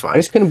okay. It's fine. I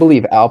just couldn't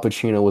believe Al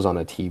Pacino was on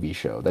a TV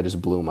show. That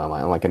just blew my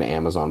mind, like an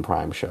Amazon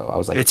Prime show. I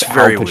was like, it's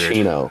very Al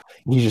Pacino. Weird.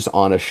 He's just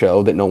on a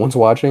show that no one's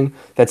watching.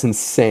 That's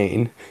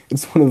insane.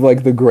 It's one of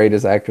like the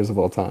greatest actors of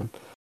all time.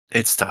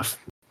 It's tough.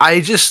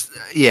 just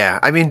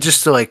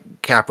to like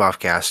cap off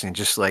casting,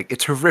 just like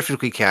it's a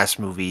horrifically cast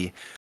movie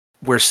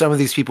where some of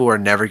these people are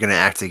never going to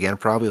act again,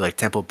 probably like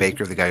Temple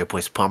Baker, the guy who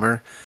plays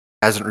Plummer,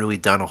 hasn't really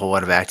done a whole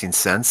lot of acting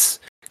since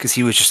because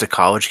he was just a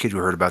college kid who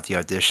heard about the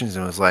auditions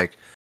and was like,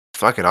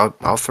 fuck it,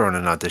 I'll throw in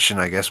an audition,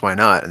 I guess, why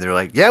not? And they're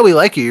like, yeah, we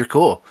like you, you're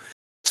cool.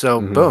 So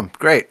boom,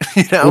 great.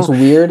 What's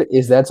weird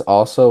is that's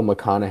also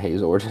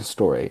McConaughey's origin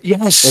story.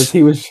 Yes.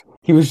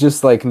 He was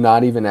just like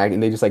not even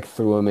acting. They just like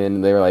threw him in.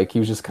 And they were like, he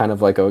was just kind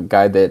of like a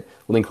guy that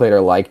Linklater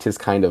liked his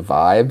kind of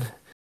vibe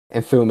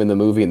and threw him in the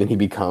movie. And then he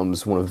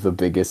becomes one of the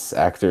biggest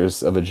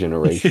actors of a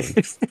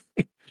generation.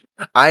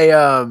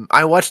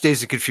 I watched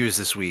Dazed and Confused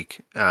this week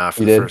for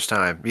the first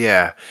time.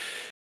 Yeah.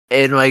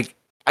 And like,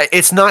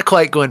 it's not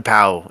quite Glenn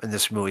Powell in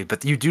this movie,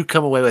 but you do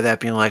come away with that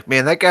being like,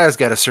 man, that guy's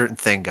got a certain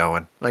thing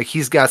going. Like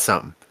he's got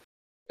something.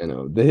 I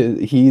love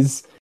that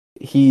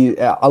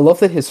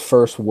his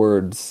first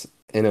words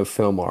in a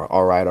film are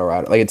all right.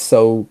 Like it's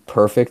so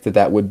perfect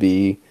that would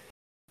be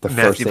the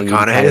first thing you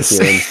kind of hear him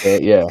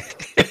say.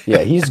 Yeah,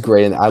 he's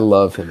great, and I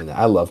love him. And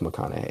I love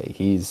McConaughey.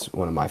 He's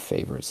one of my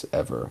favorites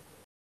ever.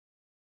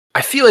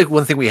 I feel like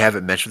one thing we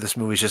haven't mentioned with this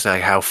movie is just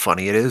like how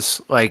funny it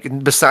is.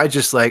 Like besides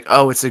just like,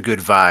 oh, it's a good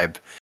vibe.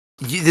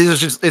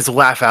 It's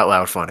laugh out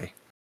loud funny.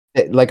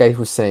 Like I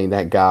was saying,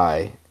 that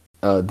guy,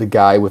 the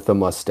guy with the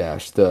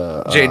mustache,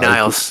 the Jay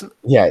Niles.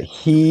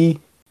 He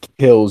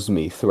kills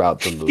me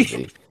throughout the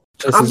movie.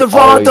 I'm the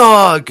raw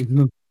dog.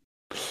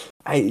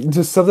 I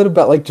just something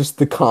about like just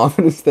the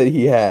confidence that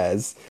he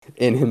has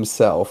in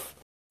himself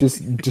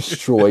just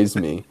destroys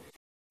me.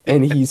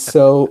 And he's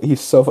so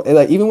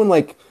like even when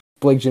like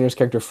Blake Jenner's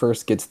character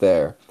first gets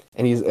there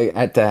and he's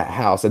at the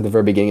house at the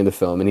very beginning of the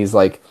film and he's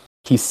like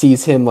he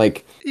sees him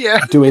like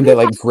doing that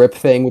like grip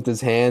thing with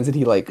his hands and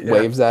he like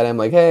waves at him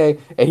like hey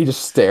and he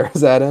just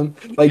stares at him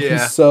like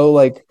he's so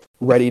like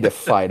ready to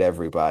fight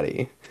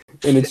everybody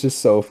and it's just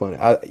so funny.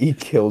 He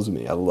kills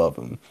me. I love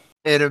him.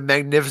 And a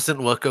magnificent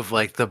look of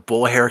like the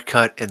bowl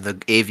haircut and the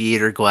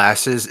aviator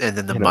glasses and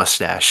then the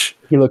mustache.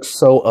 He looks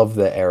so of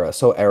the era,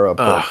 so era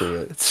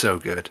appropriate. It's so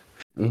good.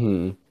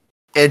 Mm-hmm.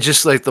 And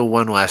just like the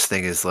one last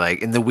thing is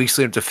like in the weeks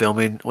leading up to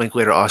filming,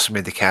 Linklater also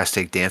made the cast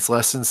take dance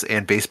lessons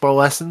and baseball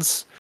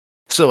lessons.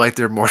 So like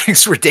their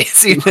mornings were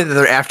dancing and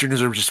their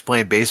afternoons were just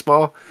playing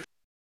baseball.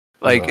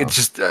 Like it's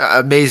just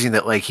amazing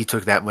that like he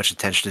took that much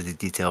attention to the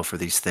detail for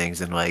these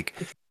things, and like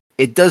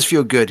it does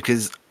feel good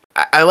because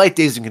I like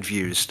Dazed and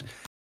Confused.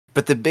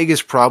 But the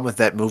biggest problem with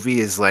that movie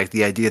is like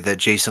the idea that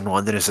Jason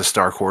London is a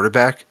star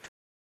quarterback.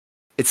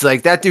 It's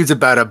like that dude's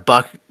about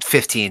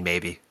 $115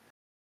 maybe.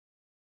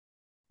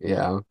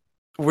 Yeah.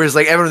 Whereas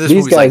like everyone in this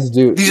movie like,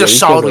 these are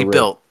solidly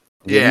built.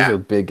 Yeah, these are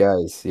big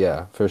guys.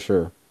 Yeah, for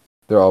sure.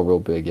 They're all real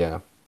big.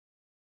 Yeah.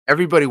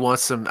 Everybody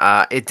wants them.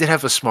 It did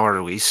have a small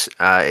release.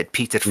 It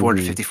peaked at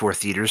 454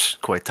 theaters,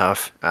 quite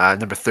tough.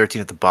 Number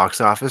 13 at the box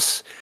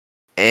office,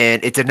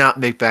 and it did not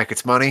make back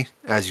its money,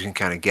 as you can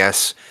kind of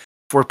guess.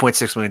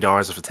 $4.6 million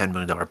of a $10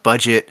 million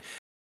budget.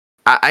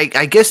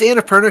 I guess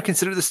Annapurna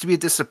considered this to be a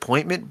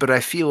disappointment, but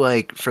I feel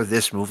like for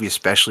this movie,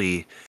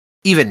 especially,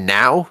 even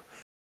now,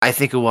 I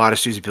think a lot of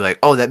studios would be like,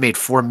 oh, that made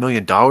 $4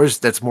 million?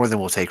 That's more than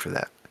we'll take for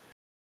that.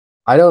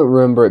 I don't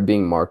remember it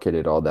being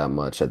marketed all that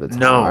much at the time.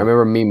 No. I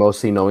remember me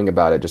mostly knowing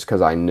about it just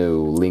because I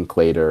knew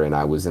Linklater and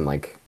I was in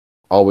like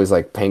always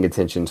like paying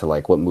attention to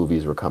like what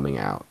movies were coming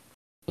out,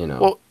 you know.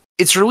 Well,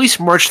 it's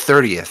released March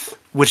 30th,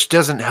 which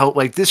doesn't help.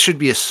 Like this should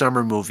be a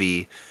summer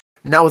movie.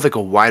 Not with like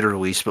a wider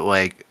release, but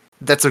like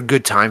that's a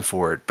good time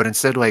for it. But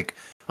instead, like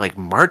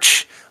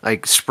March,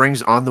 like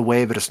spring's on the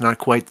way, but it's not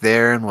quite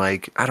there, and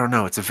like I don't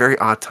know, it's a very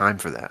odd time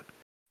for that.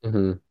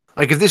 Mm-hmm.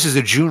 Like if this is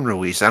a June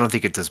release, I don't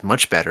think it does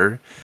much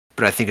better,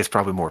 but I think it's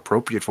probably more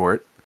appropriate for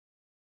it.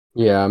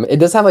 Yeah, it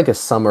does have like a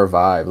summer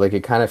vibe. Like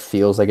it kind of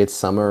feels like it's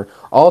summer.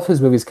 All of his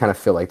movies kind of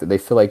feel like that. They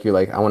feel like you're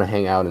like I want to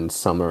hang out in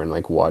summer and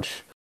like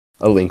watch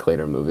a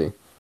Linklater movie.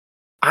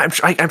 I'm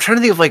trying to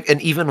think of like an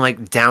even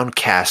like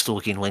downcast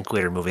looking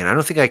Linklater movie, and I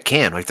don't think I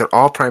can. Like they're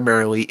all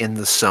primarily in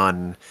the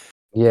sun.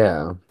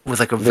 Yeah. With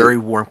like a very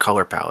warm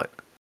color palette.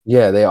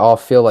 Yeah, they all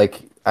feel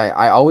like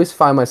I always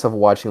find myself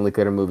watching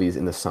Linklater movies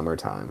in the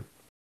summertime.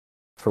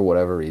 For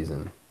whatever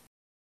reason.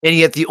 And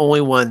yet the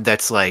only one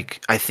that's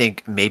like, I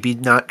think maybe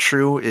not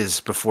true is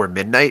Before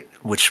Midnight,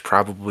 which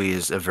probably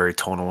is a very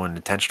tonal and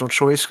intentional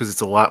choice because it's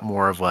a lot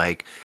more of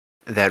like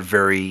that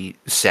very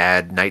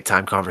sad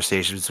nighttime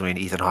conversation between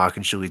Ethan Hawke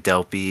and Julie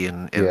Delpy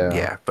and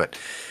yeah. But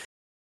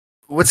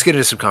let's get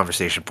into some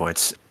conversation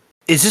points.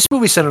 Is this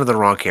movie centered on the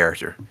wrong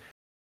character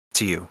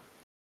to you?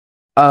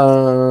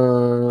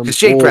 Because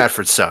Jake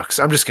Bradford sucks.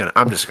 I'm just gonna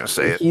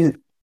say it.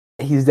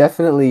 He's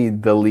definitely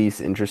the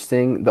least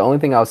interesting. The only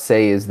thing I'll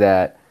say is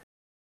that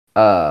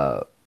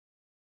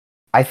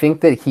I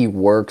think that he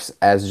works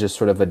as just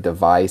sort of a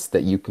device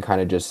that you can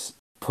kind of just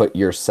put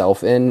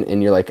yourself in,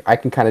 and you're like, I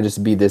can kind of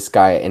just be this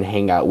guy and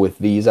hang out with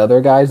these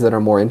other guys that are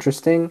more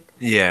interesting.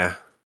 Yeah.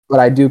 But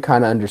I do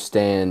kind of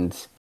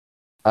understand.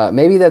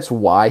 Maybe that's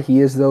why he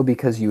is, though,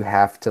 because you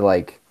have to,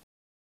 like,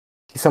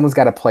 someone's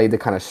got to play the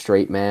kind of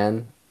straight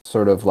man,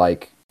 sort of,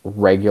 like,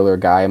 regular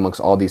guy amongst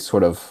all these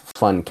sort of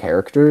fun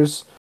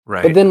characters.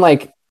 Right. But then,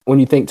 like, when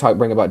you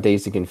bring about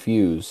Dazed and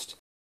Confused,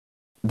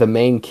 the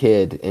main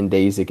kid in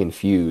Dazed and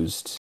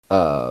Confused,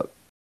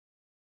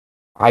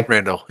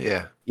 Randall,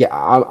 yeah.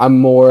 Yeah, I'm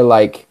more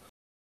like,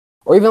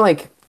 or even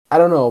like, I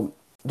don't know.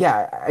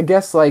 Yeah, I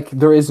guess like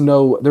there's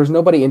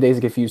nobody in Dazed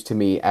and Confused to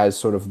me as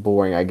sort of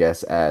boring, I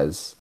guess,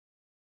 as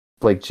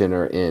Blake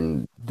Jenner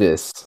in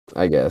this,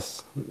 I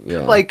guess. Yeah.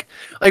 Like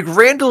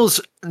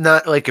Randall's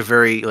not like a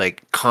very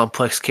like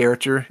complex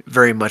character,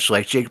 very much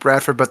like Jake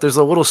Bradford, but there's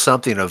a little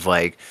something of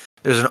like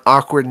there's an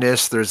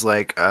awkwardness, there's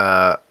like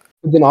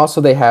then also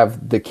they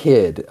have the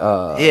kid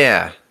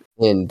yeah.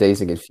 in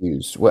Dazed and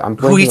Confused.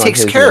 Who he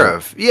takes care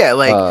of. Yeah,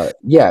 like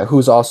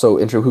who's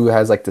also who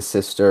has like the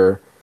sister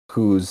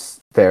who's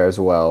there as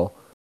well.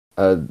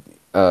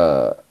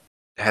 Heather,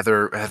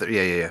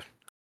 yeah.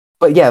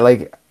 But yeah,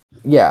 like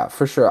yeah,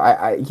 for sure.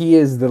 He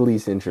is the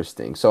least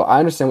interesting. So I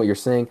understand what you're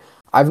saying.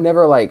 I've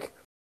never like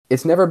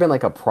it's never been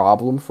like a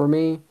problem for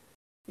me,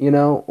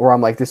 where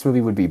I'm like this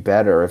movie would be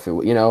better if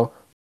it,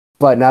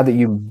 But now that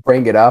you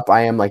bring it up,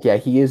 I am like, yeah,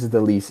 he is the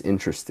least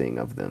interesting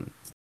of them.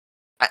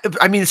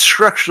 I mean,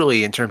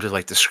 structurally, in terms of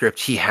like the script,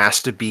 he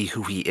has to be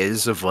who he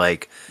is of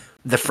like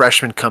the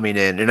freshman coming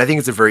in, and I think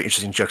it's a very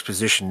interesting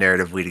juxtaposition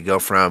narratively to go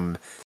from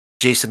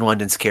Jason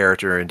London's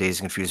character in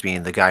Dazed and Confused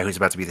being the guy who's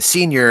about to be the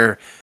senior,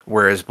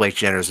 whereas Blake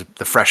Jenner's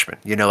the freshman.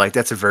 Like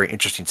that's a very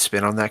interesting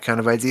spin on that kind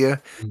of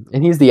idea.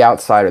 And he's the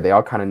outsider. They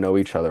all kind of know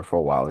each other for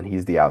a while, and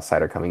he's the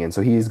outsider coming in,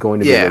 so he's going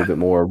to be a little bit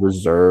more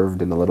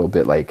reserved and a little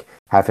bit like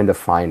having to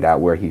find out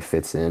where he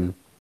fits in.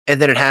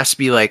 And then it has to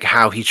be like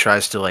how he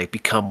tries to like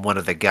become one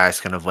of the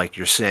guys, kind of like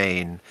you're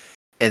saying.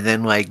 And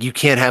then like you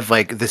can't have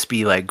like this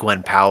be like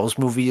Glenn Powell's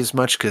movie as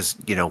much because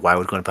why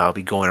would Glenn Powell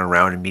be going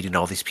around and meeting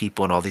all these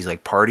people and all these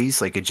like parties?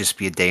 Like it'd just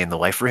be a day in the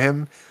life for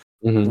him.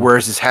 Mm-hmm.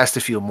 Whereas this has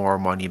to feel more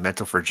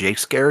monumental for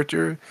Jake's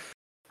character.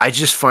 I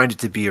just find it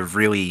to be a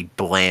really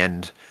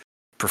bland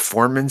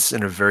performance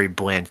and a very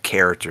bland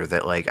character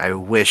that like I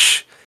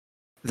wish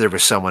there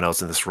was someone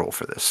else in this role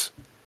for this.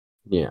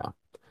 Yeah.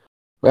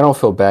 I don't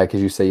feel bad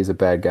because you say he's a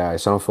bad guy,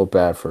 so I don't feel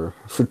bad for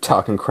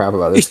talking crap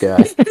about this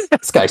guy.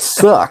 This guy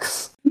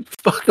sucks.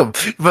 Fuck him.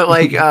 But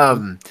like,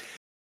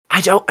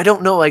 I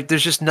don't know. Like,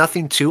 there's just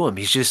nothing to him.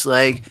 He's just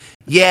like,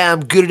 yeah,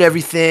 I'm good at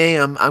everything.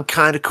 I'm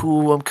kind of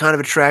cool. I'm kind of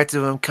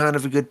attractive. I'm kind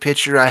of a good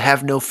pitcher. I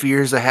have no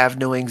fears. I have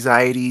no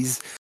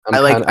anxieties.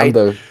 I'm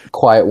the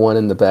quiet one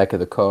in the back of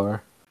the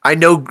car. I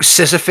know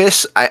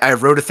Sisyphus. I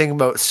wrote a thing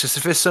about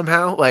Sisyphus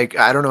somehow. Like,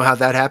 I don't know how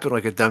that happened.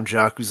 Like a dumb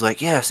jock who's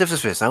like, yeah,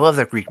 Sisyphus. I love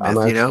that Greek myth, I'm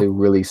actually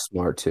really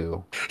smart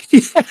too.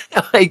 Yeah,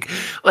 like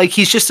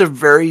he's just a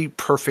very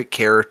perfect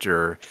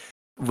character,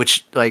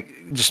 which like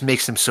just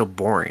makes him so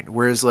boring.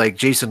 Whereas like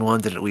Jason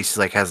London at least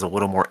like has a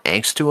little more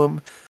angst to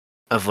him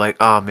of like,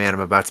 oh man, I'm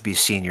about to be a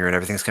senior and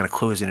everything's kind of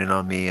closing in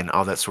on me and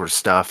all that sort of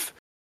stuff.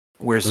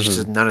 Whereas there's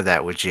just none of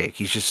that with Jake.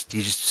 He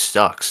just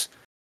sucks.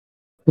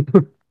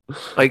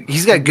 Like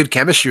he's got good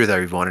chemistry with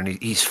everyone,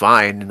 and he's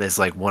fine and is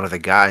like one of the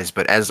guys.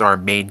 But as our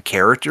main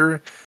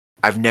character,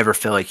 I've never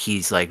felt like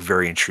he's like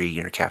very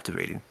intriguing or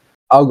captivating.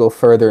 I'll go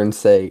further and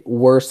say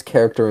worst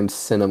character in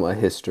cinema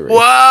history.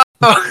 Whoa!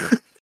 I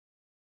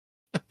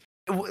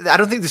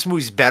don't think this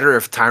movie's better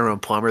if Tyrone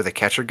Plummer, the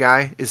catcher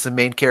guy, is the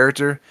main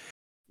character.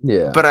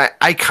 Yeah, but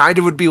I kind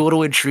of would be a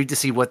little intrigued to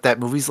see what that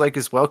movie's like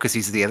as well, because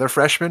he's the other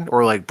freshman,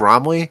 or like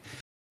Bromley.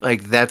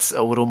 Like that's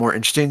a little more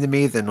interesting to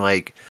me than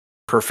like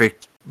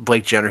perfect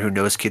Blake Jenner who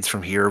knows kids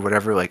from here or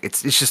whatever. Like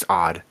it's just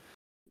odd.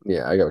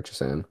 Yeah, I get what you're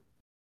saying.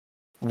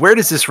 Where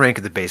does this rank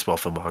in the baseball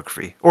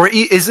filmography, or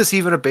is this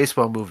even a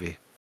baseball movie?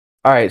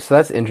 All right, so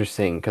that's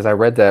interesting because I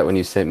read that when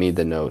you sent me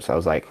the notes. I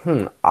was like,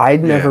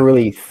 I'd never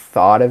really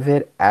thought of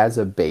it as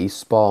a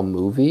baseball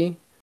movie,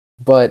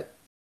 but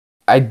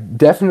I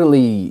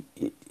definitely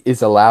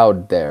is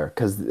allowed there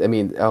because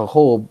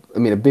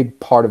a big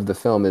part of the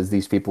film is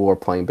these people are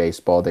playing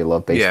baseball. They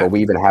love baseball. Yeah.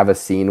 We even have a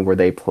scene where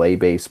they play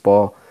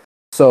baseball.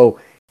 So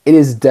it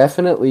is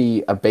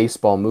definitely a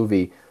baseball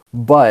movie,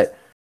 but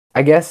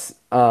I guess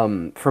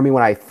for me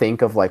when I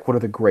think of like what are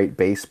the great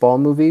baseball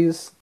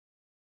movies,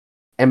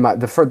 and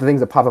the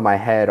things that pop in my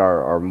head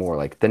are more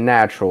like The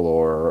Natural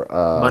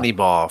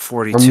Moneyball, or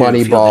 42, Field of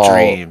Moneyball,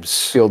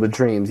 Dreams. Field of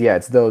Dreams. Yeah,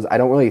 it's those. I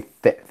don't really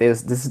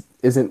this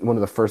isn't one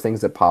of the first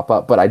things that pop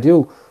up, but I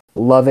do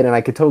love it, and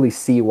I could totally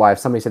see why if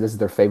somebody said this is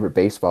their favorite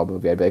baseball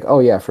movie, I'd be like, oh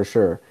yeah, for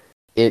sure.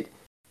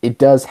 It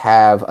does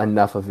have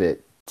enough of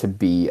it to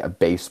be a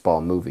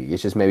baseball movie.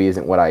 It's just maybe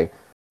isn't what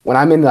when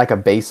I'm in like a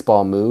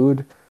baseball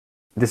mood,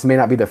 this may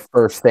not be the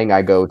first thing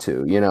I go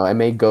to. You know, I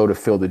may go to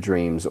Field of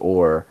Dreams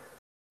or,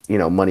 you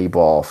know,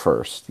 Moneyball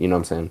first. You know what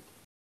I'm saying?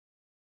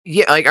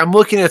 Yeah, like I'm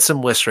looking at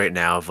some lists right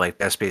now of like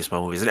best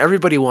baseball movies, and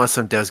everybody wants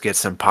them does get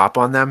some pop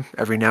on them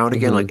every now and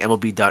again. Like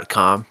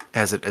MLB.com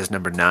has it as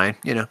number 9.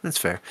 You know, that's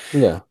fair.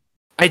 Yeah.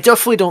 I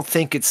definitely don't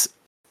think it's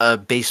a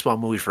baseball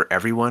movie for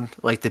everyone.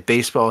 Like the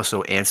baseball is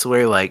so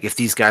ancillary. Like if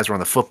these guys were on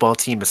the football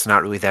team, it's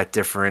not really that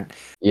different.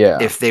 Yeah.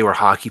 If they were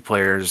hockey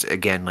players,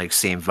 again, like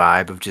same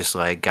vibe of just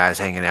like guys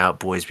hanging out,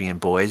 boys being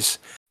boys.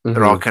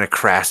 They're all kind of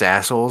crass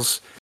assholes.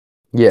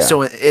 Yeah.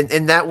 So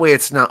in that way,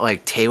 it's not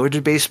like tailored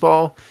to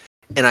baseball.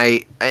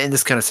 And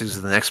this kind of segues to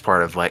the next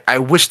part of like, I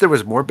wish there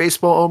was more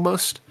baseball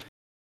almost.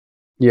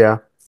 Yeah.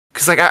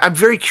 Because like I'm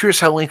very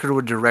curious how Linklater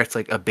would direct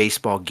like a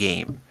baseball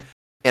game.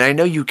 And I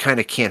know you kind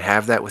of can't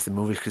have that with the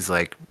movies because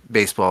like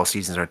baseball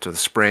seasons are until the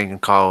spring in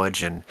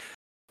college, and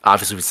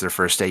obviously if it's their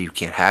first day, you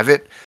can't have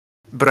it.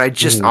 But I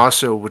just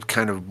also would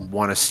kind of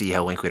want to see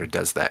how Linklater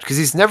does that because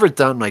he's never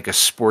done like a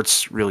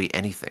sports really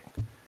anything.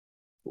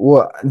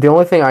 Well, the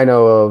only thing I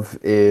know of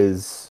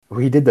is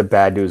he did the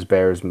Bad News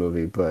Bears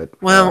movie, but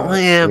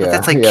but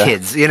that's like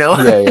kids, you know.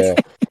 Yeah.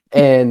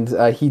 And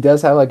he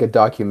does have like a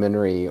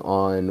documentary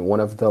on one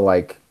of the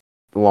like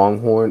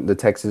Longhorn, the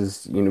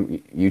Texas, UT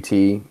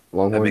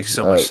Longhorns. That makes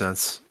so much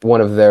sense.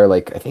 One of their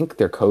like, I think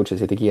their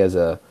coaches. I think he has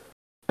a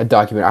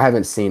documentary. I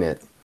haven't seen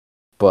it,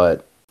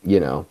 but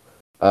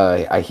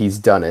he's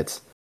done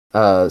it.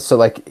 So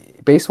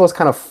like baseball's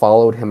kind of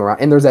followed him around,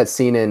 and there's a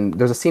scene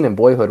in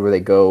Boyhood where they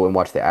go and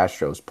watch the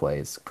Astros play.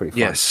 It's pretty fun.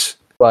 Yes,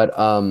 but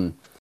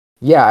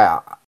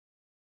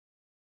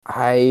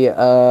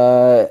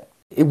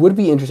it would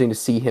be interesting to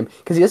see him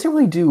because he doesn't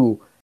really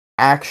do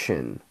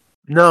action.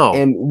 No.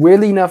 And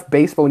weirdly enough,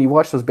 baseball, when you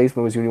watch those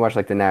baseball movies, when you watch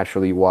like The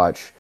Natural, you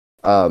watch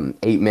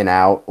 8 Men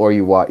Out, or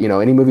you watch,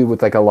 any movie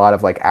with like a lot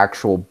of like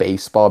actual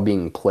baseball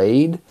being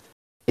played,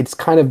 it's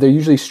kind of, they're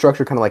usually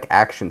structured kind of like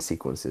action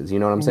sequences. You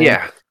know what I'm saying?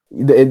 Yeah.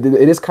 It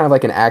is kind of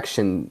like an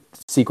action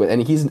sequence.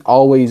 And he's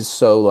always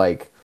so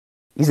like,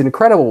 he's an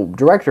incredible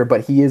director,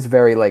 but he is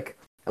very like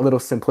a little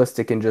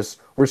simplistic and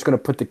just, we're just going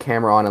to put the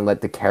camera on and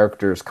let the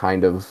characters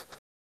kind of,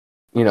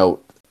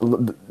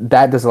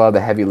 that does a lot of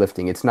the heavy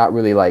lifting. It's not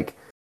really like,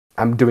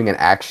 I'm doing an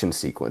action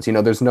sequence.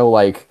 There's no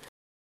like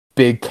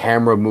big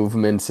camera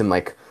movements and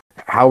like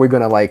how are we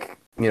gonna like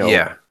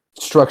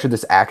structure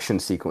this action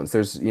sequence.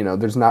 There's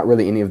not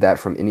really any of that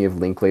from any of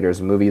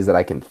Linklater's movies that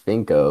I can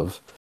think of,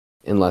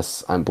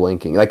 unless I'm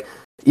blanking. Like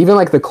even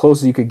like the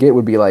closest you could get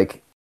would be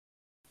like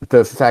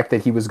the fact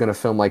that he was gonna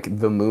film like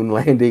the moon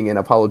landing in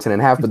Apollo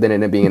 10.5, but then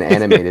end up being an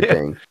animated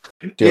thing.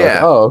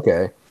 Like, oh,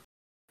 okay.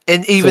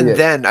 And even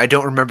then, I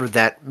don't remember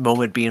that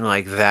moment being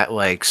like that,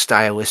 like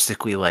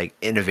stylistically, like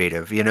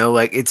innovative.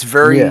 Like it's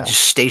very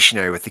just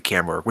stationary with the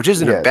camera, which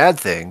isn't a bad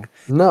thing.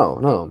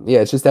 No, yeah,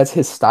 it's just that's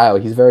his style.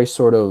 He's very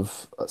sort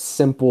of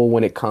simple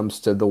when it comes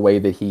to the way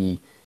that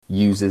he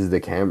uses the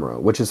camera,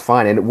 which is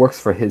fine and it works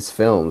for his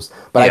films.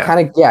 But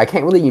I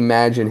can't really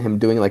imagine him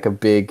doing like a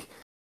big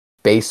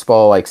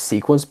baseball like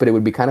sequence. But it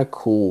would be kind of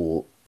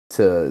cool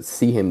to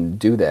see him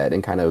do that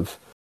and kind of,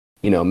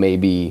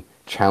 maybe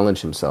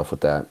challenge himself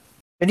with that.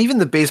 And even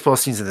the baseball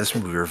scenes in this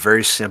movie are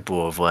very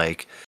simple of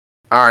like,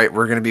 all right,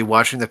 we're going to be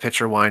watching the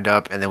pitcher wind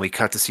up, and then we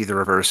cut to see the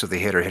reverse of the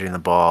hitter hitting the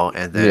ball,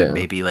 and then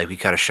maybe like we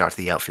cut a shot to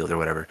the outfield or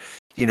whatever.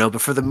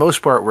 But for the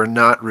most part, we're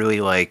not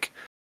really like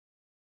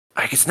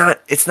it's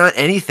not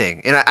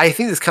anything. And I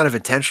think it's kind of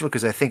intentional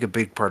because I think a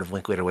big part of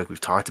Linklater, like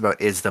we've talked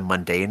about, is the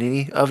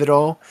mundanity of it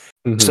all.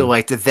 Mm-hmm. So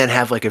like to then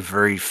have like a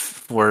very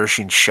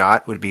flourishing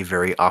shot would be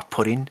very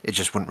off-putting. It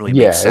just wouldn't really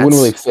make sense. It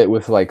wouldn't really fit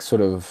with like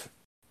sort of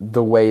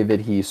the way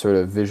that he's sort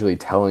of visually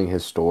telling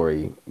his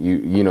story.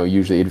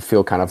 Usually it'd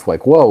feel kind of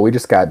like, whoa, we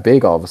just got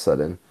big all of a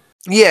sudden.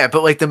 Yeah,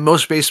 but like the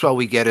most baseball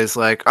we get is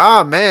like,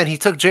 man, he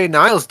took Jay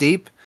Niles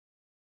deep.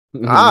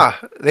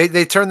 Mm-hmm.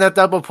 They turned that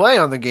double play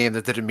on the game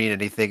that didn't mean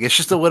anything. It's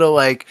just a little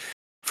like,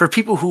 for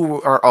people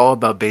who are all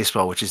about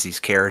baseball, which is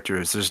these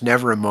characters, there's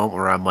never a moment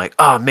where I'm like,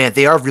 oh man,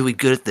 they are really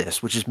good at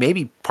this, which is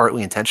maybe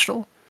partly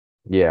intentional.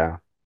 Yeah.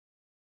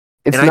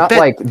 It's not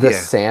like The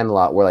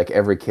Sandlot where like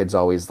every kid's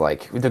always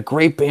like, the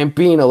great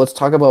Bambino, let's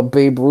talk about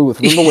Babe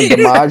Ruth. Remember when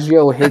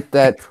DiMaggio hit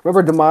that?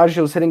 Remember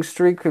DiMaggio's hitting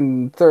streak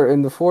in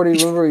the 40s?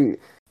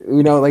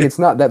 Remember, like it's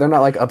not that they're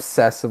not like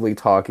obsessively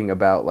talking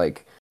about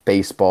like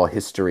baseball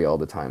history all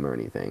the time or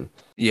anything.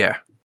 Yeah.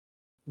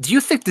 Do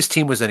you think this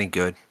team was any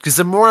good? Because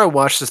the more I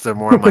watch this, the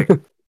more I'm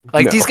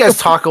like, these guys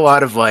talk a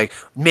lot of like,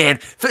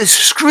 man,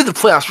 screw the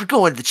playoffs, we're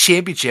going to the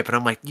championship, and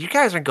I'm like, you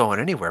guys aren't going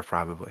anywhere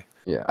probably.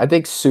 Yeah, I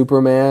think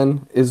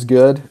Superman is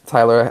good.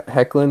 Tyler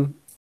Hoechlin.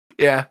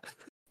 Yeah.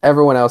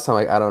 Everyone else, I'm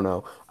like, I don't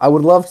know. I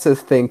would love to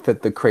think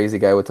that the crazy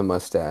guy with the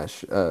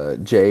mustache, Jay,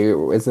 isn't that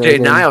Jay his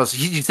name? Niles,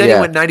 you said he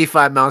Yeah, went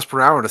 95 miles per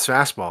hour on his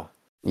fastball.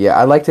 yeah.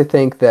 I like to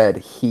think that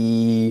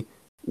he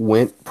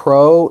went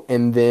pro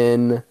and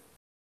then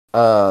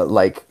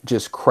like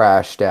just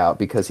crashed out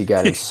because he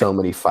got in so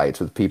many fights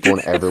with people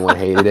and everyone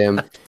hated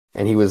him.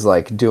 And he was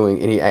like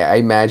doing, and I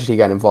imagine he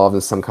got involved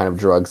in some kind of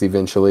drugs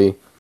eventually,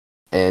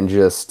 and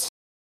just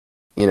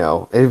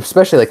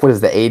especially like what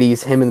is the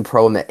 '80s? Him and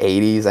pro in the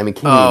 '80s. I mean,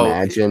 can you Oh,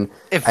 imagine?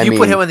 if I you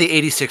put mean, him on the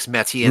 86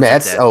 Mets, he ends up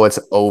Mets. dead. Oh, it's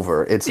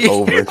over. It's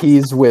over.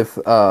 He's with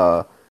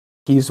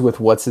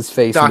what's his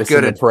face Doc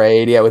missing the Gooden.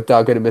 parade. Yeah, with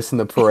Doug Gooden missing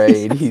the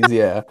parade. He's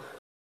yeah.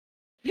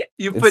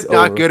 You It's put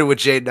Doc over. Gooden with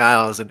Jay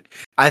Niles, and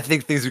I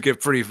think things would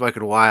get pretty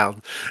fucking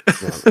wild.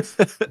 Yeah.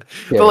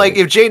 But like,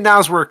 if Jay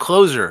Niles were a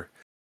closer,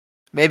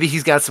 maybe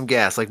he's got some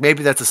gas. Like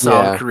maybe that's a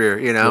solid career,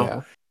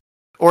 Yeah.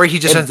 Or he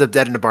just ends up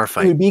dead in a bar It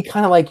fight. would be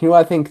kind of like,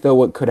 I think though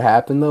what could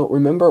happen though.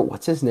 Remember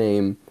what's his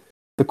name?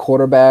 The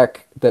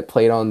quarterback that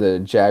played on the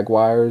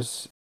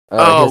Jaguars. He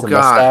has a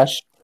mustache.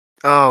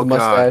 Oh The god.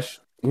 mustache.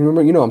 You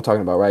remember? You know what I'm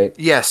talking about, right?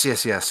 Yes.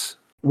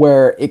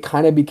 Where it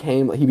kind of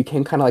he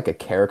became kind of like a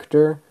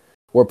character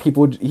where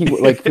people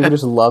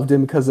just loved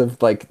him because of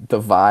like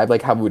the vibe,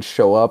 like how he would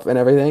show up and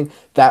everything.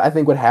 That I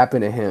think would happen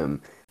to him.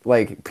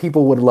 Like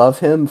people would love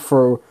him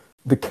for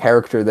the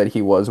character that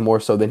he was more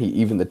so than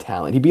even the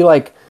talent. He'd be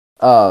like,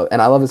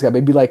 and I love this guy, but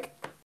he'd be like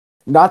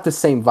not the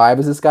same vibe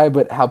as this guy,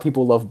 but how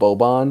people love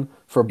Boban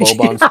for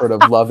Boban's sort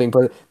of loving,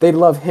 but they'd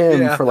love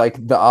him Yeah. for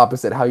like the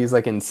opposite, how he's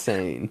like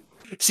insane.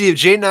 See, if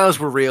Jay Niles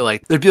were real,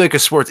 like there'd be like a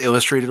Sports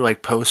Illustrated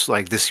like post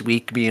like this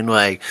week being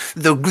like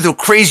the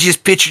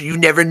craziest pitcher you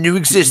never knew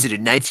existed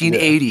in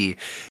 1980, yeah.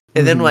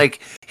 And then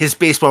like his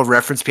baseball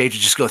reference page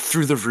would just go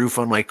through the roof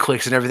on like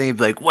clicks and everything. He'd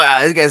be like,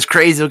 wow, this guy's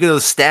crazy. Look at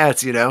those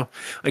stats,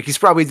 Like he's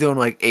probably doing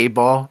like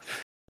A-ball.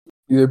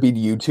 There'd be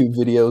YouTube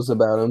videos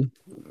about him.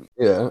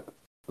 Yeah.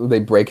 They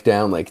break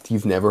down like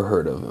you've never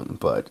heard of him,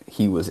 but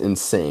he was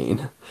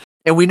insane.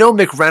 And we know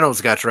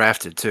McReynolds got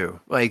drafted too.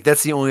 Like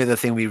that's the only other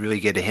thing we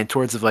really get a hint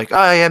towards of like,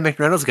 oh yeah,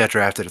 McReynolds got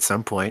drafted at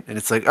some point, and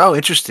it's like, oh,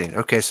 interesting.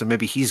 Okay, so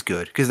maybe he's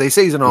good because they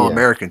say he's an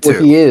All-American too.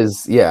 Well, he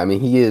is. Yeah, I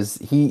mean, he is.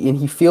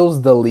 He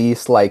feels the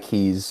least like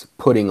he's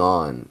putting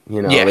on.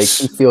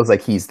 Yes. Like he feels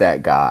like he's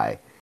that guy.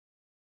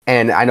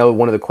 And I know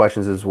one of the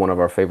questions is one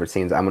of our favorite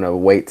scenes. I'm gonna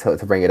wait to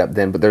bring it up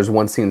then, but there's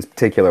one scene in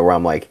particular where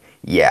I'm like,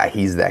 yeah,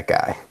 he's that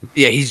guy.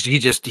 Yeah, he's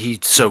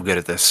so good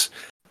at this.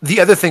 The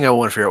other thing I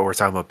want to figure out when we're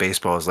talking about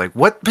baseball is like,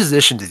 what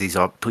position do these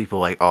people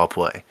like all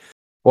play?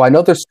 Well, I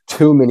know there's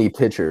too many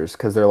pitchers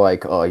because they're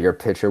like, oh, you're a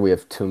pitcher. We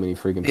have too many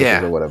freaking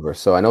pitchers or whatever.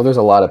 So I know there's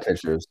a lot of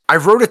pitchers. I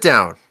wrote it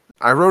down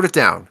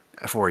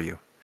for you.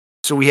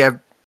 So we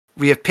have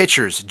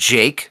pitchers: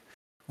 Jake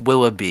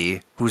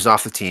Willoughby, who's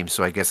off the team,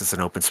 so I guess it's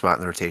an open spot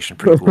in the rotation.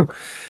 Pretty cool.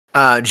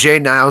 Jay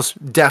Niles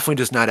definitely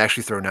does not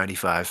actually throw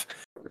 95.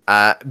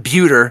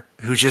 Buter,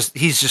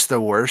 he's just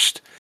the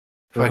worst.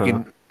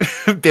 Fucking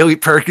Billy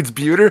Perkins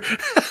Buter.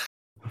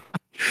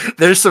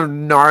 There's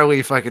some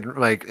gnarly fucking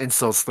like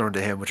insults thrown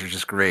to him, which are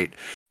just great.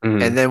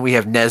 Mm-hmm. And then we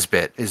have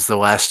Nesbitt is the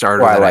last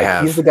starter that I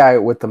have. He's the guy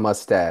with the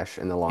mustache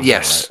and the long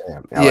hair.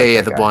 Right?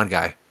 Yeah, the blonde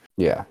guy.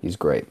 Yeah, he's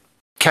great.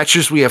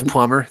 Catchers, we have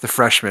Plummer, the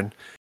freshman.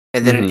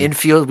 And then in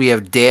infield, we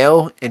have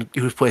Dale,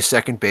 who plays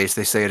second base.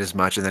 They say it as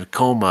much. And then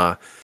Coma,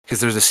 because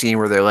there's a scene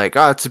where they're like,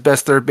 oh, it's the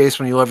best third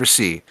baseman you'll ever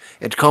see.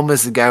 And Coma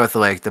is the guy with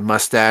the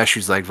mustache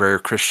who's like very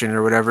Christian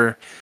or whatever.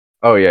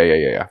 Oh,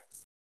 yeah.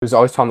 Who's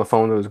always on the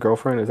phone with his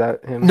girlfriend? Is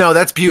that him? No,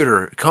 that's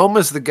Buter.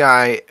 Coma's the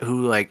guy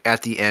who, like,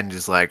 at the end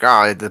is like,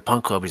 oh, at the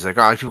punk club, he's like,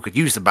 oh, people could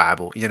use the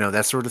Bible,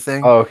 that sort of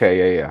thing. Oh,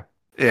 okay, yeah.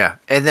 Yeah,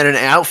 and then in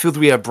outfield,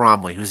 we have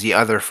Bromley, who's the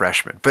other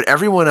freshman. But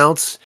everyone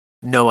else,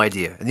 no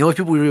idea. And the only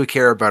people we really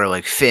care about are,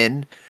 like,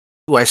 Finn,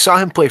 who I saw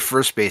him play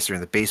first base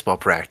during the baseball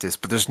practice,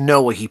 but there's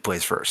no way he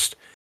plays first.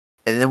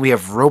 And then we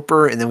have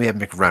Roper, and then we have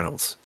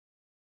McReynolds.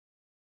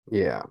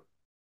 Yeah.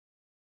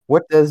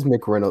 What does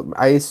McReynolds...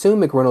 I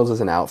assume McReynolds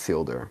is an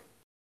outfielder.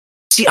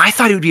 See, I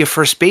thought he would be a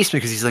first baseman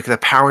because he's like the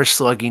power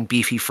slugging,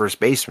 beefy first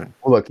baseman.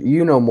 Well, look,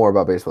 you know more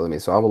about baseball than me,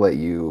 so I will let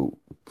you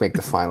make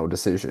the final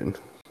decision.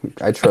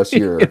 I trust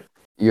your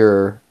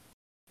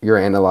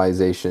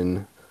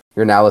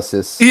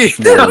analysis. It's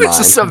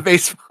just some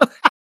baseball.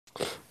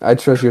 I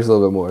trust yours a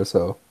little bit more,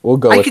 so we'll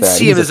go with that. I could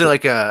see him as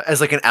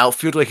an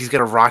outfielder, like he's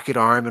got a rocket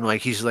arm and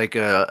like he's like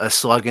a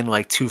slugging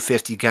like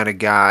 250 kind of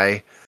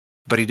guy,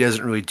 but he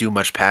doesn't really do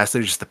much past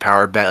it. Just the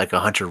power bat, like a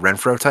Hunter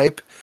Renfroe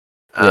type.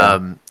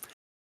 Yeah.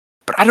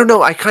 But I don't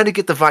know. I kind of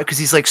get the vibe because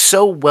he's like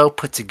so well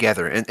put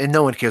together, and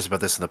no one cares about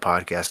this in the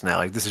podcast now.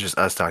 Like this is just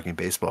us talking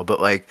baseball, but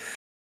like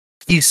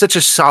he's such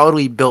a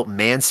solidly built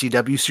man,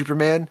 CW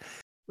Superman,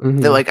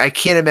 that like I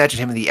can't imagine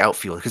him in the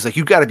outfield because like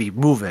you got to be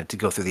moving to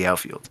go through the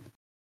outfield.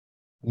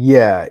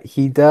 Yeah,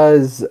 he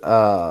does.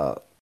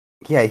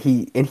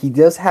 He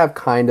does have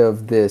kind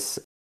of this.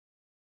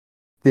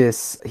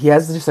 He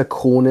has just a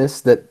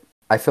coolness that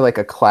I feel like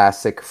a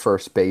classic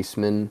first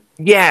baseman.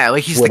 Yeah,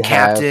 like he's the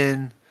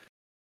captain.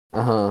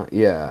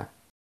 Yeah.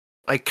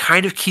 like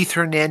kind of Keith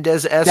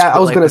Hernandez-esque. Yeah, I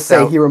was like gonna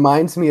say he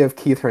reminds me of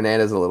Keith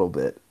Hernandez a little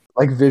bit,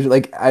 like visual.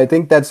 Like I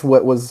think that's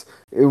what was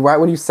right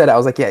when you said it. I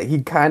was like, yeah,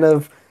 he kind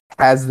of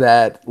has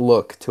that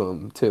look to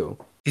him too.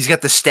 He's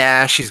got the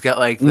stash. He's got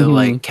like the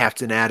like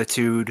captain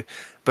attitude,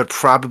 but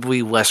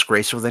probably less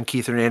graceful than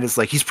Keith Hernandez.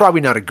 Like he's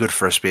probably not a good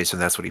first baseman.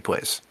 That's what he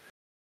plays.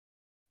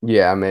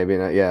 Yeah, maybe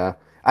not. Yeah,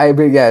 I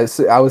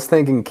was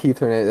thinking Keith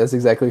Hernandez. That's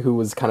exactly who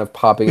was kind of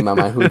popping in my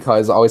mind. Who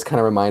he always kind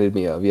of reminded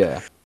me of.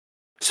 Yeah.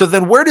 So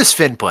then, where does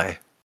Finn play?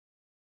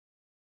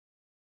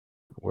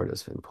 Where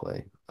does Finn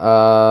play?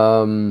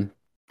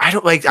 I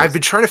don't like. I've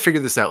been trying to figure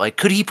this out. Like,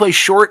 could he play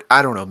short?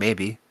 I don't know.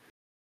 Maybe.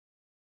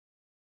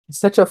 It's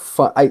such a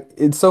fun.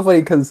 It's so funny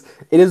because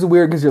it is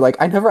weird because you're like,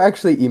 I never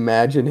actually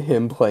imagine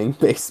him playing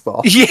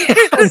baseball.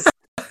 Yeah.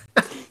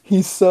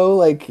 He's so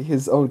like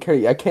his own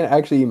character. I can't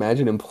actually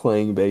imagine him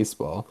playing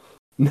baseball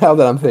now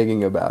that I'm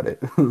thinking about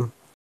it.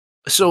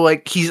 So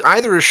like he's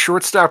either a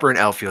shortstop or an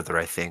outfielder,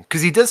 I think,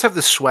 because he does have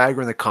the swagger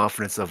and the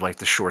confidence of like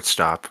the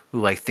shortstop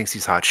who like thinks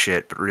he's hot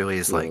shit, but really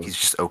is like he's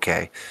just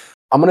okay.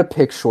 I'm gonna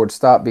pick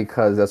shortstop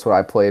because that's what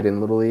I played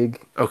in Little League.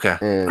 Okay,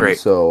 and great.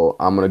 So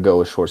I'm gonna go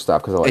with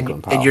shortstop because I like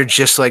Glenn Powell. And you're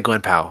just like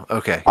Glenn Powell.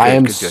 Okay, good, I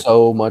am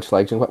so much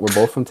like Glenn Powell. We're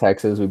both from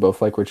Texas. We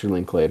both like Richard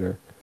Linklater.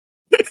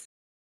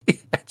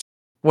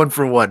 One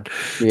for one.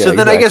 Yeah, so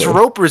then I guess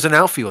Roper's an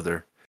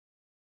outfielder.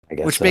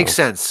 Which makes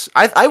sense.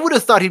 I would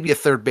have thought he'd be a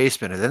third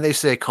baseman, and then they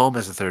say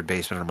Coleman's a third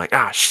baseman. I'm like,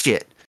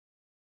 shit.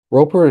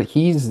 Roper,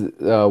 he's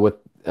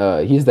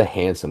he's the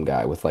handsome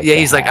guy with like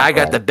he's like I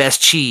got the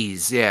best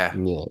cheese. Yeah.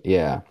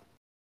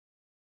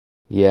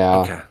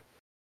 Okay.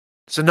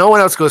 So no one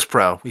else goes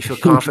pro. We feel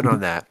confident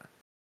on that.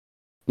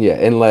 Yeah,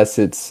 unless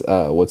it's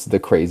what's the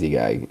crazy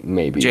guy?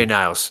 Maybe Jay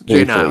Niles.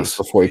 Jay Niles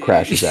before he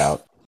crashes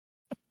out.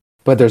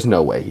 But there's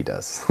no way he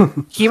does.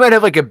 He might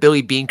have like a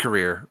Billy Bean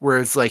career where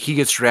it's like he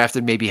gets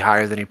drafted maybe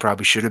higher than he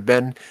probably should have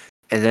been,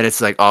 and then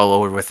it's like all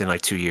over within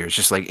like 2 years,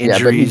 just like injuries.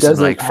 Yeah, but he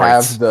doesn't and, like,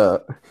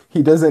 have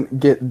he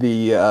doesn't get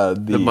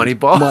the money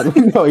ball.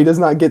 No, he does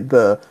not get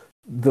the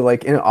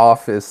like in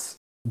office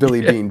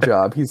Billy Bean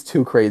job. He's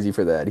too crazy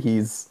for that.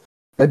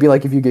 That'd be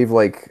like if you gave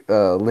like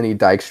Lenny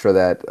Dykstra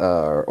that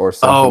or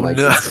something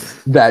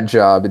that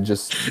job. It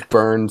just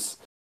burns.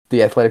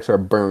 The Athletics are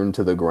burned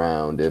to the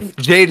ground. If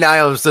Jay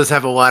Niles does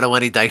have a lot of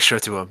Lenny Dykstra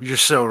to him. You're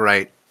so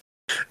right.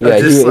 Yeah,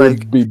 he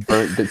would be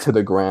burnt to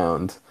the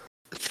ground.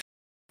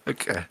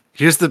 Okay.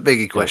 Here's the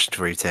biggie question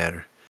for you,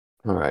 Tanner.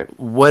 All right.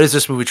 What is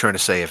this movie trying to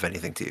say, if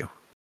anything, to you?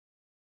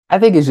 I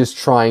think it's just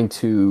trying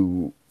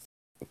to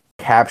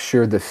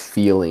capture the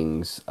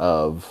feelings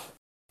of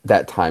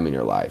that time in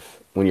your life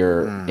when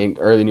you're in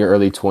your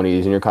early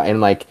 20s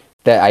and like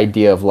that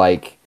idea of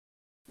like,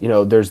 you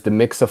know, there's the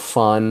mix of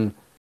fun.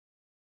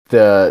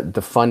 The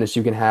funness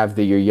you can have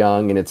that you're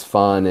young and it's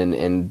fun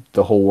and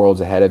the whole world's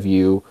ahead of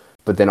you,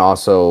 but then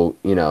also,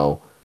 you know,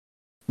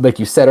 like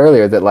you said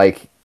earlier that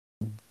like,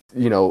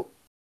 you know,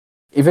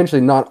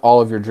 eventually not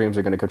all of your dreams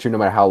are going to come true. No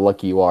matter how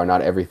lucky you are,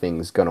 not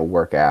everything's going to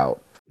work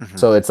out. Mm-hmm.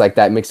 So it's like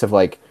that mix of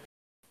like,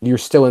 you're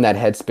still in that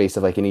headspace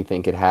of like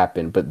anything could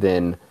happen, but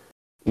then,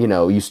 you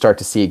know, you start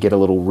to see it get a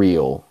little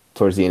real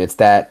towards the end. It's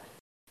that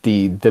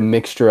the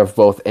mixture of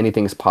both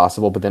anything's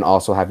possible, but then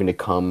also having to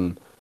come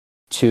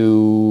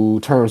to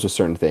terms with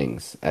certain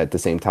things at the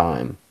same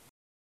time.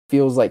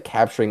 Feels like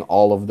capturing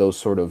all of those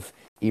sort of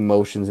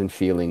emotions and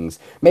feelings.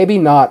 Maybe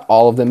not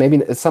all of them.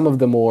 Maybe some of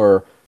the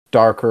more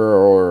darker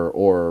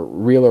or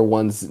realer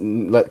ones,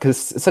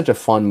 because it's such a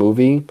fun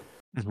movie.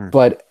 Mm-hmm.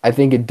 But I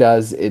think it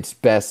does its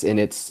best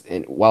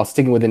while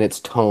sticking within its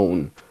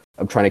tone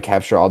of trying to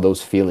capture all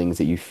those feelings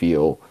that you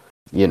feel.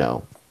 You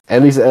know,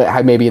 at least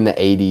maybe in the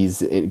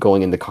 80s,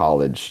 going into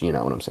college. You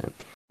know what I'm saying?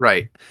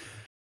 Right.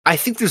 I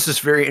think there's this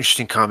very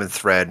interesting common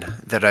thread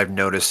that I've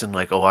noticed in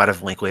like a lot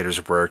of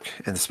Linklater's work,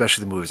 and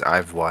especially the movies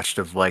I've watched,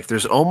 of like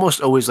there's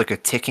almost always like a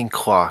ticking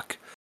clock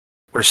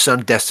or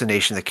some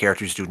destination the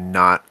characters do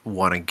not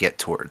want to get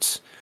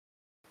towards.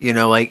 You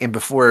know, like in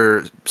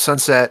Before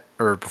Sunset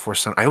or Before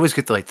Sun, I always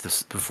get like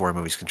this before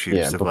movies confused.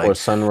 Yeah, Before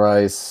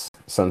Sunrise,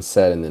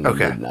 Sunset, and then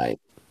Midnight.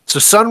 So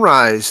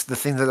Sunrise, the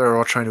thing that they're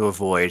all trying to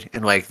avoid,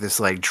 and like this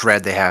like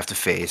dread they have to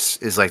face,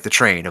 is like the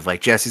train of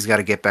like Jesse's got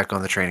to get back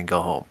on the train and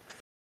go home.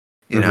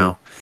 You know,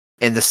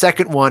 and the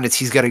second one is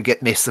he's got to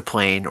miss the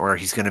plane, or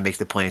he's going to make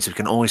the plane, so he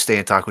can only stay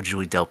and talk with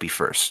Julie Delpy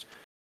first,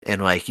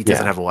 and like he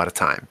doesn't have a lot of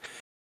time.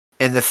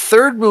 And the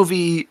third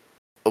movie,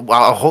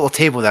 I'll hold a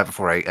table with that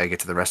before I get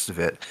to the rest of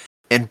it.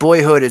 In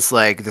Boyhood, it's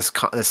like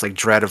this like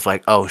dread of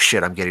like, oh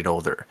shit, I'm getting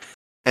older.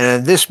 And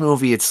in this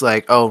movie, it's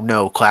like, oh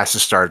no,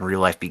 classes start and real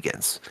life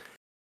begins.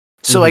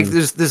 So like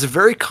there's a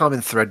very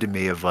common thread to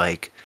me of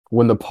like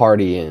when the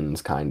party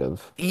ends, kind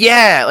of.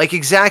 Yeah, like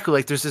exactly.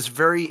 Like there's this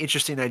very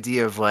interesting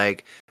idea of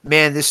like,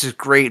 man, this is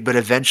great, but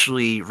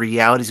eventually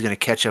reality's going to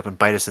catch up and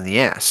bite us in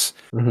the ass.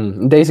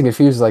 Mm-hmm. Dazed and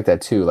Confused is like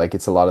that too. Like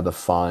it's a lot of the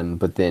fun,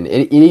 but then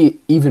it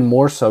even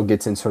more so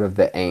gets in sort of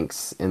the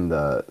angst and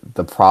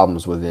the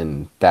problems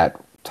within that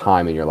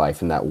time in your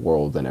life and that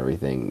world and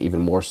everything,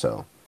 even more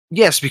so.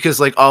 Yes, because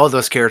like all of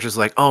those characters,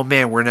 like, oh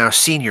man, we're now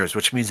seniors,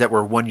 which means that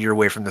we're 1 year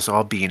away from this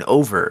all being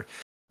over.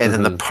 and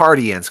then the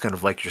party ends, kind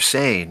of like you're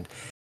saying.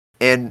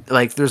 And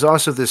like, there's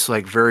also this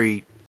like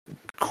very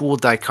cool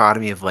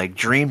dichotomy of like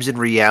dreams and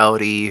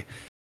reality,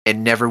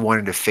 and never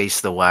wanting to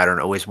face the latter and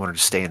always wanted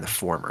to stay in the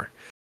former.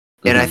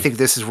 And I think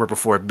this is where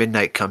Before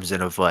Midnight comes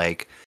in, of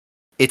like,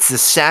 it's the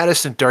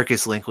saddest and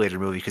darkest Linklater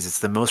movie because it's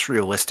the most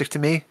realistic to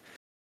me.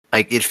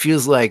 Like, it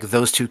feels like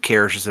those two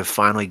characters have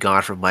finally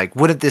gone from like,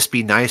 wouldn't this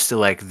be nice, to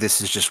like,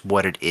 this is just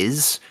what it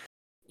is,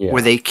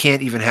 where they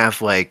can't even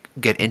have like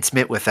get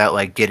intimate without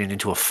like getting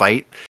into a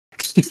fight.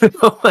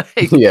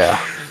 Like,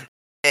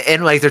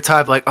 and like they're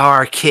talking like, oh,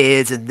 our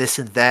kids and this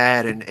and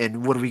that,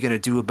 and what are we gonna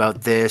do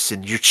about this?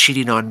 And you're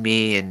cheating on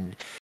me, and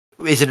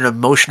is it an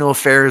emotional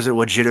affair? Is it a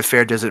legit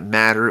affair? Does it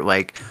matter?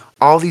 Like,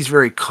 all these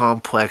very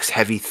complex,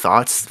 heavy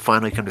thoughts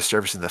finally come to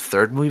surface in the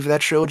third movie of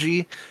that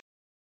trilogy,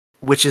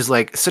 which is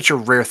like such a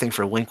rare thing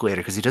for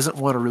Linklater because he doesn't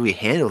want to really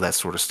handle that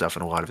sort of stuff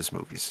in a lot of his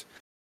movies.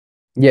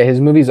 Yeah, his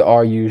movies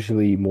are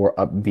usually more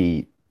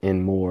upbeat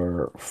and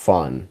more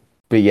fun.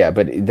 But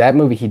that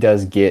movie he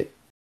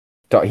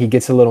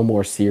gets a little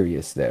more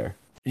serious there.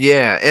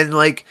 Yeah, and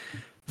like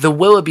the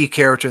Willoughby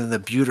character and the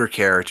Buter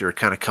character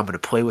kind of come into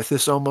play with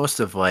this almost,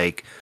 of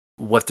like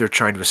what they're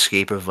trying to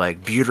escape of.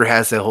 Like, Buter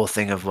has that whole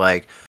thing of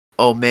like,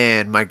 oh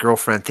man, my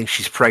girlfriend thinks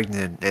she's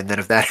pregnant, and then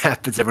if that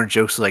happens, everyone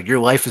jokes like, your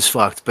life is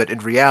fucked. But in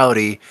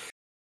reality,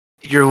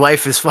 your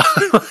life is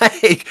fucked.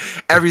 Like,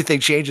 everything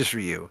changes for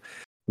you.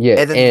 Yeah,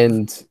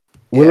 and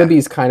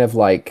Willoughby's kind of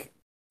like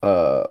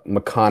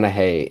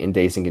McConaughey in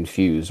Dazed and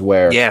Confused,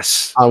 where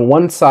on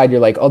one side you're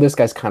like, oh, this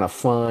guy's kind of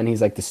fun,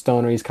 he's like the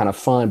stoner, he's kind of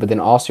fun, but then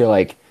also you're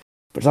like,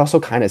 but it's also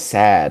kind of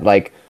sad.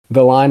 Like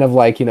the line of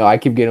like, I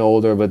keep getting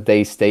older but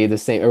they stay the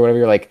same, or whatever,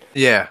 you're like,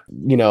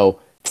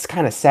 it's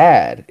kind of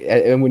sad.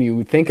 And when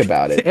you think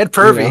about it, and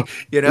pervy,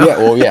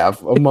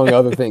 among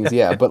other things,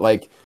 but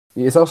like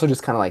it's also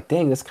just kind of like,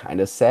 dang, that's kind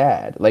of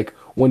sad. Like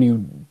when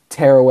you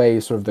tear away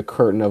sort of the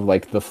curtain of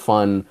like the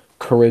fun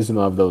charisma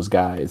of those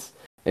guys,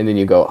 and then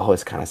you go, oh,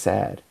 it's kind of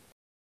sad.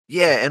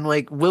 Yeah, and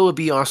like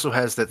Willoughby also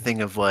has that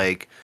thing of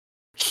like,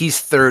 he's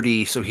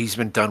 30, so he's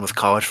been done with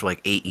college for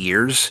like 8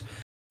 years,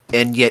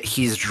 and yet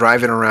he's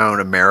driving around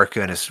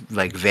America in his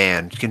like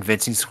van,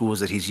 convincing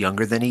schools that he's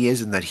younger than he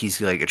is and that he's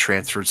like a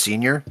transferred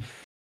senior,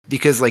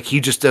 because like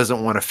he just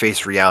doesn't want to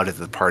face reality that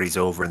the party's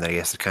over and that he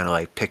has to kind of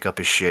like pick up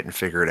his shit and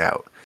figure it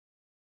out.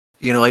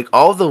 Like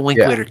all the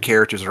Linklater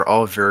characters are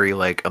all very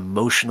like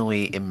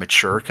emotionally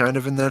immature, kind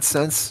of in that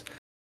sense.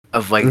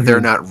 Of like, they're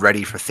not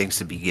ready for things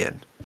to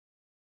begin.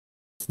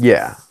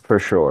 Yeah, for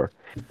sure.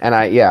 And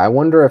I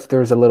wonder if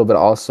there's a little bit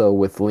also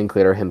with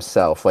Linklater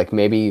himself. Like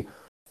maybe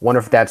wonder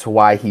if that's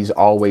why he's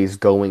always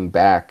going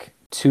back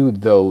to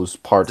those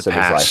parts of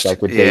his life,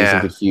 like with Dazed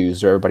and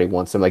Confused, or everybody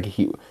wants him. Like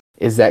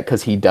is that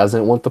because he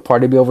doesn't want the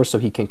party to be over, so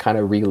he can kind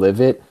of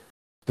relive it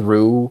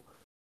through,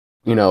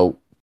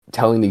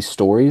 telling these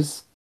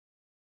stories?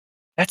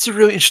 That's a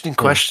really interesting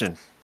question.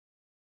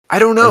 I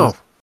don't know.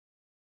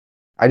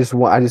 I just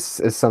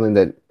it's something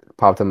that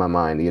popped in my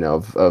mind,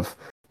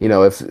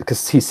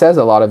 because he says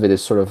a lot of it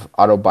is sort of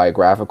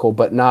autobiographical,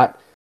 but not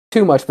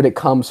too much, but it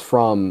comes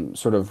from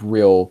sort of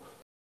real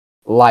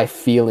life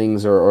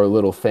feelings or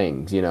little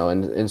things,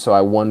 and so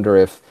I wonder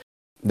if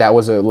that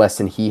was a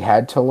lesson he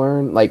had to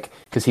learn, like,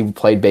 because he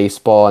played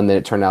baseball and then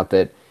it turned out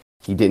that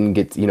he didn't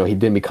get, he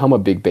didn't become a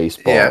big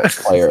baseball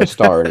player, a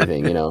star or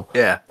anything,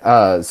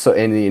 So,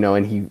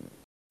 and he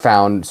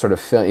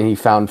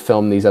found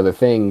film these other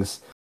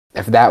things.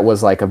 If that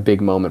was like a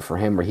big moment for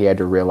him where he had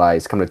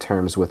to come to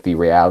terms with the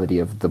reality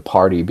of the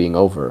party being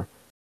over.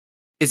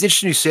 It's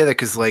interesting you say that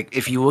because, like,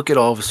 if you look at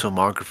all of his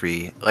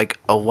filmography, like,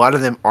 a lot of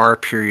them are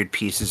period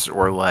pieces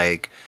or,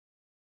 like,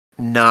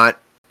 not,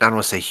 I don't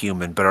want to say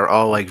human, but are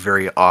all, like,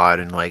 very odd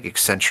and, like,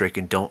 eccentric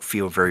and don't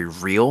feel very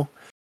real.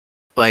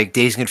 Like,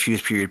 Dazed and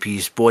Confused, period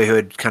piece.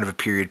 Boyhood, kind of a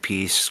period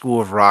piece. School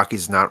of Rock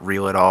is not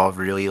real at all,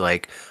 really.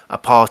 Like,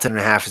 Apollo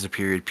 10.5 is a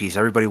period piece.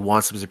 Everybody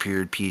Wants Them as a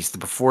period piece. The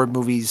Before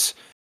movies,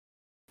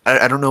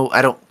 I don't know,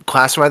 I don't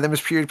classify them as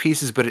period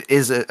pieces, but it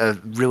is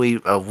a really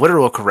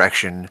literal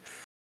correction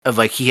of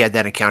like, he had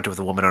that encounter with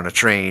a woman on a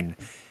train,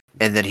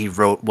 and then he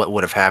wrote what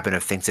would have happened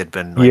if things had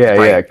been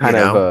like, kind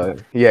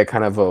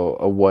of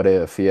a what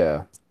if,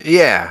 yeah.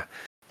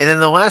 And then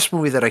the last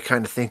movie that I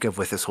kind of think of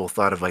with this whole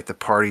thought of like the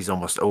party's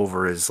almost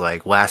over is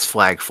like Last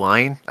Flag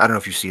Flying. I don't know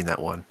if you've seen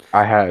that one.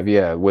 I have,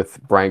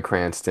 with Bryan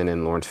Cranston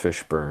and Lawrence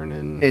Fishburne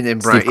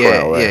and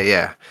Brian,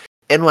 yeah.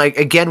 And like,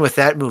 again, with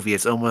that movie,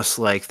 it's almost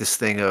like this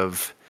thing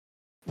of,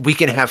 we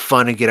can have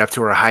fun and get up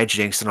to our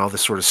hijinks and all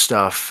this sort of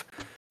stuff,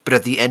 but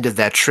at the end of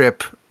that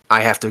trip, I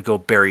have to go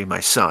bury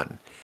my son.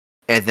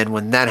 And then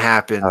when that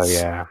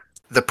happens,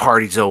 the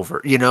party's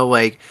over.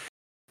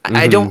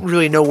 I don't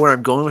really know where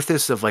I'm going with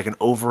this of like an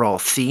overall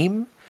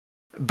theme,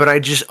 but I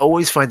just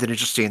always find it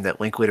interesting that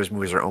Linklater's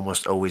movies are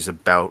almost always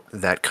about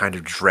that kind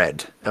of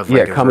dread of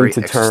like coming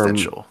to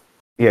existential.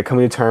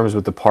 Coming to terms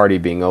with the party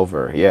being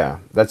over. Yeah,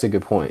 that's a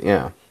good point.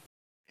 Yeah.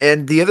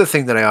 And the other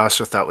thing that I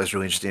also thought was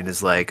really interesting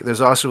is like,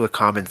 there's also a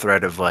common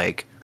thread of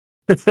like,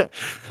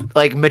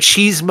 like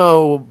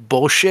machismo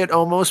bullshit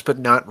almost, but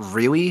not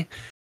really.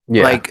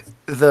 Yeah. Like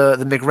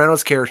the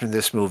McReynolds character in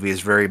this movie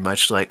is very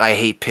much like, I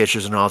hate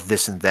pitchers and all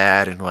this and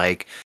that, and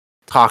like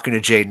talking to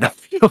Jaden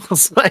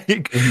feels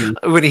like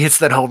when he hits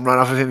that home run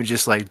off of him and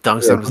just like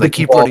dunks on him, it's like,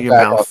 keep running your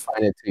mouth. I'll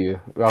sign it to you.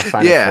 I'll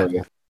sign it for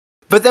you.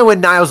 But then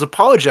when Niles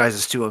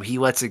apologizes to him, he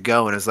lets it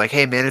go and is like,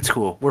 hey man, it's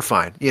cool, we're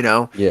fine, you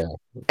know? Yeah.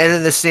 And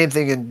then the same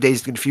thing in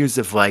Dazed and Confused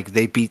of like,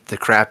 they beat the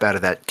crap out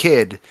of that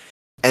kid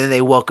and then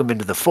they welcome him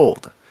into the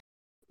fold.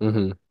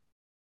 Mm-hmm.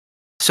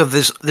 So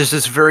there's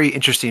this very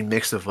interesting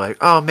mix of like,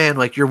 oh man,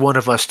 like you're one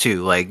of us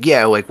too. Like,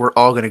 yeah, like we're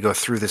all gonna go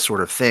through this sort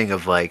of thing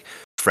of like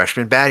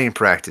freshman batting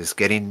practice,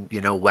 getting,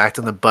 you know, whacked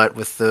on the butt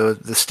with the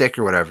stick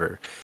or whatever.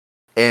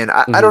 And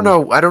I don't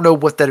know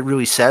what that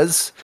really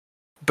says,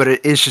 but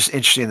it is just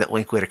interesting that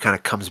Linklater kind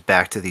of comes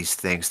back to these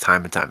things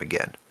time and time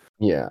again.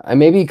 Yeah, and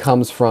maybe it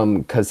comes from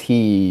because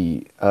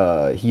he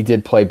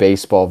did play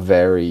baseball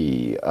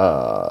very.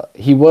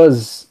 He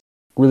was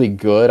really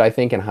good, I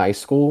think, in high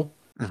school.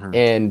 Mm-hmm.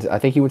 And I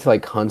think he went to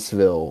like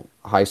Huntsville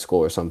High School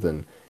or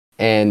something,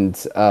 and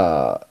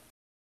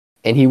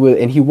he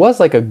was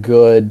like a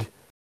good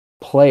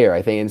player,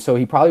 I think, and so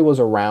he probably was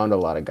around a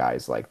lot of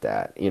guys like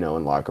that, you know,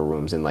 in locker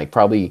rooms, and like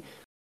probably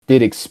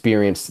did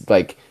experience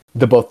like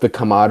both the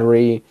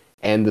camaraderie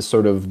and the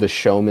sort of the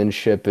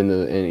showmanship and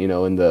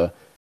the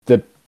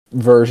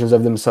versions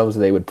of themselves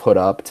that they would put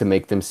up to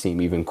make them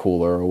seem even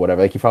cooler or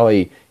whatever. Like he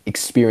probably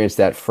experienced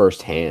that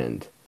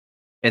firsthand.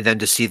 And then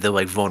to see the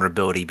like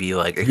vulnerability be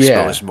like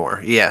exposed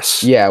more.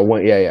 Yes.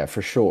 Yeah,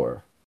 for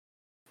sure.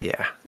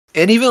 Yeah.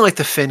 And even like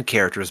the Finn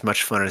character, as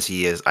much fun as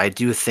he is, I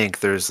do think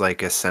there's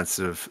like a sense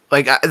of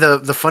like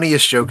the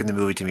funniest joke in the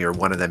movie to me, or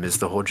one of them, is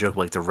the whole joke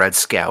like the Red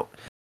Scout,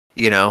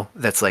 you know,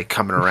 that's like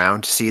coming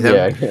around to see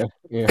them.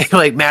 Yeah.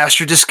 Like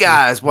Master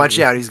Disguise, watch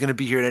out, he's gonna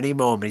be here at any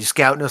moment. He's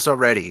scouting us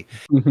already.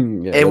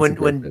 And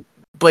when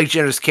Blake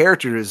Jenner's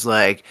character is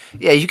like,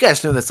 yeah, you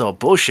guys know that's all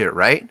bullshit,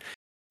 right?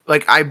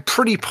 Like, I'm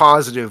pretty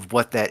positive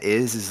what that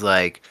is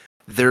like,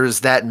 there's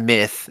that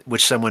myth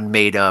which someone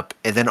made up,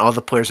 and then all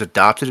the players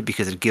adopted it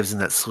because it gives them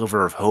that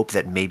sliver of hope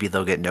that maybe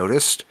they'll get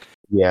noticed.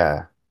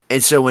 Yeah.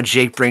 And so when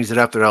Jake brings it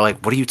up, they're all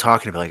like, what are you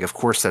talking about? Like, of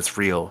course that's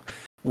real.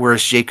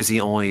 Whereas Jake is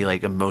the only,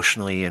 like,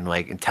 emotionally and,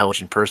 like,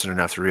 intelligent person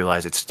enough to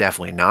realize it's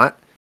definitely not.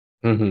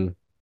 Mm-hmm.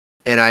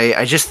 And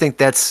I just think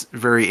that's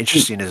very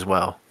interesting as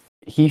well.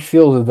 He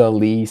feels the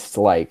least,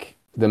 like,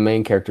 the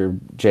main character,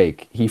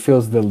 Jake, he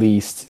feels the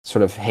least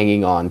sort of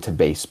hanging on to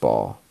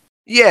baseball.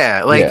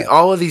 Yeah, like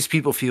all of these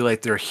people feel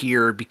like they're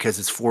here because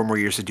it's 4 more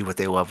years to do what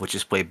they love, which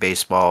is play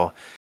baseball,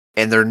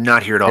 and they're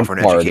not here at all and for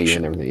an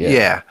education. And everything,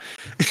 yeah.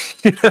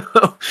 You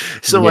know?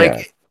 So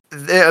like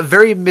a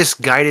very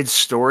misguided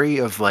story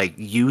of like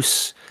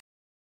use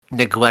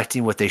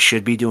neglecting what they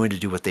should be doing to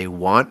do what they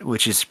want,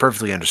 which is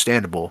perfectly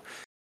understandable.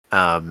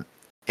 And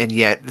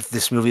yet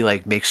this movie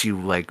like makes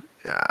you like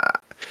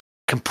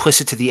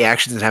complicit to the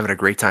actions and having a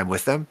great time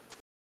with them.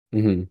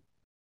 Mm-hmm.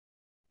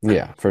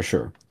 Yeah, for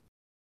sure.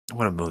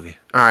 What a movie.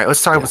 All right,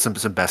 let's talk about some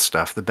best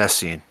stuff. The best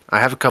scene. I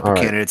have a couple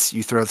candidates.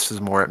 You throw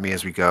some more at me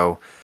as we go.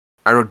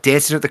 I wrote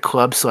Dancing at the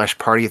Club /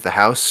 Party at the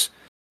House.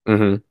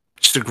 Mm-hmm.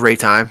 Just a great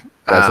time.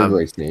 That's a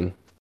great scene.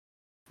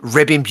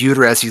 Ribbing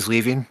Buter as he's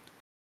leaving.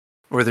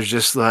 Where they're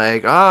just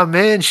like, oh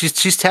man,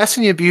 she's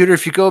testing you, Buter,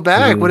 if you go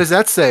back. What does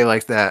that say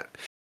like that?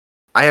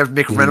 I have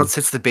McReynolds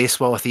hits the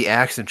baseball with the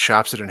axe and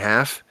chops it in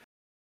half.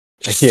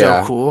 Just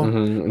so cool.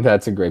 Mm-hmm.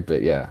 That's a great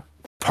bit, yeah.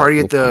 Party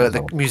at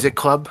the music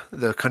club,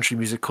 the country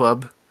music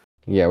club.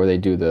 Yeah, where they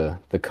do the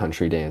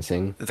country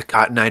dancing. The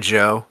Cotton Eye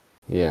Joe.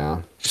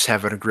 Yeah. Just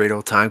having a great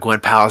old time.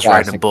 Glenn Powell's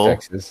riding a bull.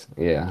 Texas.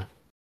 Yeah.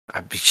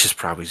 He's just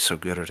probably so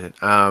good at it.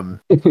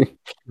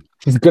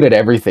 He's good at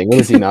everything. What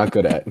is he not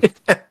good at?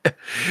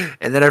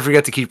 And then I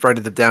forgot to keep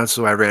writing them down,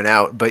 so I ran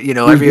out. But you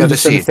know, every other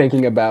scene. You started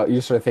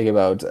thinking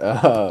about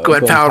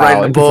Glenn Powell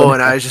riding the bull,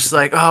 and I was just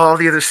like, oh, all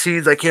the other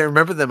scenes, I can't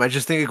remember them. I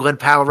just think of Glenn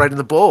Powell riding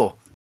the bull.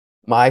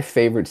 My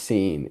favorite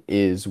scene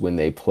is when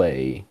they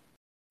play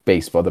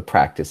baseball, the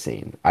practice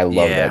scene. I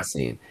love that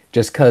scene.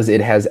 Just because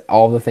it has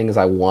all the things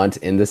I want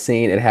in the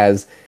scene. It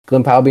has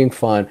Glenn Powell being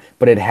fun,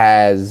 but it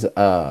has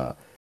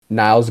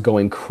Niles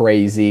going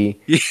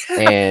crazy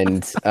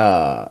and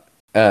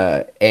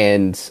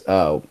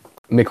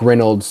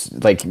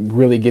McReynolds like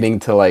really getting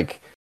to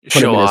like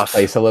put him in his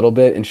place a little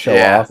bit and show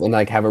off and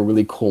like have a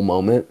really cool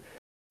moment.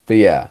 But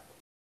yeah,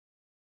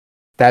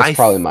 that's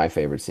probably my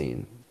favorite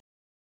scene.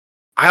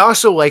 I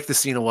also like the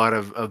scene a lot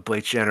of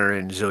Blake Jenner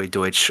and Zoe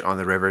Deutsch on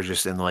the river,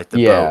 just in like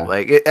the boat.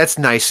 Like that's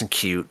nice and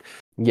cute.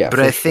 Yeah, but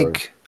I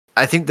think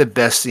the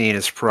best scene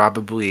is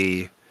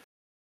probably.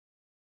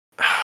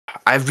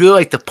 I really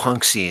like the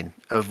punk scene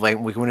of like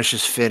when it's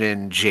just Finn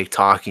and Jake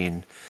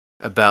talking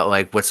about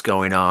like what's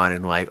going on,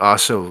 and like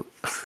also,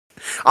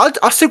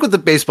 I'll stick with the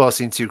baseball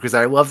scene too because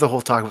I love the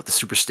whole talk about the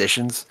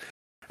superstitions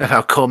of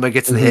how Coma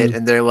gets the hit,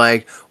 and they're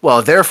like,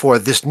 well, therefore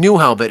this new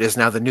helmet is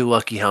now the new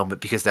lucky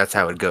helmet because that's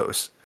how it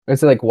goes.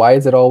 It's like, why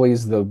is it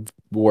always the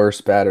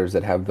worst batters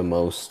that have the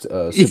most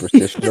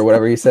superstitions or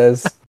whatever he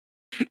says?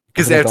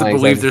 Because they have to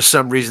believe there's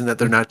some reason that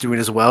they're not doing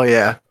as well.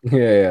 Yeah.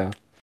 Yeah.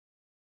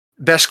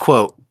 Best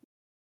quote.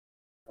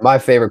 My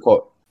favorite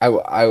quote.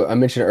 I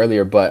mentioned it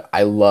earlier, but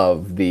I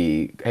love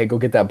the hey, go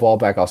get that ball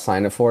back. I'll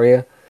sign it for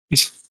you.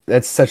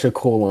 That's such a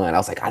cool line. I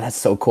was like, oh, that's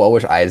so cool. I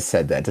wish I had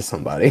said that to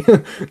somebody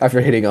after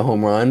hitting a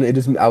home run.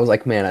 I was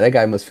like, man, that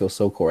guy must feel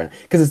so cool.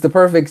 Because it's the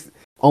perfect,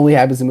 only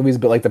happens in movies,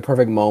 but like the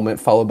perfect moment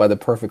followed by the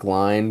perfect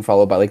line,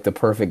 followed by like the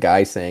perfect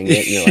guy saying it.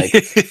 And you're like,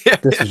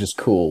 this is just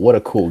cool. What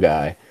a cool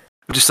guy.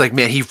 I'm just like,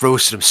 man, he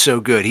roasted him so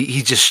good.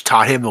 He just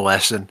taught him the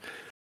lesson.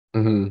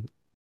 Mm-hmm.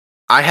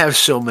 I have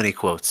so many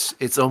quotes.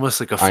 It's almost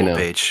like a full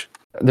page.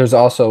 There's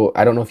also,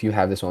 I don't know if you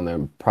have this on there,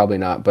 probably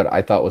not, but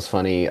I thought was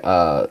funny.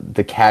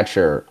 The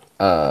catcher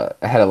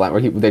had a line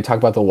where they talk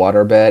about the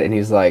water bed, and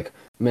he's like,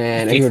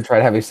 man, if you ever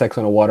tried having sex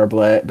on a water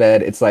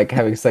bed, it's like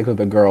having sex with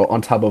a girl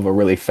on top of a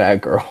really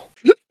fat girl.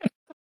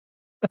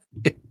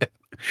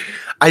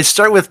 I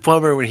start with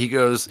Plumber when he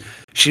goes,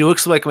 she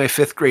looks like my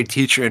 5th grade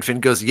teacher, and Finn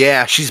goes,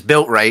 yeah, she's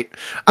built right.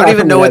 I don't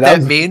even know what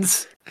that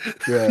means.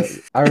 Yeah,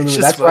 I remember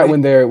that's funny.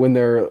 Right when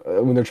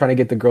they're trying to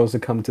get the girls to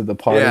come to the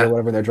party or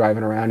whatever, they're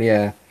driving around.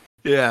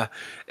 Yeah,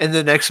 and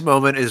the next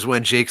moment is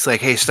when Jake's like,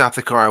 hey, stop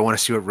the car, I want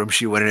to see what room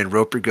she went in, and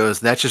Roper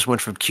goes, that just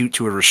went from cute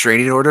to a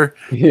restraining order.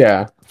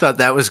 Yeah, thought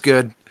that was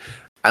good.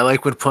 I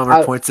like when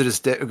Plumber points at his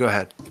dick. Go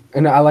ahead.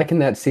 And I like in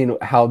that scene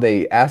how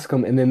they ask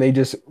him, and then they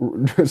just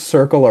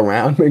circle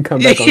around and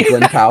come back on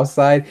Glenn Powell's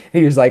side.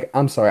 And he's like,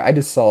 I'm sorry, I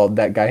just saw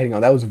that guy hitting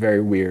on. That was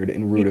very weird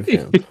and rude of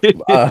him.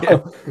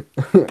 I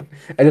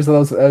just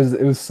thought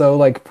it was so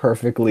like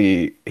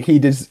perfectly, he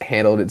just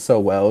handled it so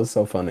well. It was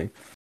so funny.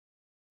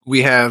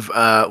 We have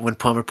when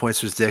Plumber points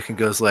to his dick and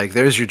goes like,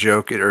 there's your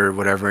joke or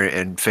whatever,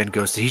 and Finn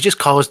goes, did he just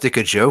call his dick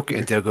a joke?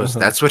 And Dale goes,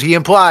 that's what he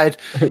implied.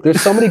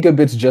 There's so many good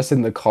bits just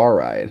in the car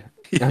ride.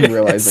 I'm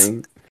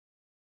realizing.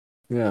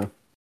 Yeah.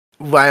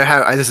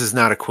 Well, this is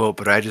not a quote,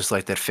 but I just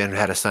like that Finn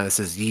had a sign that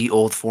says, ye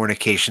old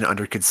fornication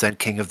under consent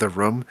king of the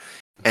room,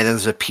 and then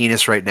there's a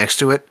penis right next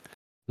to it.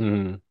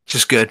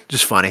 Just good.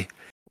 Just funny.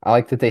 I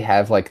like that they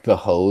have like the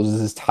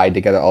hoses tied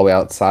together all the way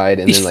outside,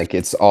 and then like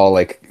it's all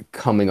like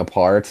coming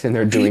apart, and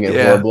they're doing it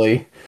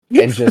horribly.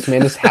 And just, man,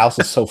 this house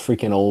is so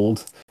freaking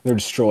old. They're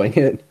destroying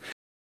it.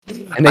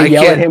 And they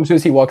yell at him as soon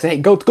as he walks in. Hey,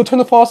 go turn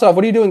the faucet off.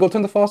 What are you doing? Go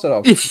turn the faucet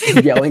off.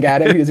 Yelling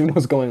at him. He doesn't even know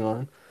what's going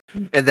on.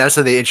 And that's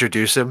how they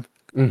introduce him.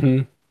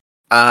 Mm-hmm.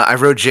 I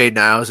wrote Jay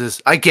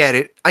Niles' I get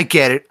it.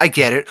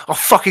 I'll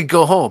fucking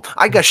go home.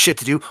 I got shit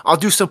to do. I'll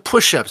do some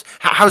push-ups.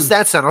 How's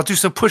that sound? I'll do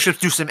some push-ups,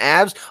 do some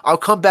abs. I'll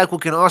come back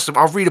looking awesome.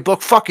 I'll read a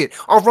book. Fuck it.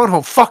 I'll run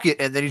home. Fuck it.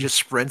 And then he just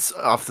sprints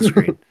off the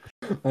screen.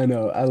 I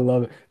know. I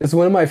love it. It's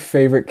one of my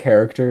favorite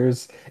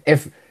characters.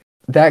 If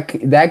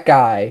that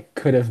guy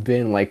could have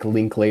been like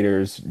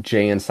Linklater's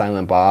Jay and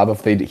Silent Bob,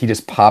 if he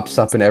just pops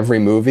up in every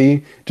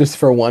movie just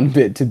for one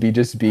bit to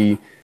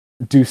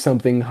do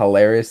something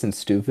hilarious and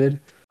stupid.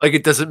 Like,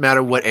 it doesn't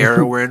matter what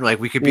era we're in. Like,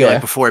 we could be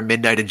like before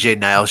midnight and Jay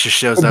Niles just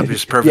shows up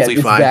just perfectly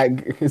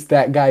fine. It's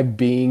that guy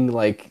being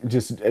like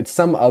it's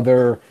some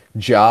other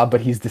job,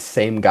 but he's the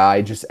same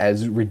guy, just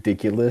as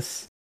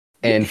ridiculous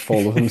and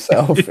full of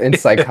himself and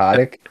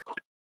psychotic.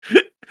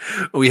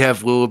 We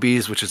have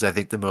Willoughby's, which is, I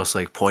think, the most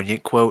like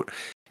poignant quote.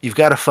 You've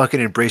got to fucking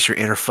embrace your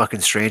inner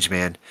fucking strange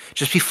man.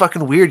 Just be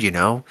fucking weird, you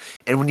know?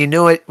 And when you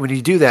know it, when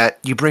you do that,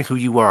 you bring who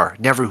you are,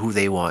 never who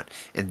they want.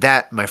 And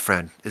that, my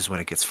friend, is when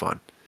it gets fun.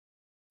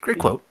 Great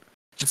quote.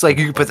 Just like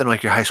you could put that in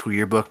like your high school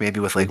yearbook,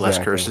 maybe with like less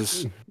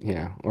curses.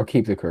 Yeah, or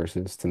keep the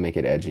curses to make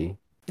it edgy.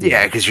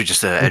 Yeah, because you're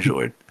just an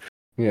edgelord.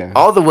 Yeah.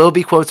 All the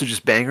Willoughby quotes are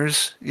just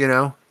bangers, you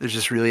know? They're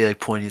just really like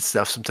poignant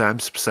stuff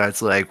sometimes,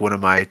 besides like what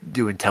am I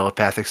doing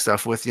telepathic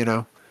stuff with, you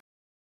know?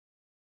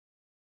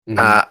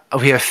 Mm-hmm.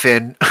 We have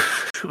Finn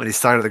when he's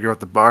talking to the girl at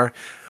the bar.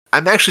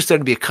 I'm actually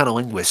starting to be a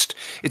cunnilinguist.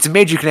 It's a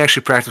major you can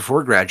actually practice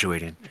before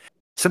graduating.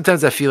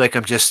 Sometimes I feel like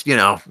I'm just, you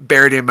know,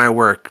 buried in my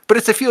work, but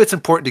I feel it's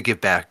important to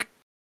give back.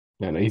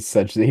 No, he's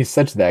such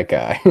that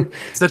guy.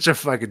 Such a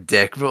fucking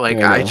dick, but like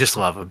I just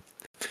love him.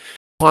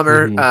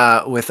 Plumber,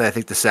 with I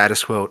think the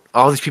saddest quote: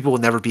 "All these people will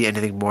never be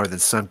anything more than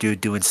some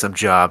dude doing some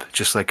job,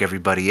 just like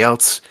everybody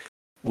else,"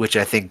 which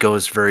I think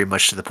goes very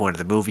much to the point of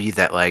the movie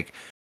that like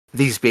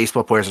these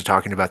baseball players are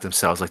talking about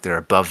themselves like they're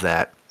above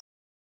that.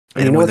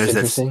 And you know what's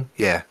interesting?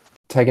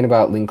 Talking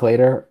about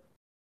Linklater,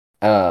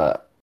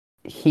 all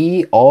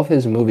of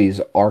his movies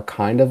are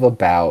kind of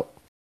about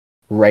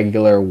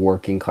regular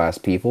working class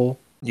people.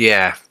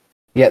 Yeah.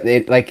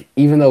 Yeah, like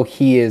even though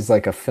he is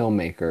like a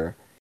filmmaker,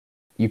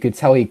 you could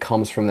tell he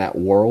comes from that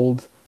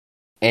world,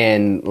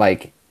 and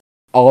like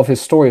all of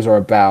his stories are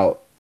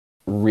about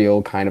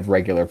real kind of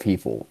regular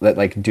people that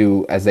like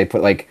do, as they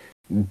put, like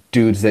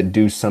dudes that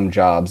do some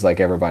jobs like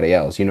everybody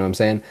else. You know what I'm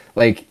saying?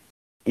 Like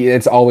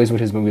it's always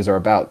what his movies are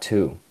about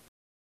too.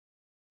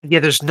 Yeah,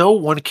 there's no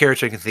one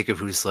character I can think of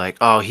who's like,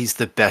 oh, he's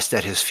the best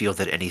at his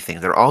field at anything.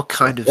 They're all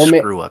kind of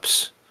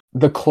screw-ups.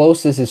 The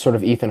closest is sort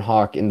of Ethan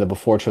Hawke in the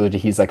Before trilogy.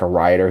 He's like a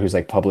writer who's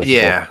like published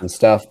books and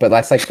stuff, but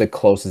that's like the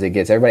closest it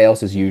gets. Everybody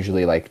else is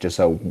usually like just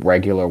a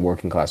regular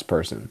working class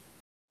person.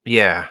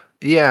 Yeah,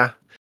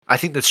 I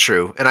think that's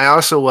true. And I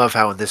also love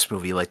how in this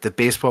movie, like the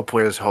baseball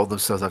players hold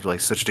themselves up to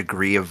like such a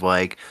degree of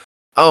like,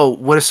 oh,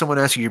 what if someone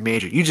asks you your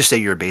major? You just say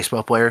you're a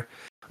baseball player.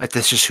 Like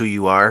that's just who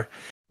you are.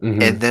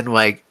 and then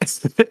like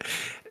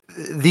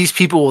these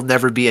people will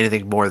never be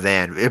anything more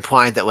than,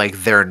 implying that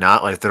like they're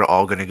not, like they're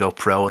all going to go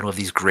pro and have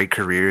these great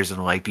careers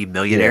and like be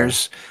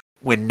millionaires.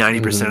 When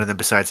 90% of them,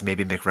 besides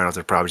maybe Mick Reynolds,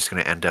 are probably just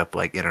going to end up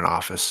like in an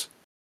office.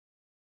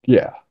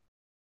 Yeah.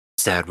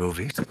 Sad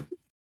movie.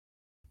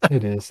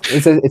 It is.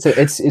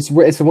 It's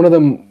one of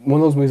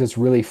those movies that's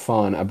really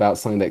fun about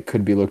something that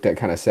could be looked at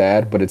kind of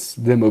sad, but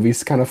the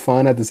movie's kind of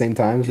fun at the same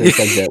time. So it's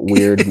like that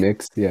weird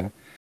mix. Yeah.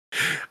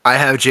 I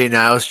have Jay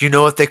Niles. You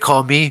know what they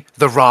call me?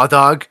 The Raw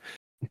Dog.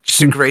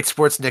 Just a great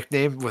sports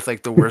nickname with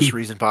like the worst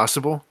reason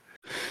possible.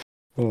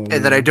 And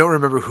then I don't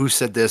remember who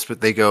said this,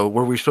 but they go,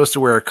 "Were we supposed to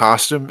wear a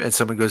costume?" And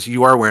someone goes,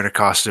 "You are wearing a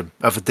costume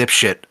of a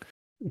dipshit."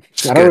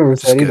 I don't remember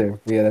that either.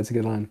 Yeah, that's a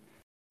good line.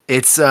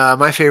 It's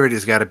my favorite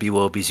has got to be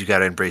Willoughby's. You got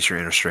to embrace your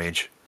inner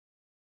strange.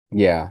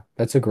 Yeah,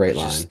 that's a great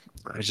line.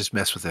 I just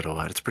mess with it a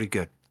lot. It's pretty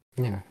good.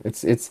 Yeah,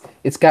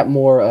 it's got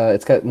more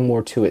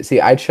to it.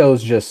 See, I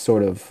chose just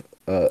sort of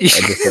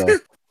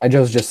I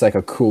chose just like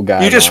a cool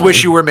guy. You just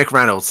wish you were Mick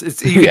Reynolds.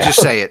 You can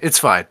just say it. It's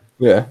fine.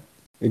 Yeah,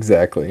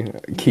 exactly.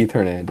 Keith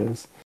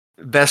Hernandez.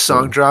 Best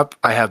song drop,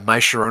 I have My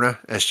Sharona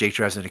as Jake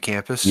drives into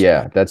campus.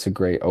 Yeah, that's a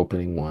great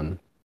opening one.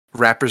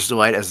 Rapper's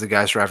Delight as the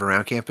guys drive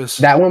around campus.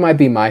 That one might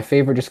be my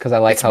favorite just because I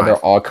like how they're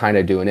all kind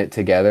of doing it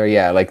together.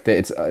 Yeah, like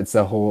it's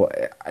a whole.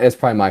 It's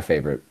probably my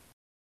favorite.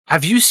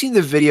 Have you seen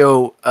the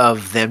video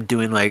of them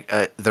doing like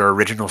their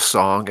original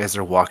song as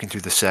they're walking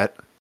through the set?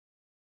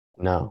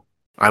 No.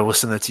 I will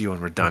send that to you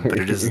when we're done, but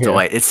it is a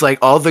delight. It's like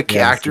all the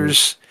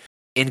actors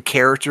in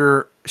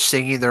character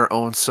singing their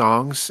own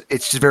songs.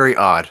 It's just very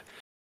odd.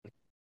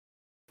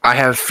 I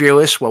have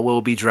Fearless while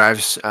Willoughby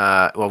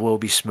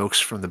smokes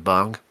from the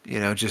bung,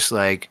 just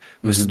like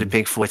listen to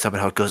Pink Floyd talking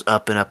about how it goes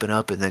up and up and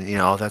up and then,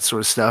 all that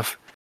sort of stuff.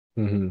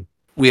 Mm-hmm.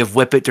 We have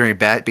Whip It during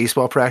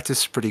baseball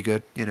practice. Pretty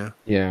good,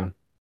 Yeah.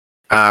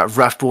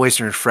 Rough Boys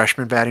during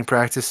freshman batting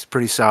practice.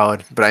 Pretty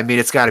solid. But I mean,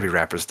 it's got to be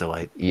Rapper's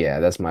Delight.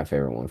 Yeah, that's my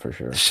favorite one for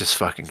sure. It's just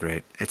fucking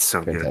great. It's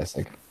so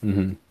fantastic. Good.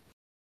 Mm-hmm.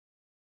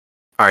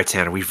 All right,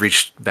 Tanner, we've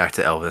reached back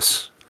to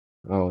Elvis.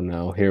 Oh,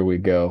 no. Here we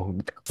go.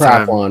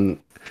 Crap on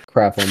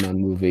that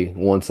movie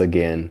once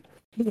again.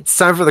 It's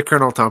time for the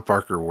Colonel Tom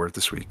Parker Award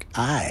this week.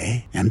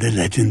 I am the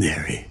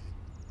legendary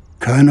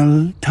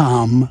Colonel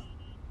Tom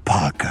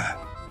Parker.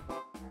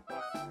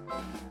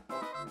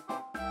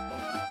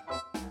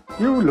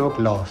 You look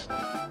lost.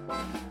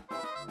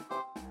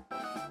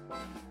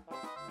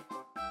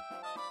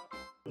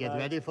 Get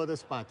ready for the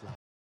spotlight.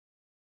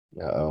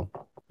 Uh-oh.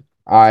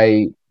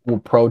 I will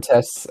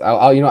protest.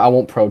 I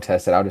won't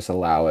protest it. I'll just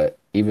allow it.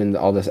 Even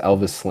all this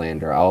Elvis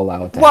slander, I'll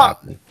allow it to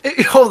happen.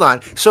 Hold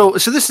on. So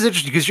this is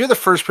interesting because you're the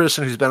first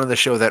person who's been on the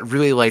show that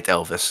really liked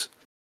Elvis.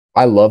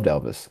 I loved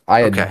Elvis.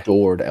 I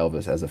adored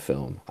Elvis as a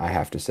film, I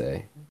have to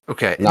say.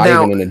 Okay. Not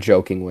even in a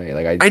joking way.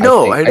 Like I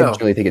know. I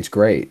really think it's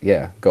great.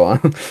 Yeah, go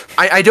on.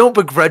 I don't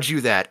begrudge you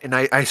that. And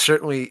I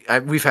certainly,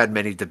 we've had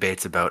many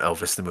debates about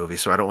Elvis the movie,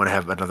 so I don't want to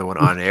have another one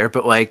on air.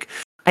 But like,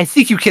 I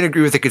think you can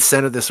agree with the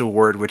consent of this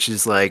award, which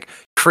is like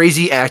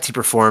crazy acting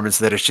performance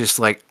that is just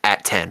like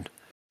at 10.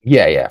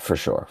 Yeah, for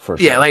sure.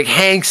 Yeah, like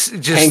Hanks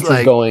is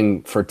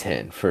going for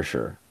 10 for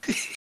sure.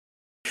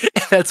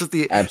 That's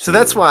what So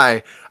that's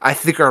why I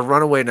think our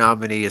runaway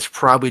nominee is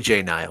probably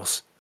Jay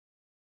Niles.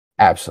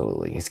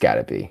 Absolutely, he's got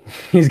to be.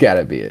 He's got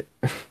to be it.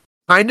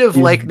 Kind of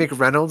like Mick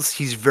Reynolds,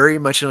 he's very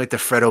much in like the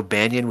Fred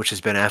O'Banion, which has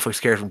been Affleck's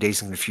character from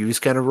Dazed and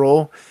Confused kind of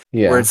role.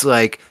 Yeah, where it's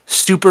like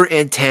super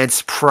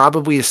intense,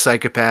 probably a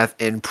psychopath,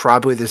 and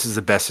probably this is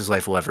the best his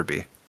life will ever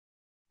be.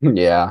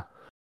 Yeah.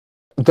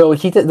 Though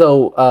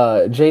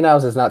Jay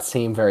Niles does not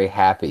seem very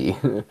happy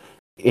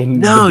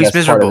in the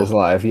best part of his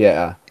life.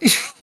 Yeah.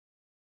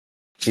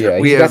 Yeah,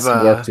 he's got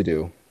some work to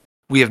do.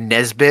 We have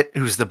Nesbitt,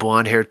 who's the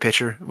blonde-haired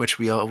pitcher, which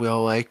we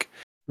all like.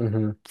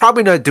 Mm-hmm.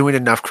 Probably not doing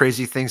enough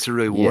crazy things to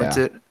really warrant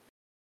it.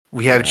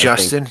 We have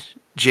Justin,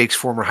 Jake's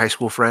former high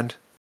school friend.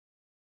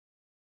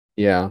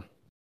 Yeah.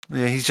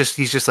 Yeah, he's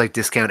just like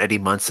discount Eddie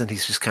Munson.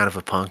 He's just kind of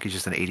a punk. He's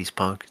just an 80s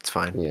punk. It's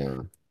fine. Yeah.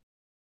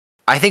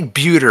 I think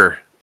Buter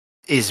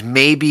is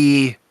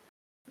maybe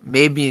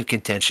in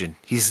contention.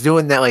 He's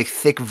doing that like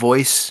thick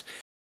voice.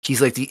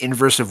 He's like the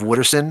inverse of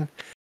Wooderson.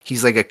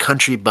 He's like a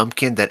country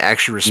bumpkin that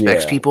actually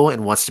respects people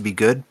and wants to be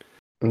good.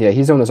 Yeah,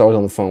 he's the one that's always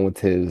on the phone with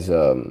his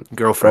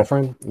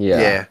girlfriend.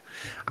 Yeah.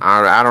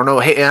 I don't know.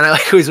 Hey, and I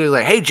like he's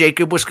like, "Hey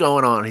Jacob, what's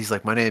going on?" He's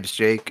like, "My name's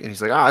Jake," and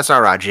he's like, "Oh, it's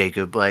all right,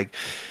 Jacob." Like,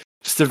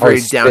 just a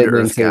very down to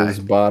earth guy. His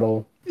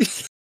bottle.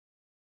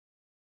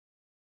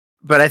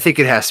 But I think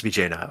it has to be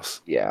Jay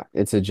Niles. Yeah,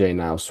 it's a Jay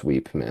Niles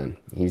sweep, man.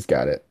 He's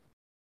got it.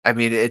 I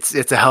mean, it's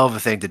a hell of a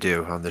thing to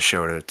do on the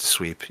show to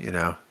sweep.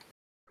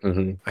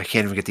 Mm-hmm. I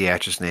can't even get the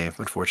actor's name,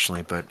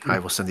 unfortunately, but I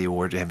will send the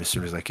award to him as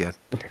soon as I can.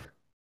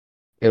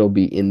 It'll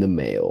be in the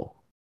mail.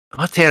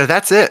 Oh, Tanner,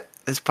 that's it.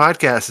 This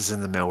podcast is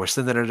in the mail. We're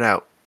sending it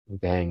out.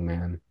 Dang,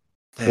 man.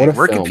 Dang, what a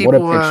film. What a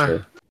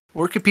picture.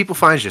 Where can people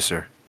find you,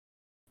 sir?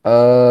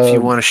 If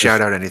you want to shout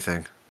out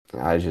anything.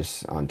 I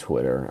just, on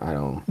Twitter. I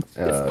don't,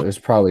 there's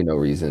probably no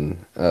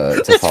reason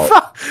to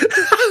follow.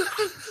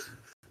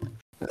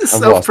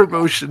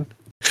 Self-promotion.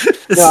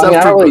 No, I mean,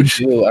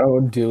 I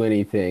don't do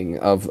anything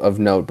of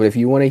note. But if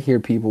you want to hear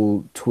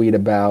people tweet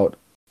about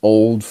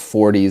old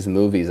 '40s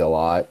movies a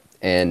lot,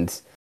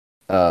 and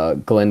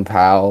Glenn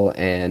Powell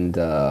and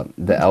the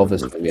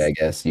Elvis movie, I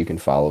guess you can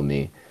follow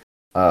me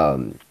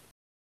on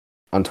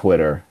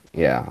Twitter.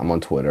 Yeah, I'm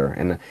on Twitter,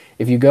 and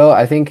if you go,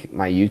 I think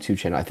my YouTube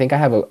channel. I think I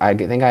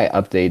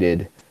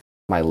updated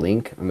my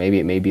link. Or maybe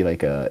it may be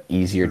like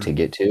easier to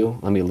get to.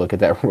 Let me look at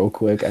that real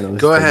quick. I know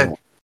this Go is ahead.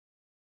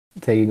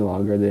 taking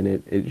longer than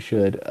it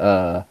should.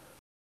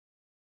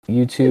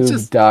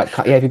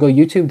 YouTube.com. Yeah, if you go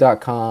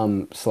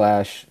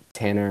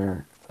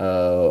youtube.com/Tanner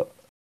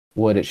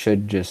Wood, it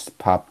should just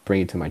bring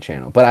you to my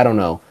channel. But I don't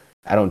know.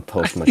 I don't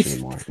post much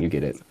anymore. You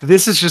get it.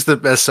 This is just the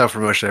best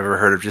self-promotion I've ever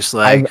heard of. Just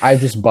like I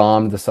just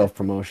bombed the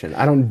self-promotion.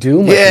 I don't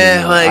do much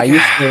anymore. like I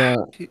used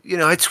to,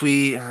 I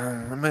tweet.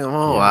 I'm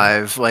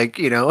alive. Like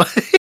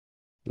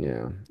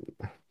Yeah,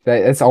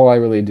 that's all I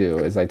really do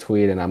is I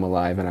tweet and I'm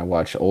alive and I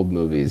watch old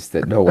movies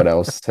that no one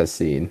else has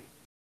seen.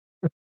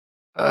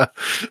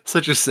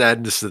 Such a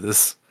sadness to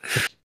this.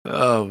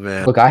 Oh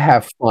man! Look, I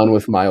have fun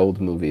with my old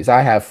movies.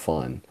 I have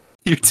fun.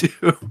 You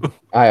too.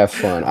 I have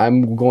fun.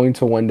 I'm going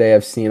to one day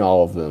have seen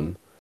all of them.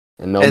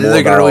 And then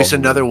they're going to release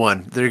another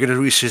one. They're going to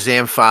release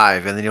Shazam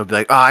 5, and then you'll be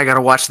like, oh, I got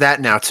to watch that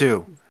now,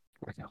 too.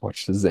 I got to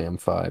watch Shazam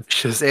 5.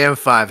 Shazam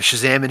 5.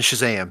 Shazam and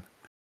Shazam.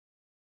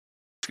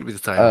 Give me the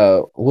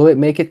title. Will it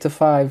make it to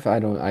 5? I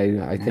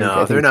think.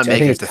 No, they're not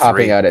making it to 3.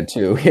 Topping out at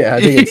 2. Yeah,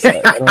 I think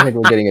I don't think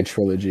we're getting a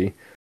trilogy.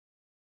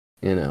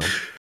 You know.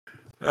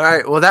 All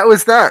right, well, that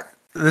was that.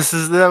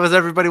 That was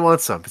Everybody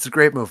Wants Some. It's a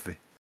great movie.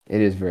 It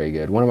is very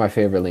good. One of my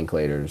favorite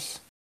Linklaters.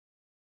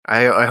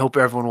 I hope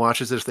everyone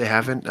watches it if they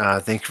haven't.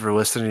 Thank you for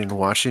listening and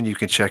watching. You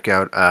can check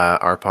out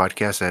our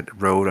podcast at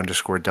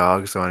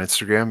road_dogs on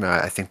Instagram.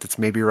 I think that's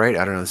maybe right.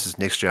 I don't know. This is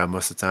Nick's job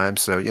most of the time,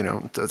 so,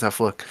 tough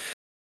look.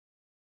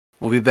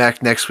 We'll be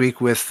back next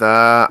week with,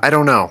 I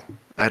don't know.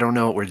 I don't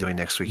know what we're doing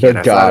next week yet.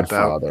 The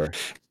Godfather.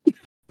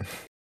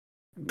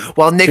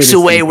 While Nick's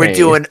away, we're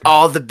doing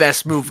all the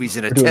best movies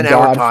in a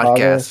 10-hour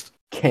podcast.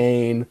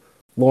 Kane,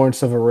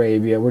 Lawrence of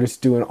Arabia. We're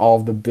just doing all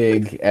the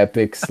big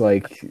epics.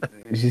 Like, you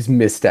just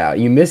missed out.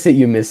 You miss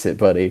it,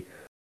 buddy.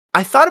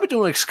 I thought about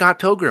doing like Scott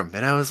Pilgrim,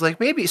 and I was like,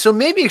 maybe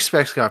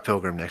expect Scott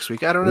Pilgrim next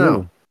week. I don't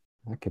know.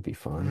 That could be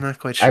fun. I'm not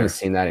quite sure. I haven't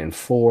seen that in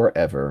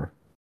forever.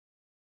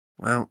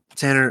 Well,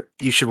 Tanner,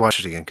 you should watch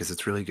it again because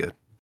it's really good.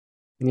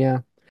 Yeah.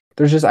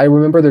 I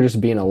remember there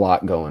just being a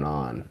lot going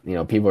on.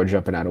 People are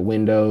jumping out of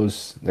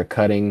windows. They're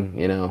cutting,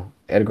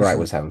 Edgar Wright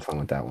was having fun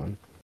with that one.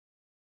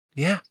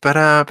 Yeah,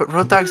 but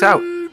Road Dog's out.